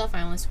proud of myself.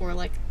 I only swore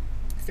like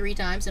 3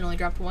 times and only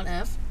dropped 1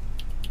 F.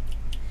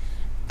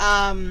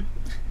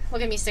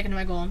 Look at me sticking to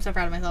my goal. I'm so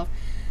proud of myself.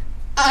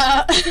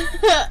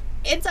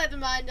 Inside the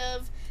Mind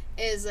of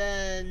is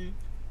an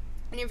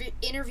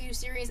interview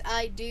series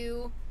I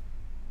do.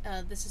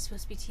 This is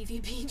supposed to be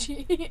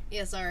TVPG.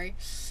 Yeah, sorry.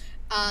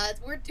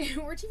 We're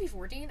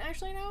TV-14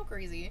 actually now.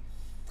 Crazy.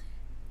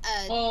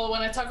 Well,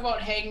 when I talk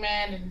about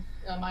Hangman and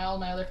all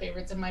my other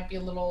favorites, it might be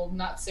a little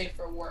not safe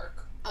for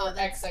work. Or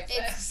XXX.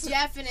 It's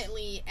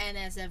definitely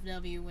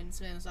NSFW when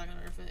Savannah's talking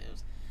about her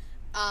photos.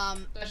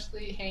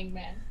 Especially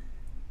Hangman.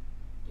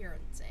 You're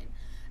insane.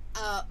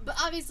 But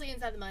obviously,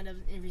 Inside the Mind of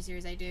an interview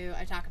series I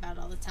talk about it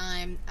all the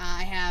time.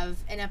 I have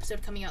an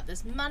episode coming out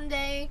this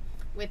Monday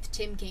with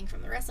Tim King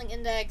from the Wrestling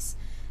Index.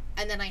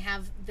 And then I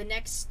have the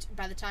next,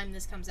 by the time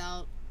this comes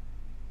out,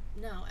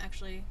 no,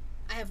 actually,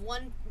 I have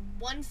one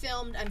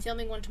filmed. I'm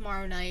filming one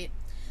tomorrow night.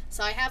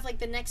 So I have, like,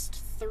 the next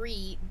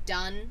 3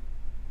 done.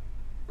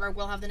 Or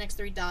we'll have the next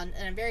 3 done.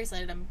 And I'm very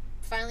excited. I'm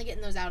finally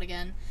getting those out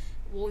again.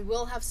 We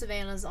will have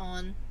Savannah's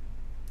on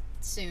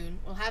soon.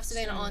 We'll have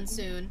Savannah on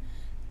soon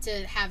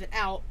to have it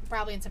out,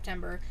 probably in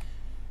September.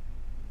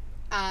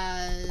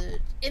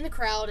 In the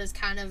Crowd is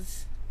kind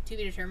of to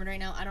be determined right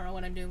now. I don't know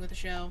what I'm doing with the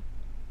show.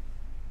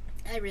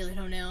 I really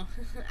don't know.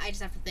 I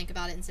just have to think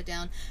about it and sit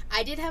down.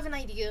 I did have an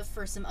idea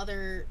for some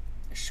other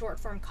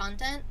short-form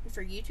content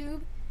for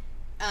YouTube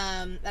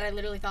that I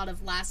literally thought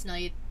of last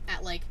night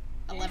at like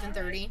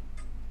 11:30,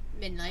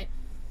 midnight.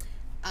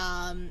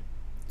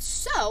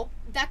 So,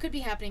 that could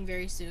be happening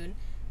very soon.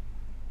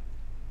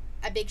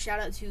 A big shout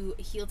out to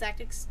Heel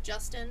Tactics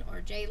Justin, or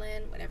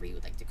Jaylan, whatever you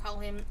would like to call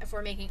him,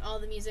 for making all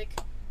the music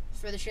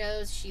for the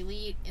shows, She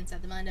Elite,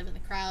 Inside the Mind of, In the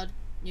Crowd,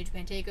 New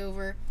Japan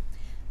Takeover.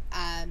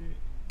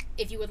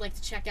 If you would like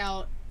to check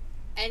out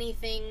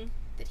anything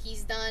that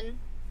he's done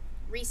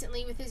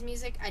recently with his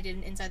music, I did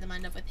an Inside the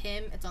Mind of with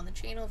him. It's on the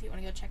channel if you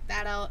want to go check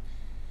that out.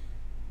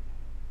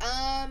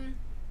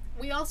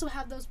 We also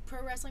have those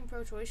Pro Wrestling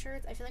Pro Choice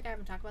shirts. I feel like I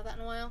haven't talked about that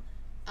in a while.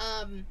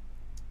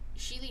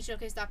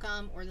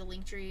 SheEliteShowcase.com or the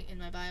link tree in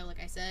my bio, like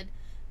I said.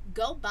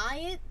 Go buy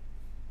it,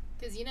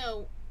 because, you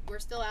know, we're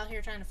still out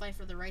here trying to fight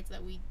for the rights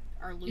that we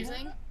are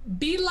losing. Yeah.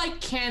 Be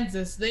like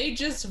Kansas. They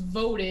just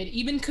voted,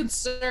 even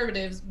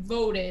conservatives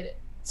voted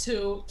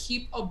to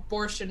keep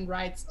abortion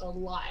rights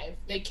alive.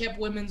 They kept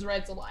women's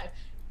rights alive.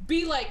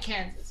 Be like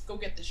Kansas. Go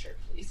get the shirt,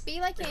 please. Be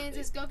like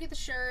Kansas. Go get the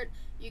shirt.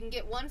 You can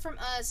get one from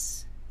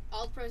us.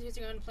 All the proceeds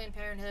are going to Planned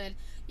Parenthood.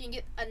 You can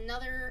get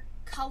another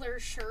color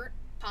shirt,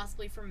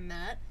 possibly from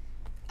Matt.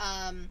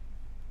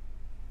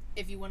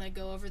 If you want to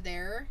go over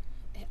there,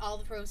 all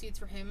the proceeds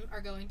for him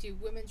are going to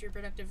Women's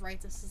Reproductive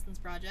Rights Assistance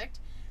Project.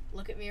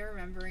 Look at me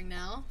remembering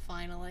now,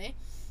 finally.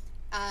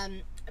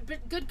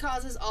 But good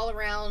causes all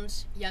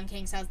around. Young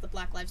Kings has the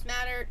Black Lives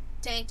Matter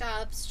tank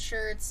tops,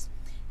 shirts.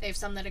 They have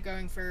some that are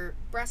going for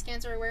breast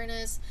cancer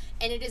awareness.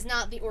 And it is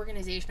not the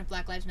organization of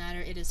Black Lives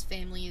Matter. It is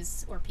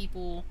families or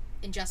people,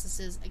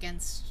 injustices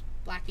against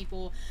black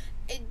people.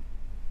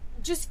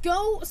 Just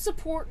go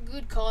support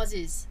good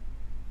causes.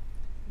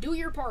 Do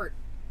your part.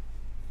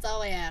 That's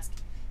all I ask.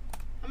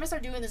 I'm gonna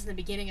start doing this in the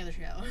beginning of the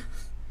show.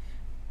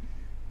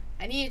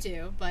 I need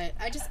to, but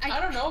I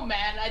don't know,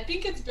 man. I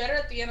think it's better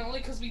at the end only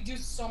because we do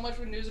so much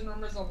with news and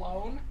rumors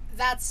alone.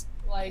 That's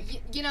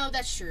like, you know,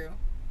 that's true.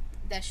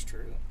 That's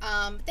true.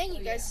 Thank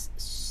you guys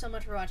so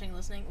much for watching and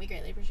listening. We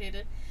greatly appreciate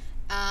it.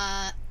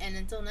 And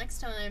until next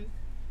time,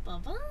 bye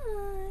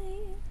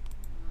bye.